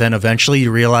hurt. But then eventually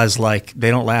you realize, like, they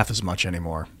don't laugh as much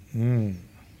anymore.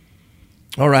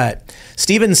 All right.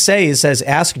 Stephen says,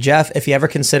 ask Jeff if he ever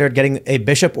considered getting a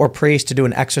bishop or priest to do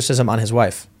an exorcism on his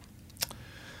wife.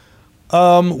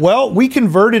 Well, we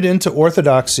converted into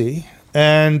Orthodoxy.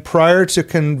 And prior to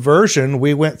conversion,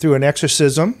 we went through an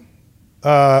exorcism,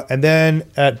 and then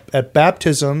at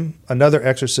baptism, another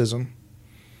exorcism.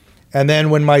 And then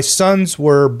when my sons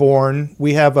were born,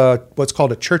 we have what's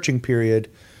called a churching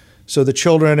period. So the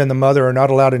children and the mother are not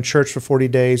allowed in church for 40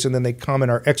 days, and then they come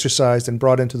and are exorcised and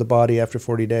brought into the body after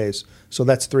 40 days. So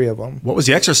that's 3 of them. What was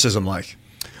the exorcism like?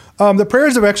 The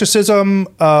prayers of exorcism,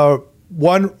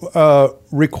 one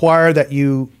require that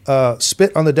you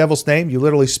spit on the devil's name. You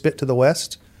literally spit to the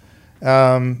west.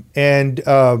 And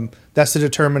that's to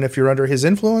determine if you're under his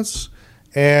influence.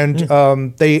 And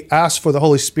they ask for the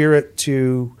Holy Spirit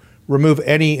to remove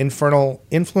any infernal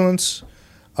influence.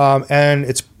 And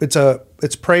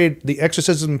it's prayed. The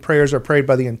exorcism prayers are prayed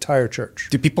by the entire church.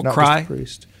 Do people not cry? Just the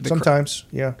priest. Sometimes,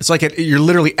 yeah. It's like you're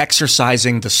literally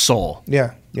exorcising the soul.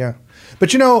 Yeah, yeah.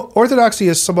 But Orthodoxy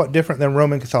is somewhat different than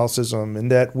Roman Catholicism in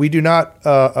that we do not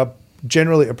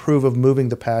generally approve of moving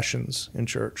the passions in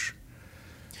church.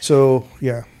 So,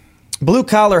 yeah. Blue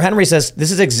Collar Henry says,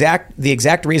 this is the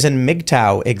exact reason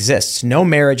MGTOW exists. No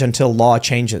marriage until law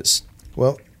changes.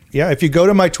 Well, yeah, if you go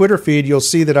to my Twitter feed, you'll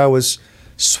see that I was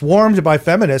swarmed by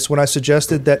feminists when I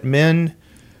suggested that men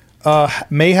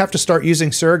may have to start using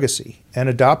surrogacy and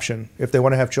adoption if they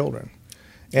want to have children.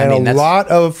 And a lot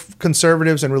of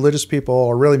conservatives and religious people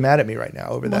are really mad at me right now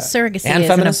over that. Surrogacy and is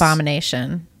feminists? an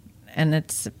abomination, and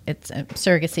it's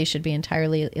surrogacy should be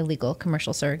entirely illegal.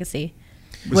 Commercial surrogacy.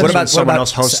 What about someone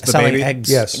else hosts the baby?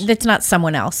 Eggs? Yes. It's not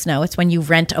someone else. No, it's when you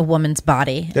rent a woman's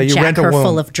body, Yeah, you jack rent a her womb.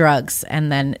 full of drugs,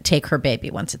 and then take her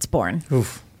baby once it's born.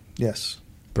 Oof. Yes.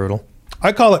 Brutal.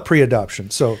 I call it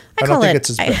pre-adoption, so I don't think it's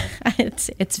as bad.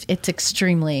 It's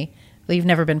extremely. Well, you've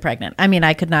never been pregnant. I mean,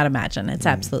 I could not imagine. It's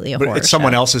absolutely a horror. But it's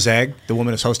someone show. else's egg? The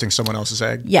woman is hosting someone else's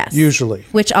egg? Yes. Usually.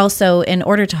 Which also, in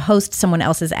order to host someone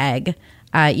else's egg,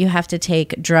 you have to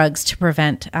take drugs to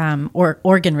prevent or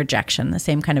organ rejection, the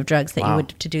same kind of drugs that you would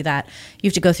to do that. You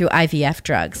have to go through IVF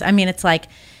drugs. I mean,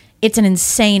 it's an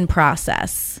insane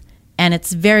process. And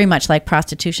it's very much like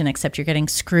prostitution, except you're getting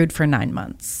screwed for 9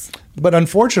 months. But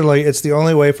unfortunately, it's the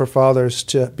only way for fathers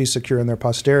to be secure in their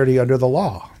posterity under the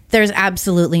law. There's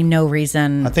absolutely no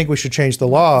reason. I think we should change the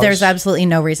laws. There's absolutely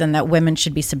no reason that women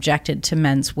should be subjected to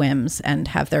men's whims and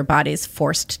have their bodies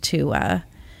forced into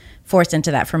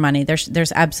that for money.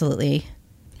 There's absolutely.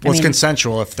 Well, it's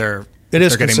consensual if they're It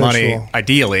is getting consensual. money.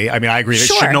 Ideally, I mean, I agree.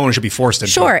 Sure. No one should be forced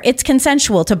into. Sure, it. it's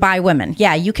consensual to buy women.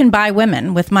 Yeah, you can buy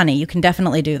women with money. You can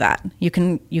definitely do that. You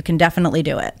can definitely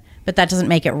do it. But that doesn't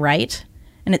make it right.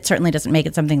 And it certainly doesn't make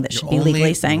it something that should be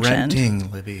legally sanctioned.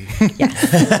 Renting, Libby.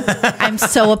 Yes. I'm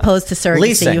so opposed to surrogacy.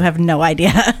 Leasing. You have no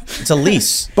idea. It's a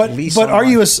lease. But are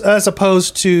you as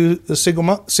opposed to the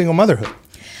single motherhood?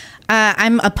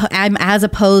 I'm as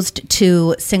opposed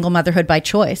to single motherhood by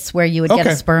choice, where you would get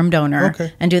a sperm donor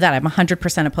and do that. I'm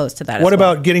 100% opposed to that. What as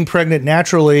well. about getting pregnant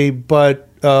naturally, but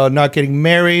not getting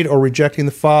married or rejecting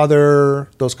the father?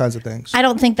 Those kinds of things. I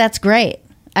don't think that's great.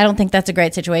 I don't think that's a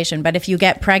great situation. But if you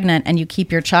get pregnant and you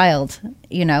keep your child,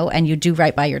 and you do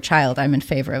right by your child, I'm in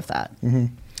favor of that. Mm-hmm.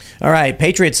 All right.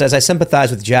 Patriot says, I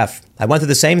sympathize with Jeff. I went through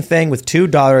the same thing with 2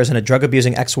 daughters and a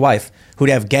drug-abusing ex-wife who'd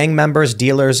have gang members,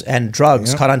 dealers, and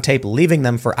drugs caught on tape leaving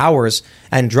them for hours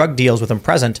and drug deals with them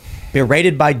present,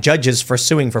 berated by judges for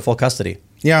suing for full custody.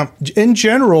 Yeah. In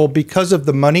general, because of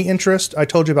the money interest, I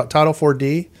told you about Title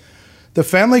 4D, the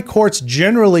family courts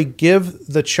generally give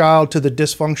the child to the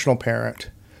dysfunctional parent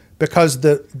because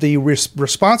the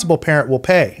responsible parent will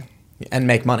pay. And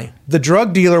make money. The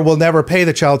drug dealer will never pay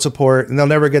the child support and they'll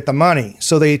never get the money.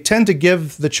 So they tend to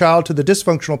give the child to the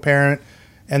dysfunctional parent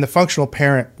and the functional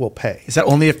parent will pay. Is that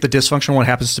only if the dysfunctional one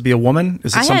happens to be a woman?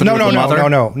 Is it something with the mother?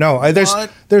 No.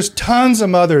 There's tons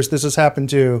of mothers this has happened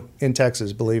to in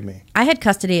Texas, believe me. I had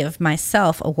custody of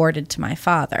myself awarded to my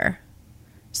father.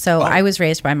 So I was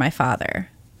raised by my father.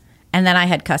 And then I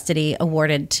had custody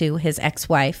awarded to his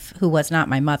ex-wife, who was not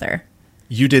my mother.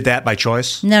 You did that by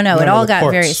choice? No, it all got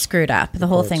courts. very screwed up. The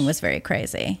whole thing was very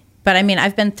crazy. But I mean,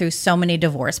 I've been through so many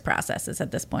divorce processes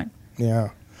at this point. Yeah.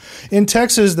 In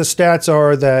Texas, the stats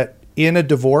are that in a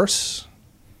divorce,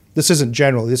 this isn't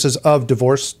general, this is of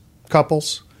divorced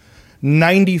couples,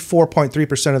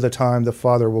 94.3% of the time the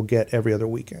father will get every other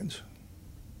weekend.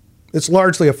 It's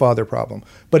largely a father problem,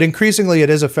 but increasingly it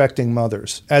is affecting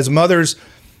mothers.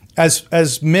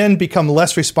 As men become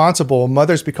less responsible,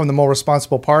 mothers become the more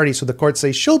responsible party, so the courts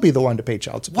say she'll be the one to pay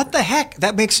child support. What the heck?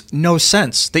 That makes no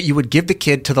sense that you would give the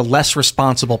kid to the less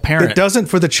responsible parent. It doesn't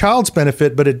for the child's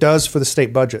benefit, but it does for the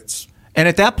state budgets. And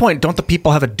at that point, don't the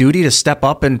people have a duty to step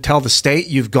up and tell the state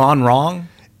you've gone wrong?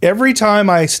 Every time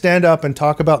I stand up and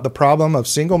talk about the problem of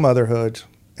single motherhood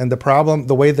and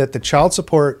the way that the child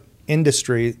support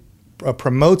industry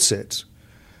promotes it,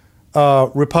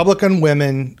 Republican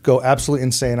women go absolutely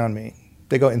insane on me.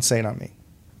 They go insane on me.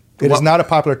 It is not a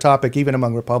popular topic even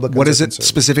among Republicans. What is it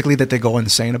specifically that they go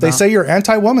insane about? They say you're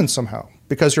anti-woman somehow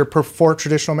because you're for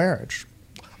traditional marriage.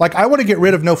 Like, I want to get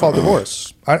rid of no-fault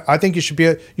divorce. I think you should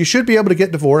be able to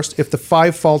get divorced if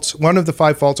one of the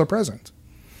 5 faults are present.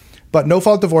 But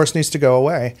no-fault divorce needs to go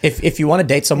away. If you want to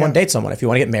date someone, date someone. If you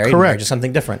want to get married, marriage is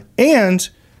something different. And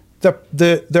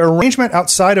the arrangement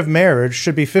outside of marriage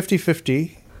should be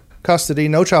 50-50 custody,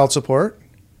 no child support,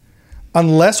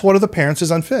 unless one of the parents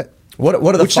is unfit.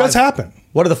 Which does happen.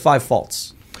 What are the 5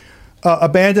 faults?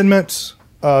 Abandonment,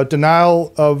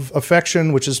 denial of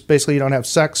affection, which is basically you don't have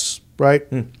sex, right?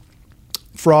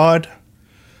 Fraud.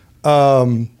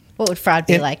 What would fraud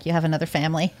be like? You have another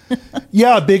family?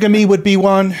 Yeah, bigamy would be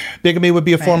one. Bigamy would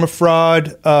be a form of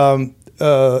fraud.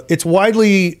 It's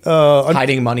widely...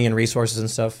 hiding money and resources and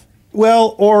stuff.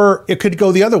 Well, or it could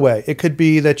go the other way. It could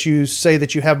be that you say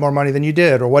that you have more money than you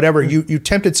did or whatever. You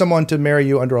tempted someone to marry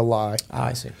you under a lie.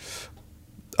 I see.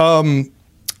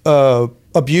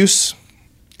 Abuse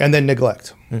and then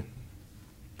neglect.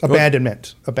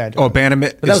 Abandonment. Oh,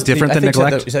 abandonment is different than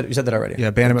neglect? You said that already. Yeah,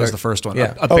 abandonment was the first one.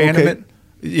 Yeah. Abandonment.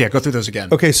 Yeah, go through those again.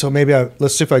 Okay, so maybe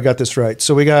let's see if I got this right.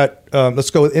 So we got,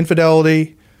 let's go with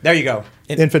infidelity. There you go.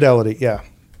 Infidelity, yeah.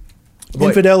 Boy.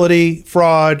 Infidelity,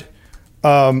 fraud,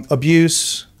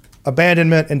 abuse,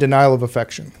 abandonment, and denial of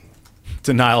affection.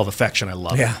 Denial of affection, I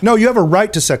love it. No, you have a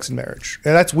right to sex and marriage.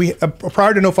 And that's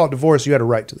prior to no-fault divorce, you had a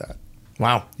right to that.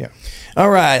 Wow. Yeah. All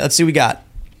right, let's see what we got.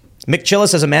 Mick Chilla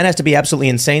says a man has to be absolutely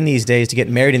insane these days to get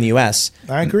married in the U.S.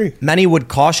 I agree. Many would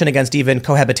caution against even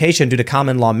cohabitation due to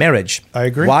common law marriage. I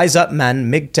agree. Wise up,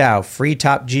 men. MGTOW. Free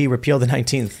Top G. Repeal the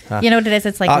 19th. You know what it is?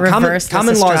 It's like reverse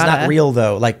common law is not Lysistrata. real,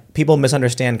 though. Like, people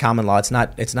misunderstand common law. It's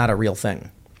not a real thing.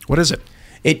 What is it?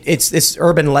 It's this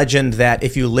urban legend that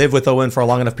if you live with a woman for a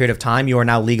long enough period of time, you are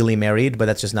now legally married, but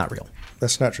that's just not real.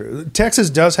 That's not true. Texas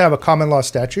does have a common law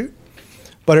statute,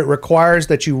 but it requires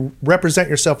that you represent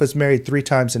yourself as married 3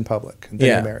 times in public. And then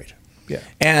you're married. Yeah.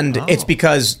 And it's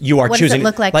because you are What choosing. does it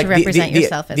look like to represent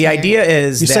yourself as the married? idea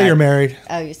is You that say you're married.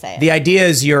 Oh, you say it. The idea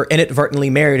is you're inadvertently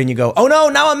married and you go, oh no,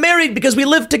 now I'm married because we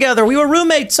lived together. We were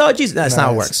roommates. Oh, geez. That's not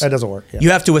how it works. That doesn't work. Yeah.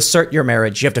 You have to assert your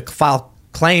marriage. You have to file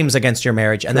claims against your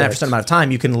marriage. And then after a Correct. certain amount of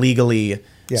time, you can legally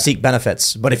seek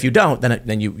benefits. But if you don't,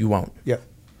 then you won't. Yeah.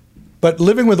 But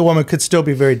living with a woman could still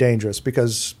be very dangerous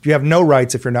because you have no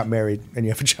rights if you're not married and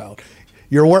you have a child.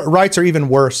 Your rights are even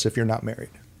worse if you're not married.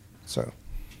 So.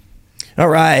 All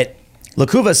right.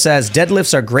 Lakuva says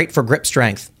deadlifts are great for grip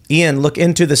strength. Ian, look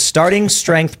into the Starting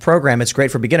Strength program. It's great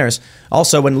for beginners.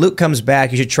 Also, when Luke comes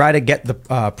back, you should try to get the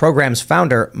program's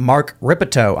founder, Mark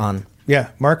Ripito, on. Yeah,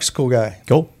 Mark's a cool guy.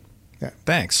 Cool. Yeah.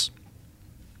 Thanks.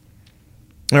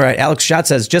 All right. Alex Schott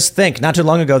says, just think, not too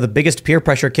long ago, the biggest peer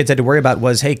pressure kids had to worry about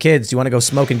was, hey, kids, do you want to go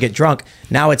smoke and get drunk?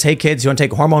 Now it's, hey, kids, you want to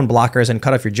take hormone blockers and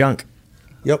cut off your junk?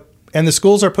 Yep. And the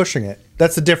schools are pushing it.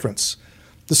 That's the difference.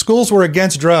 The schools were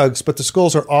against drugs, but the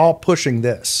schools are all pushing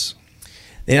this.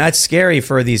 You know, it's scary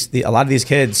for a lot of these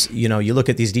kids. You know, you look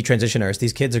at these detransitioners,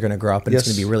 these kids are going to grow up and it's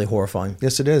going to be really horrifying.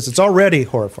 Yes, it is. It's already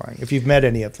horrifying if you've met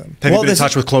any of them. Have you been in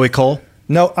touch with Chloe Cole?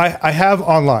 No, I have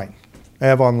online.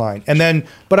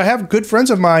 But I have good friends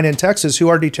of mine in Texas who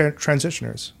are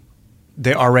detransitioners.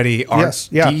 They already are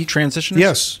detransitioners?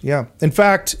 Yes, yeah. In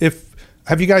fact,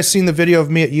 have you guys seen the video of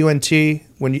me at UNT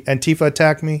when Antifa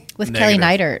attacked me? With Kelly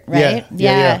Neidert, right?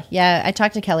 Yeah. I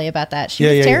talked to Kelly about that. She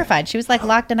was terrified. She was like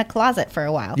locked in a closet for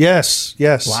a while. Yes.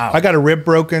 Wow. I got a rib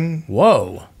broken.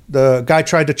 Whoa. The guy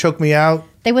tried to choke me out.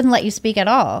 They wouldn't let you speak at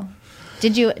all.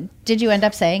 Did you end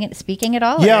up speaking at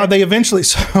all? Yeah, or? they eventually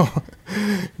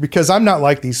because I'm not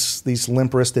like these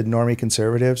limp-wristed normie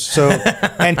conservatives. So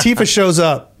Antifa shows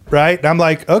up, right? And I'm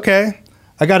like, okay.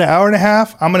 I got an hour and a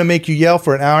half. I'm going to make you yell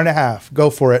for an hour and a half. Go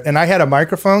for it. And I had a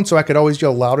microphone, so I could always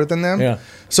yell louder than them. Yeah.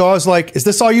 So I was like, is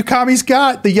this all you commies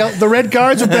got? The red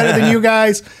guards are better than you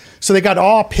guys. So they got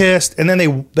all pissed, and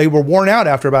then they were worn out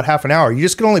after about half an hour. You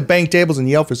just can only bang tables and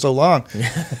yell for so long.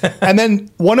 And then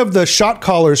one of the shot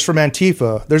callers from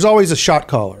Antifa, there's always a shot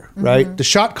caller, right? Mm-hmm. The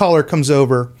shot caller comes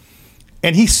over,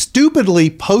 and he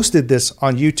stupidly posted this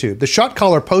on YouTube. The shot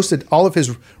caller posted all of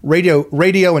his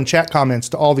radio and chat comments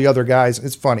to all the other guys.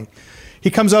 It's funny. He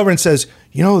comes over and says,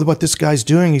 you know what this guy's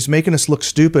doing? He's making us look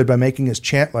stupid by making us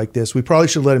chant like this. We probably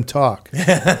should let him talk.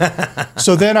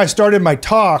 So then I started my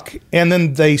talk, and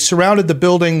then they surrounded the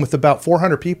building with about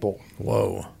 400 people.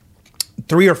 Whoa.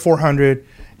 300 or 400.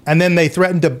 And then they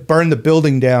threatened to burn the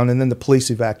building down, and then the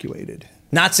police evacuated.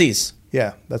 Nazis.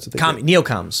 Yeah, that's what they did.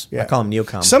 Neocons. Yeah. I call them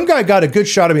neocons. Some guy got a good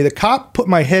shot of me. The cop put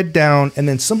my head down, and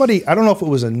then somebody, I don't know if it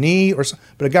was a knee or something,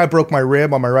 but a guy broke my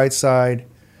rib on my right side.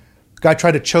 Guy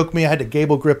tried to choke me. I had to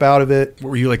gable grip out of it.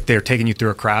 Were you like they were taking you through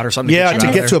a crowd or something? Yeah,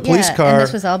 to get to a police car. And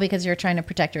this was all because you're trying to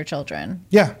protect your children.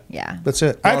 Yeah. Yeah. That's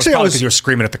it. Well, actually, I was because you were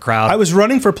screaming at the crowd. I was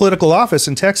running for political office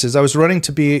in Texas. I was running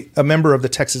to be a member of the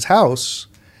Texas House,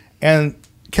 and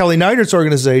Kelly Neidert's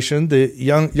organization, the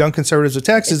Young Conservatives of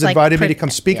Texas, invited me to come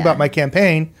speak about my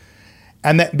campaign.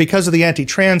 And that because of the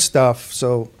anti-trans stuff.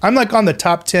 So I'm like on the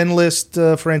top 10 list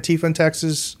for Antifa in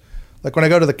Texas. Like when I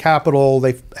go to the Capitol,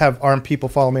 they have armed people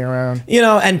follow me around. You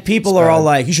know, and people are all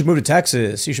like, you should move to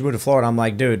Texas. You should move to Florida. I'm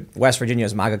like, dude, West Virginia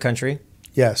is MAGA country.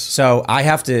 Yes. So I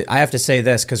have to say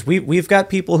this because we've got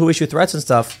people who issue threats and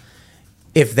stuff.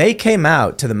 If they came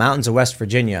out to the mountains of West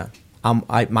Virginia,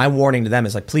 my warning to them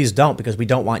is like, please don't, because we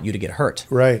don't want you to get hurt.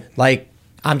 Right. Like,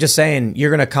 I'm just saying, you're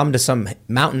going to come to some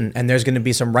mountain and there's going to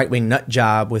be some right-wing nut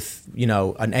job with, you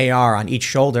know, an AR on each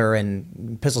shoulder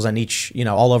and pistols on each, you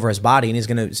know, all over his body. And he's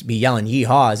going to be yelling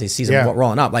yeehaw as he sees them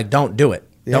rolling up. Like, don't do it.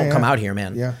 Don't come out here,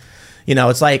 man. Yeah. You know,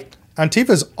 it's like.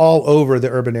 Antifa's all over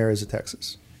the urban areas of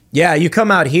Texas. Yeah, you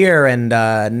come out here and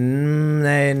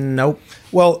nope.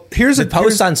 Well, here's the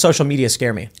posts on social media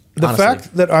scare me. The honestly.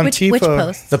 fact that Antifa... Which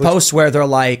posts? The posts where they're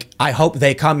like, I hope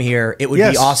they come here. It would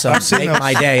be awesome. Make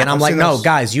my day. And I'm like, no,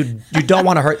 guys, you don't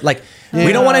want to hurt. Like,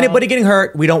 we don't want anybody getting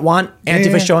hurt. We don't want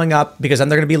Antifa showing up because then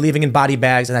they're going to be leaving in body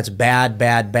bags. And that's bad,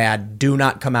 bad, bad. Do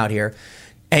not come out here.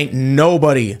 Ain't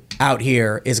nobody out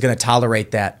here is going to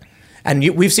tolerate that. And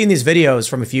we've seen these videos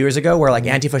from a few years ago where like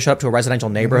Antifa showed up to a residential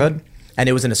neighborhood. And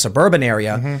it was in a suburban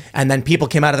area, and then people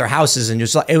came out of their houses, and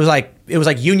it was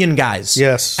like union guys.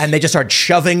 Yes, and they just started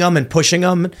shoving them and pushing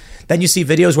them. Then you see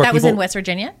videos where that people, was in West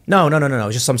Virginia. No, it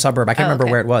was just some suburb. I can't remember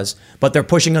where it was, but they're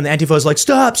pushing them. The Antifa is like,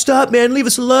 stop, man, leave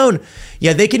us alone.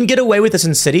 Yeah, they can get away with this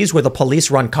in cities where the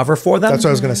police run cover for them. That's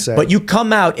what I was going to say. But you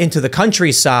come out into the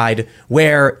countryside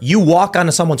where you walk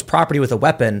onto someone's property with a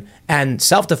weapon, and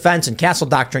self-defense and castle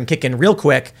doctrine kick in real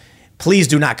quick. Please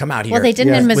do not come out here. Well, they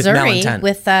didn't in Missouri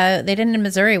with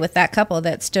that couple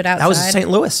that stood outside. That was St.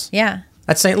 Louis. Yeah.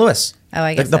 That's St. Louis. Oh,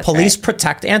 I guess the police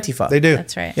protect Antifa. They do.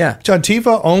 That's right. Yeah.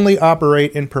 Antifa only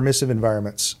operate in permissive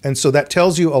environments. And so that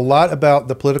tells you a lot about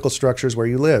the political structures where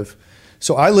you live.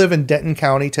 So I live in Denton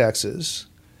County, Texas,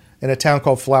 in a town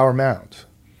called Flower Mound.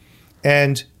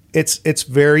 And it's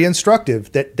very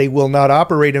instructive that they will not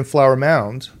operate in Flower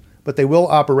Mound, but they will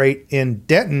operate in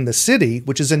Denton, the city,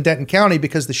 which is in Denton County,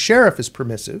 because the sheriff is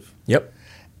permissive. Yep.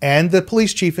 And the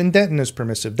police chief in Denton is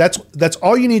permissive. That's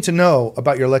all you need to know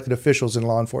about your elected officials in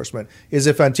law enforcement, is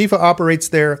if Antifa operates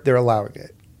there, they're allowing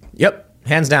it. Yep,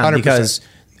 hands down, 100%. because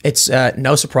it's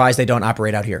no surprise they don't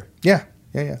operate out here. Yeah.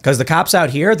 Because the cops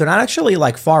out here, they're not actually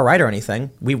like far right or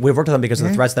anything. We've worked with them because of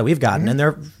the threats that we've gotten, and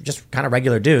they're just kind of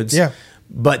regular dudes. Yeah.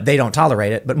 But they don't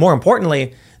tolerate it. But more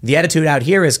importantly, the attitude out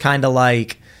here is kind of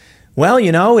like, well,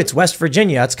 it's West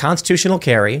Virginia. It's constitutional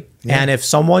carry. Yeah. And if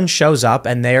someone shows up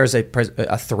and there's a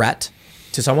threat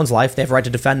to someone's life, they have a right to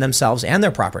defend themselves and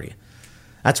their property.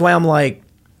 That's why I'm like,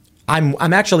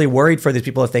 I'm actually worried for these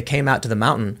people if they came out to the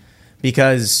mountain,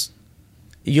 because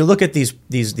you look at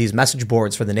these message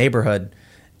boards for the neighborhood,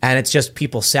 and it's just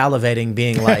people salivating,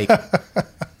 being like,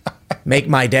 make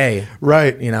my day.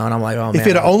 Right. And I'm like, oh, man. If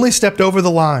he'd only stepped over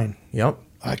the line. Yep.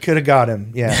 I could have got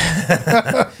him.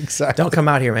 Yeah. Exactly. Don't come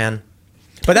out here, man.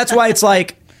 But that's why it's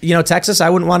like, Texas,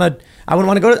 I wouldn't want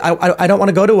to go to, I don't want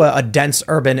to go to a dense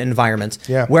urban environment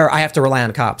where I have to rely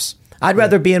on cops. I'd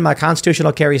rather be in my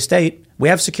constitutional carry state. We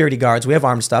have security guards, we have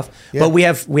armed stuff, but we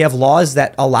have laws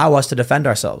that allow us to defend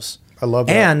ourselves. I love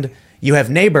that. And you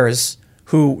have neighbors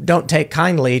who don't take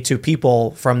kindly to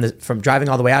people from driving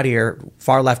all the way out here,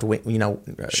 far left wing,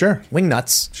 sure, wing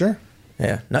nuts. Sure.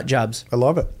 Yeah, nut jobs. I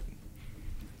love it.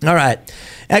 All right.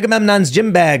 Agamemnon's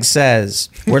Gym Bag says,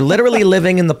 we're literally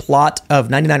living in the plot of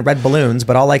 99 red balloons,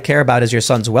 but all I care about is your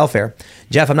son's welfare.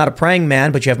 Jeff, I'm not a praying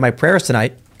man, but you have my prayers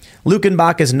tonight.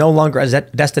 Lukenbach is no longer a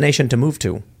destination to move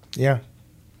to. Yeah.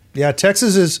 Yeah,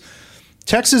 Texas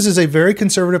is a very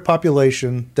conservative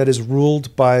population that is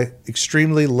ruled by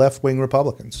extremely left-wing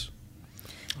Republicans.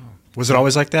 Was it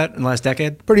always like that in the last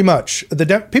decade? Pretty much.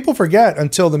 People forget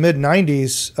until the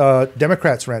mid-'90s,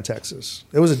 Democrats ran Texas.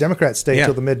 It was a Democrat state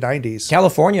until the mid-'90s.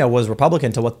 California was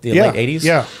Republican till the late 80s?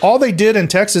 Yeah. All they did in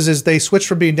Texas is they switched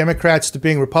from being Democrats to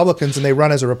being Republicans, and they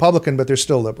run as a Republican, but they're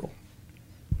still liberal.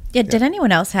 Yeah. Did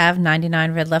anyone else have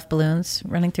 99 red left balloons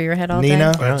running through your head all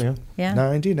Nina, day? Well, yeah.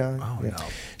 99. Oh, no.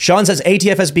 Sean says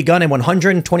ATF has begun a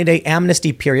 120-day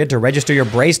amnesty period to register your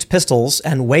braced pistols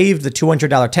and waived the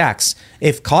 $200 tax.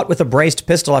 If caught with a braced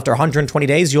pistol after 120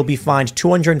 days, you'll be fined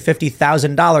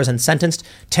 $250,000 and sentenced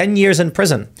 10 years in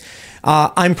prison.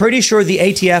 I'm pretty sure the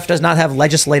ATF does not have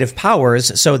legislative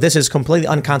powers, so this is completely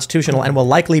unconstitutional and will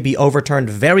likely be overturned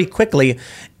very quickly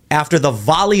after the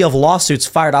volley of lawsuits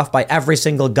fired off by every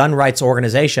single gun rights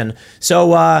organization.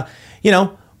 So,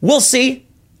 we'll see.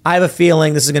 I have a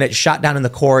feeling this is going to get shot down in the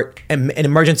court, an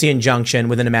emergency injunction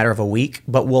within a matter of a week,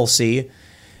 but we'll see.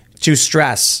 To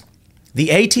stress, the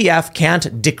ATF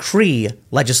can't decree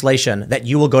legislation that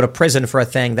you will go to prison for a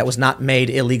thing that was not made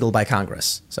illegal by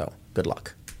Congress. So, good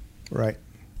luck. Right.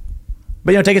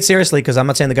 But, take it seriously, because I'm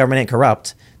not saying the government ain't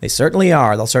corrupt. They certainly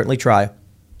are. They'll certainly try.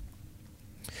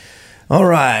 All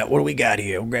right, what do we got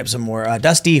here? We'll grab some more.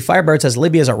 Dusty Firebird says,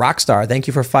 Libya's a rock star. Thank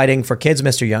you for fighting for kids,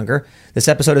 Mr. Younger. This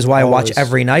episode is why I watch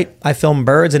every night. I film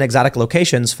birds in exotic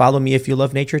locations. Follow me if you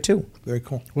love nature, too. Very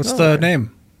cool. What's the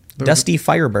name? Dusty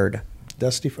Firebird.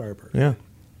 Dusty Firebird. Yeah.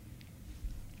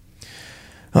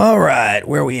 All right,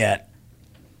 where are we at?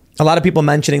 A lot of people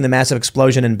mentioning the massive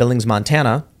explosion in Billings,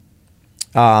 Montana.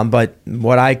 But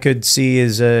what I could see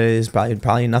is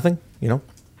probably nothing, All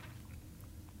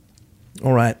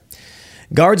right.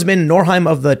 Guardsman Norheim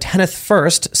of the 10th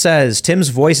First says Tim's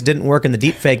voice didn't work in the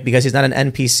deepfake because he's not an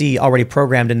NPC already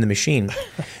programmed in the machine.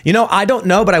 I don't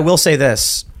know, but I will say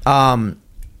this. I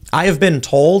have been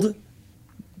told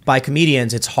by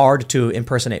comedians it's hard to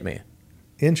impersonate me.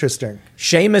 Interesting.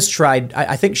 Seamus tried.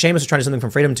 I think Seamus was trying to do something from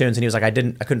Freedom Tunes, and he was like, I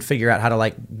couldn't figure out how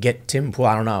to get Tim Pool.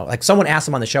 I don't know. Like someone asked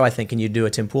him on the show, I think, can you do a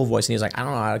Tim Pool voice? And he was like, I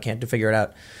don't know. I can't figure it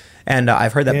out. And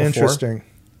I've heard that before. Interesting.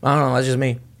 I don't know. That's just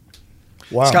me.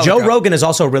 Wow. Joe Rogan is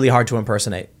also really hard to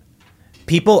impersonate.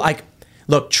 People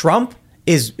look, Trump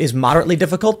is moderately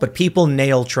difficult, but people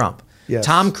nail Trump. Yes.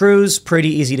 Tom Cruise, pretty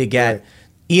easy to get. Right.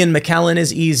 Ian McKellen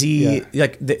is easy. Yeah.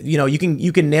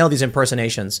 You can nail these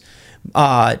impersonations.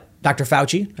 Dr.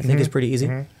 Fauci, I think, is pretty easy.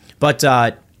 Mm-hmm. But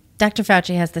Dr.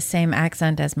 Fauci has the same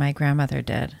accent as my grandmother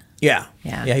did. Yeah,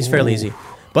 he's fairly easy.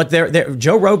 But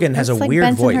Joe Rogan has a weird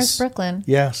Bensonhurst, voice. Brooklyn.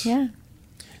 Yes. Yeah.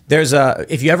 There's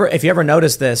if you ever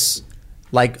notice this,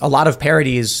 like a lot of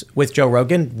parodies with Joe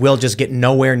Rogan will just get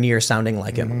nowhere near sounding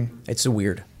like him. It's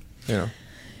weird.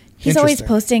 He's always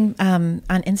posting on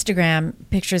Instagram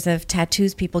pictures of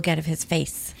tattoos people get of his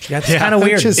face. That's kind of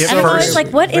weird. And I'm always like,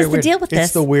 what is the deal with this?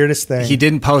 It's the weirdest thing. He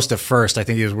didn't post at first. I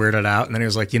think he was weirded out. And then he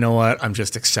was like, you know what? I'm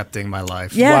just accepting my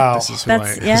life. Yeah. Wow. This is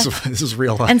this is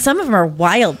real life. And some of them are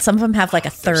wild. Some of them have like a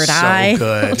third eye. So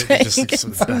good. It's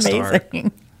the best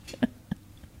amazing.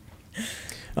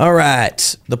 All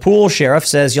right. The Pool Sheriff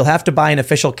says you'll have to buy an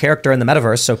official character in the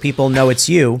metaverse so people know it's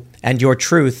you and your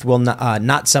truth will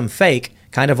not some fake,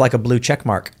 kind of like a blue check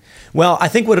mark. Well, I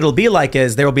think what it'll be like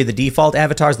is there will be the default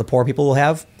avatars the poor people will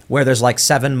have, where there's like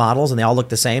 7 models and they all look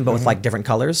the same, but with like different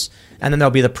colors. And then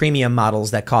there'll be the premium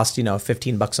models that cost,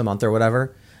 $15 a month or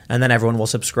whatever. And then everyone will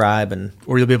subscribe,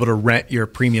 or you'll be able to rent your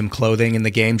premium clothing in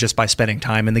the game just by spending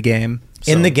time in the game.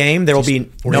 So in the game, there will be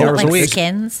 40 hours a week.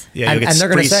 Skins. Yeah, you'll get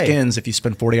they're free say, skins if you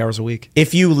spend 40 hours a week.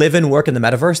 If you live and work in the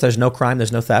metaverse, there's no crime,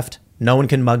 there's no theft. No one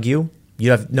can mug you.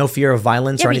 You have no fear of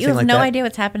violence or anything like that. You have no idea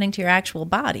what's happening to your actual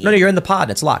body. No, you're in the pod.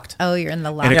 It's locked. Oh, you're in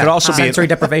the locked. And it could also be sensory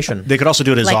deprivation. They could also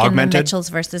do it as like augmented. In the Mitchells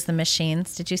versus the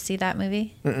Machines. Did you see that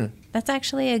movie? Mm-mm. That's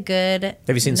actually a good. Have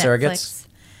you seen Netflix. Surrogates?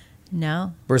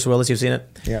 No. Bruce Willis, you've seen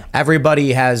it? Yeah.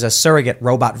 Everybody has a surrogate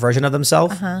robot version of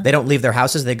themselves. Uh-huh. They don't leave their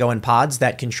houses. They go in pods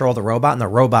that control the robot, and the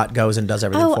robot goes and does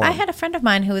everything for them. I had a friend of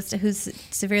mine who's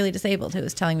severely disabled who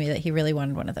was telling me that he really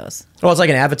wanted one of those. Well, it's like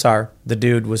an Avatar. The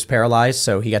dude was paralyzed,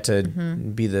 so he got to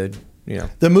be the,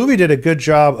 The movie did a good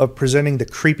job of presenting the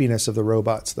creepiness of the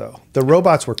robots, though. The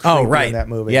robots were creepy in that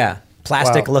movie. Yeah.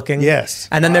 Plastic looking. Yes.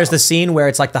 And then there's the scene where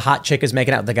it's like the hot chick is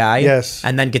making out with the guy. Yes.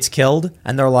 And then gets killed.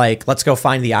 And they're like, let's go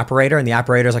find the operator. And the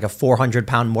operator is like a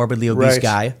 400-pound morbidly obese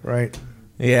guy. Right.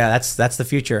 Yeah, that's the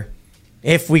future.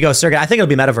 If we go surrogate, I think it'll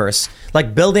be metaverse.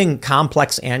 Like building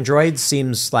complex androids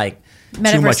seems like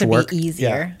metaverse too much would work. Be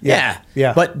easier. Yeah.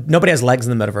 But nobody has legs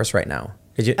in the metaverse right now.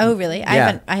 Did you? Oh, really?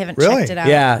 Yeah. I haven't Really? checked it out.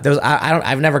 Yeah,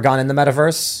 I've never gone in the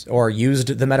metaverse or used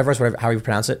the metaverse, whatever how you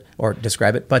pronounce it or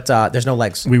describe it. But there's no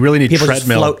legs. We really need people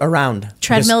treadmill. just float around.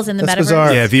 Treadmills in the That's metaverse.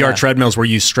 bizarre. Yeah, VR treadmills where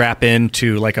you strap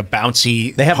into like a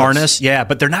bouncy harness. those. Yeah,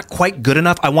 but they're not quite good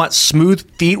enough. I want smooth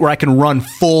feet where I can run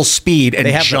full speed and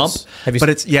They have jump. those. Have you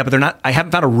but they're not. I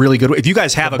haven't found a really good one. If you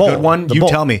guys have a good one, you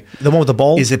tell me. The one with the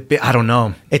bowl. Is it? I don't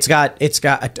know. It's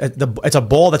a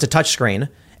bowl that's a touch screen,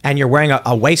 and you're wearing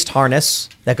a waist harness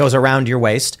that goes around your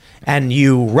waist, and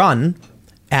you run.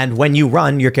 And when you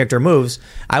run, your character moves.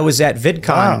 I was at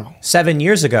VidCon 7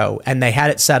 years ago, and they had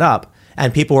it set up,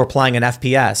 and people were playing an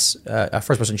FPS, a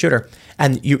first-person shooter,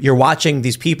 and you're watching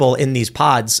these people in these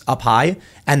pods up high,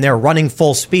 and they're running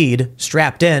full speed,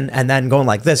 strapped in, and then going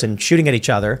like this and shooting at each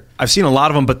other. I've seen a lot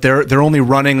of them, but they're only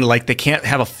running like they can't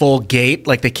have a full gate,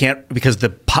 like they can't because the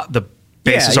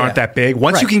bases aren't that big.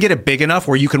 Once you can get it big enough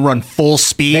where you can run full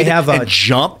speed and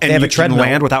jump and you can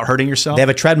land without hurting yourself. They have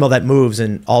a treadmill that moves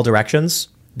in all directions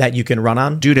that you can run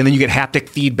on. Dude, and then you get haptic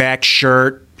feedback,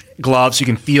 shirt, gloves, so you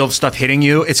can feel stuff hitting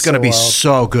you. It's going to be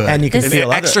so good. And you can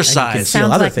feel exercise. You can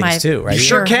feel other things too, right? You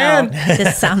sure can.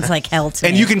 This sounds like hell to me.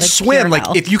 And you can swim.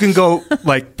 Like if you can go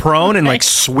like prone and like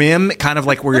swim kind of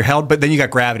like where you're held, but then you got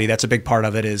gravity. That's a big part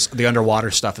of it is the underwater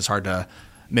stuff is hard to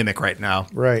mimic right now.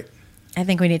 Right. I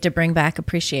think we need to bring back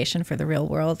appreciation for the real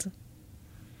world.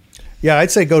 Yeah, I'd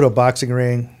say go to a boxing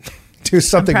ring, do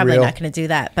something I'm probably real. not going to do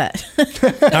that, but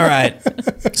all right.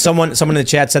 Someone in the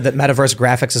chat said that metaverse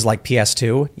graphics is like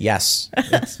PS2. Yes,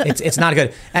 it's not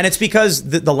good, and it's because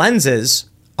the lenses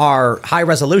are high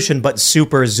resolution but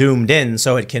super zoomed in,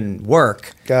 so it can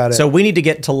work. Got it. So we need to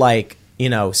get to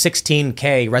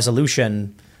 16K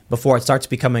resolution before it starts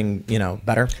becoming,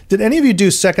 better. Did any of you do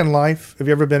Second Life? Have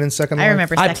you ever been in Second Life? I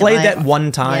remember I played that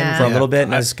one time for a little bit,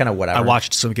 and I was kind of whatever. I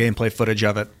watched some gameplay footage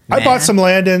of it. I bought some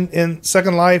land in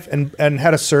Second Life and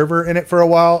had a server in it for a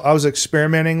while. I was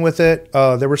experimenting with it.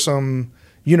 There were some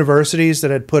universities that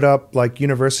had put up like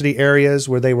university areas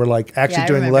where they were like actually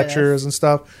doing lectures and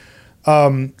stuff.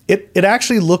 It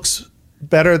actually looks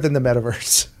better than the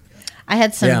metaverse. I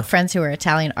had some friends who were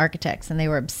Italian architects, and they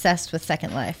were obsessed with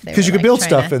Second Life. Because you could build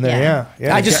stuff in there,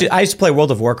 yeah. I used to play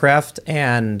World of Warcraft,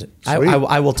 and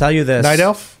I will tell you this. Night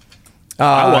Elf?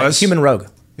 I was. Human Rogue.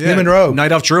 Yeah. Human Rogue.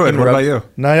 Night Elf Druid. What about you?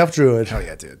 Night Elf Druid. Hell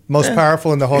yeah, dude. Most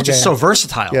powerful in the whole game. Just so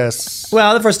versatile. Yes.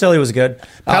 Well, the versatility was good.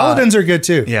 Paladins are good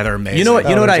too. Yeah, they're amazing. You know what?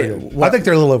 I think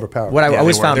they're a little overpowered. What I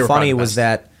always found funny was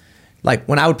that, like,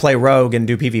 when I would play Rogue and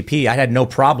do PvP, I had no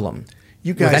problem.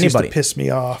 You guys with anybody. used to piss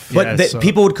me off. But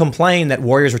people would complain that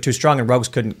warriors were too strong and rogues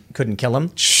couldn't kill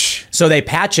them. So they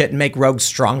patch it and make rogues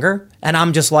stronger. And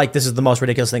I'm just like, this is the most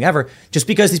ridiculous thing ever. Just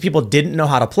because these people didn't know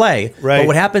how to play. Right. But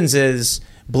what happens is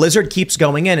Blizzard keeps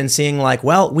going in and seeing like,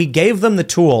 well, we gave them the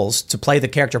tools to play the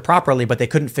character properly, but they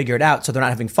couldn't figure it out, so they're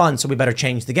not having fun. So we better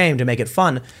change the game to make it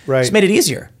fun. Right. Just made it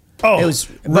easier. Oh,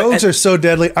 rogues are so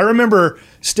deadly. I remember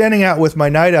standing out with my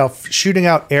night elf, shooting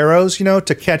out arrows,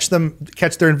 to catch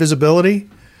their invisibility.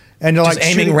 And you're just like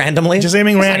aiming randomly? Just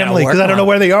aiming randomly because I don't know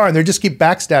where they are, and they just keep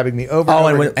backstabbing me over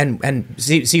and over. And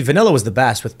see, vanilla was the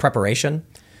best with preparation,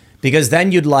 because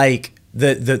then you'd like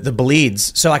the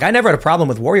bleeds. So like I never had a problem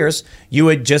with warriors. You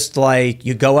would just like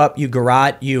you go up, you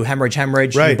garrote, you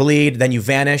hemorrhage, right. you bleed, then you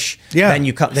vanish, then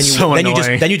you come, then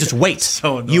you just wait.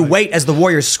 So you wait as the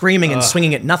warrior's screaming and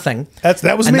swinging at nothing.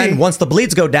 That was and me. And then once the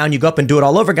bleeds go down, you go up and do it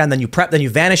all over again. Then you prep, then you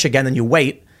vanish again, then you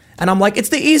wait. And I'm like, it's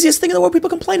the easiest thing in the world. People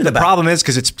complaining about. The problem is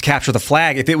because it's capture the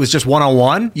flag. If it was just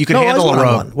one-on-one, you could handle a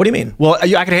rogue. What do you mean? Well,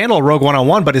 I could handle a rogue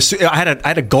one-on-one, but I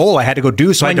had a goal I had to go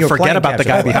do, so I had to forget about the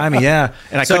guy behind me. Yeah,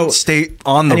 and I couldn't stay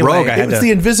on the rogue. It was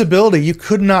the invisibility. You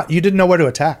didn't know where to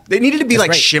attack. They needed to be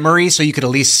like shimmery, so you could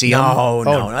at least see them.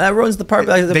 No, that ruins the part.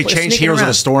 They changed Heroes of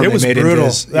the Storm. It was brutal.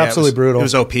 Absolutely brutal. It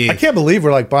was OP. I can't believe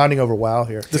we're like bonding over WoW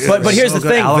here. But here's the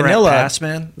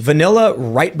thing: Vanilla,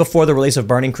 right before the release of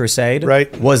Burning Crusade,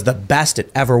 was the best it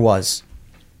ever was.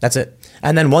 That's it.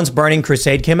 And then once Burning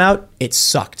Crusade came out, it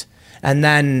sucked. And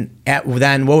then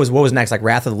what was next? Like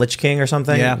Wrath of the Lich King or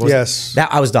something? Yeah. Yes.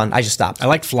 That I was done. I just stopped. I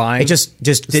liked flying. It's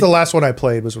the last one I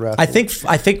played was Wrath. I think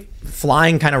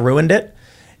flying kind of ruined it.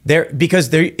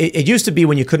 It used to be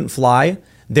when you couldn't fly,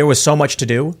 there was so much to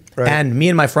do. Right. And me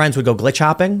and my friends would go glitch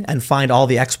hopping and find all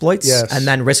the exploits and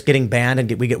then risk getting banned and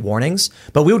we get warnings.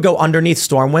 But we would go underneath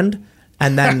Stormwind.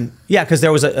 And then, because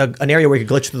there was an area where you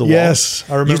could glitch through the wall. Yes,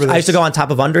 I remember this. I used to go on top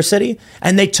of Undercity,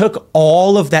 and they took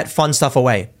all of that fun stuff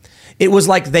away. It was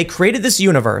like they created this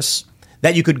universe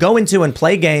that you could go into and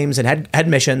play games and had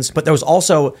missions, but there was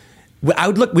also,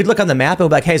 we'd look on the map and we'd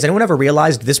be like, hey, has anyone ever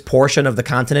realized this portion of the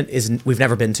continent we've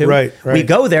never been to? Right. We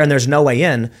go there and there's no way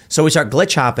in, so we start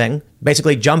glitch hopping,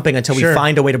 basically jumping until we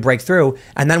find a way to break through,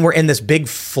 and then we're in this big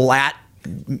flat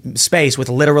space with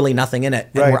literally nothing in it,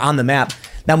 and we're on the map.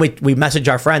 Then we message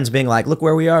our friends being like, look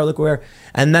where we are,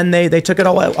 and then they took it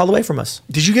all the way from us.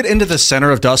 Did you get into the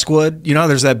center of Duskwood?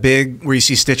 There's that big where you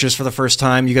see Stitches for the first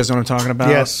time. You guys know what I'm talking about?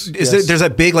 Yes. There's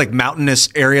that big like mountainous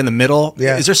area in the middle.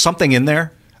 Yeah. Is there something in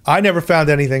there? I never found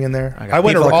anything in there. I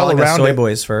went all around soy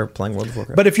boys for playing World of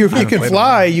Warcraft. But if you can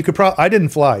fly, you could probably. I didn't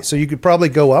fly, so you could probably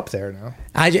go up there now.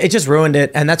 It just ruined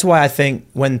it, and that's why I think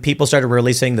when people started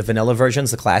releasing the vanilla versions,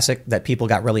 the classic, that people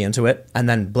got really into it, and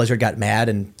then Blizzard got mad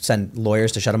and sent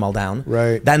lawyers to shut them all down.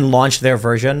 Right. Then launched their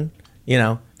version,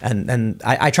 and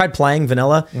I tried playing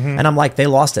vanilla, and I'm like, they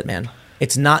lost it, man.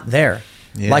 It's not there.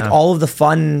 Yeah. Like all of the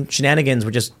fun shenanigans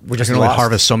were just I can only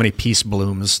harvest so many peace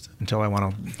blooms until I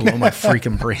want to blow my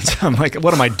freaking brains. I'm like,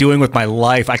 what am I doing with my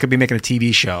life? I could be making a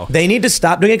TV show. They need to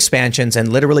stop doing expansions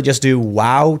and literally just do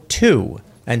WoW 2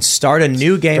 and start a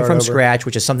new game from scratch,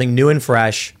 which is something new and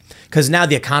fresh. Because now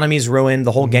the economy's ruined,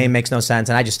 the whole game makes no sense,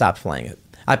 and I just stopped playing it.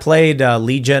 I played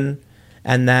Legion.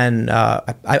 And then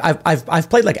I've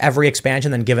played like every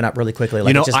expansion, then given up really quickly.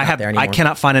 Like, it's just not there anymore. I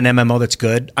cannot find an MMO that's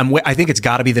good. I think it's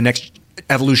got to be the next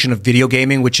evolution of video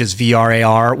gaming, which is VR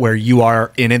AR, where you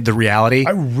are in it, the reality.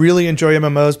 I really enjoy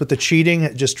MMOs, but the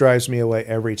cheating just drives me away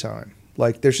every time.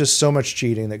 Like there's just so much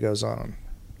cheating that goes on.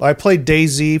 I played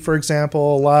DayZ, for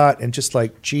example, a lot, and just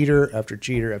like cheater after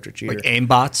cheater after cheater. Like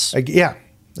aimbots?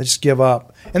 I just give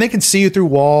up. And they can see you through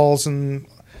walls and...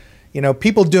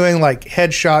 people doing like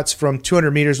headshots from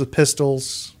 200 meters with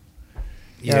pistols.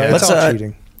 That's all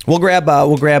cheating. We'll grab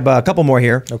a couple more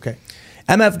here. Okay.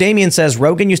 MF Damien says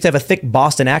Rogan used to have a thick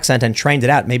Boston accent and trained it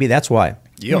out. Maybe that's why.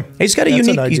 Yeah. He's got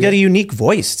a unique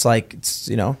voice. It's like,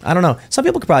 I don't know. Some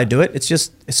people could probably do it. It's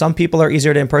just some people are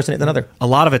easier to impersonate than others. A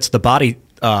lot of it's the body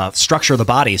structure of the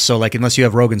body. So like, unless you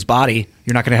have Rogan's body,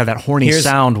 you're not going to have that horny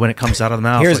sound when it comes out of the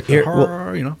mouth.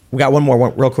 We got one more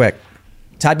real quick.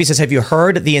 Todd B says, have you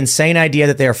heard the insane idea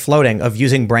that they are floating of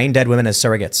using brain dead women as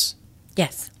surrogates?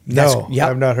 Yes. No,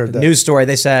 I've not heard that. News story.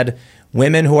 They said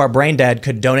women who are brain dead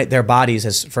could donate their bodies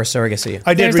for surrogacy.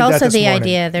 I did read that this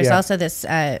morning. There's also this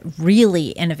really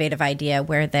innovative idea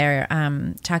where they're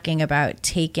talking about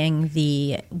taking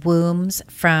the wombs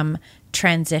from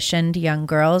transitioned young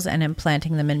girls and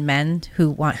implanting them in men who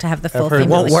want to have the full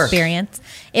female experience.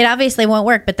 It obviously won't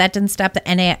work, but that didn't stop the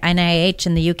NIH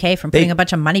in the UK from putting a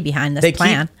bunch of money behind this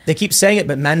plan. They keep saying it,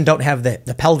 but men don't have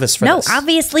the pelvis for this. No,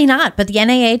 obviously not. But the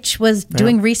NIH was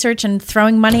doing research and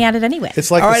throwing money at it anyway.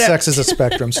 It's like the sex is a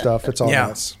spectrum stuff. It's all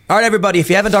nuts. All right, everybody, if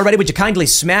you haven't already, would you kindly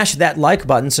smash that like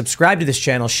button, subscribe to this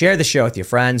channel, share the show with your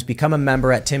friends, become a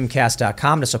member at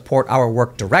timcast.com to support our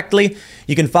work directly.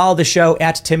 You can follow the show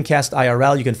at timcastirl.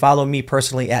 You can follow me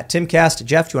personally at timcast.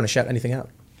 Jeff, do you want to shout anything out?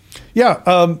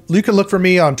 Yeah, you can look for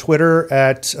me on Twitter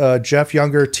at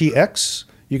JeffYoungerTX.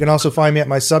 You can also find me at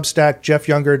my Substack,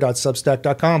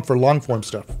 jeffyounger.substack.com for long-form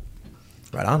stuff.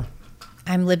 Right on.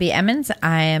 I'm Libby Emmons.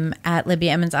 I am at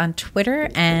Libby Emmons on Twitter,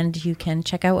 and you can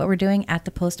check out what we're doing at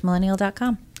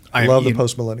thepostmillennial.com. I love the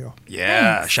Post-Millennial.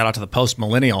 Yeah, thanks. Shout out to the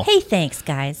Post-Millennial. Hey, thanks,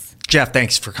 guys. Jeff,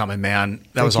 thanks for coming, man.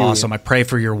 That was awesome. I pray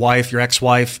for your wife, your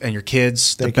ex-wife, and your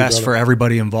kids. The best for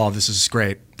everybody involved. This is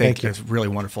great. Thank you. It's really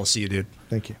wonderful to see you, dude.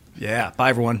 Thank you. Yeah. Bye,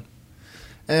 everyone.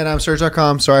 And I'm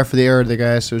Serge.com. Sorry for the error today,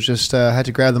 guys. It was just I had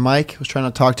to grab the mic. I was trying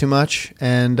not to talk too much,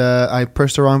 and I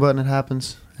pushed the wrong button. It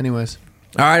happens. Anyways.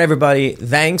 All right, everybody.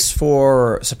 Thanks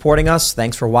for supporting us.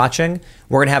 Thanks for watching.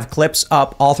 We're going to have clips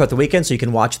up all throughout the weekend, so you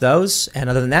can watch those. And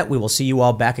other than that, we will see you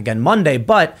all back again Monday.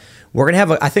 But we're going to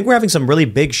have, I think we're having some really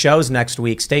big shows next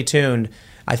week. Stay tuned.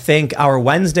 I think our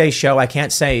Wednesday show, I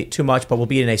can't say too much, but we'll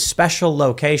be in a special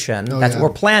location. That's what we're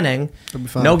planning.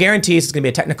 No guarantees. It's going to be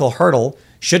a technical hurdle.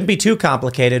 Shouldn't be too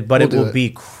complicated, but it will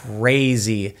be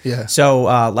crazy. Yeah. So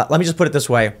let me just put it this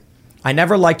way. I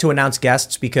never like to announce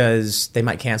guests because they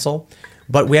might cancel.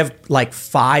 But we have like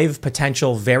 5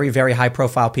 potential very, very high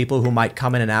profile people who might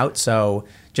come in and out. So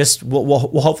just we'll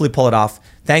hopefully pull it off.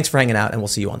 Thanks for hanging out, and we'll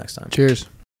see you all next time. Cheers.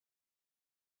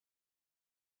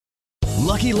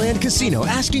 Lucky Land Casino,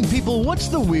 asking people, what's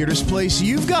the weirdest place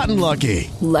you've gotten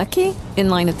lucky? Lucky? In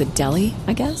line at the deli,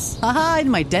 I guess? Aha, in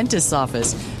my dentist's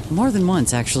office. More than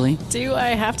once, actually. Do I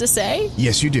have to say?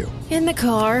 Yes, you do. In the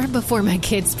car before my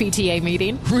kids' PTA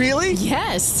meeting. Really?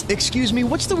 Yes. Excuse me,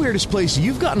 what's the weirdest place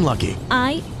you've gotten lucky?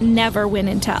 I never win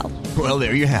and tell. Well,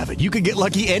 there you have it. You can get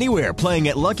lucky anywhere, playing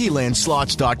at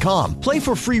LuckyLandSlots.com. Play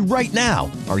for free right now.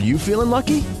 Are you feeling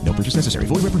lucky? No purchase necessary.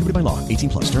 Void where prohibited by law.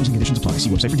 18+. Terms and conditions apply. See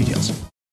website for details.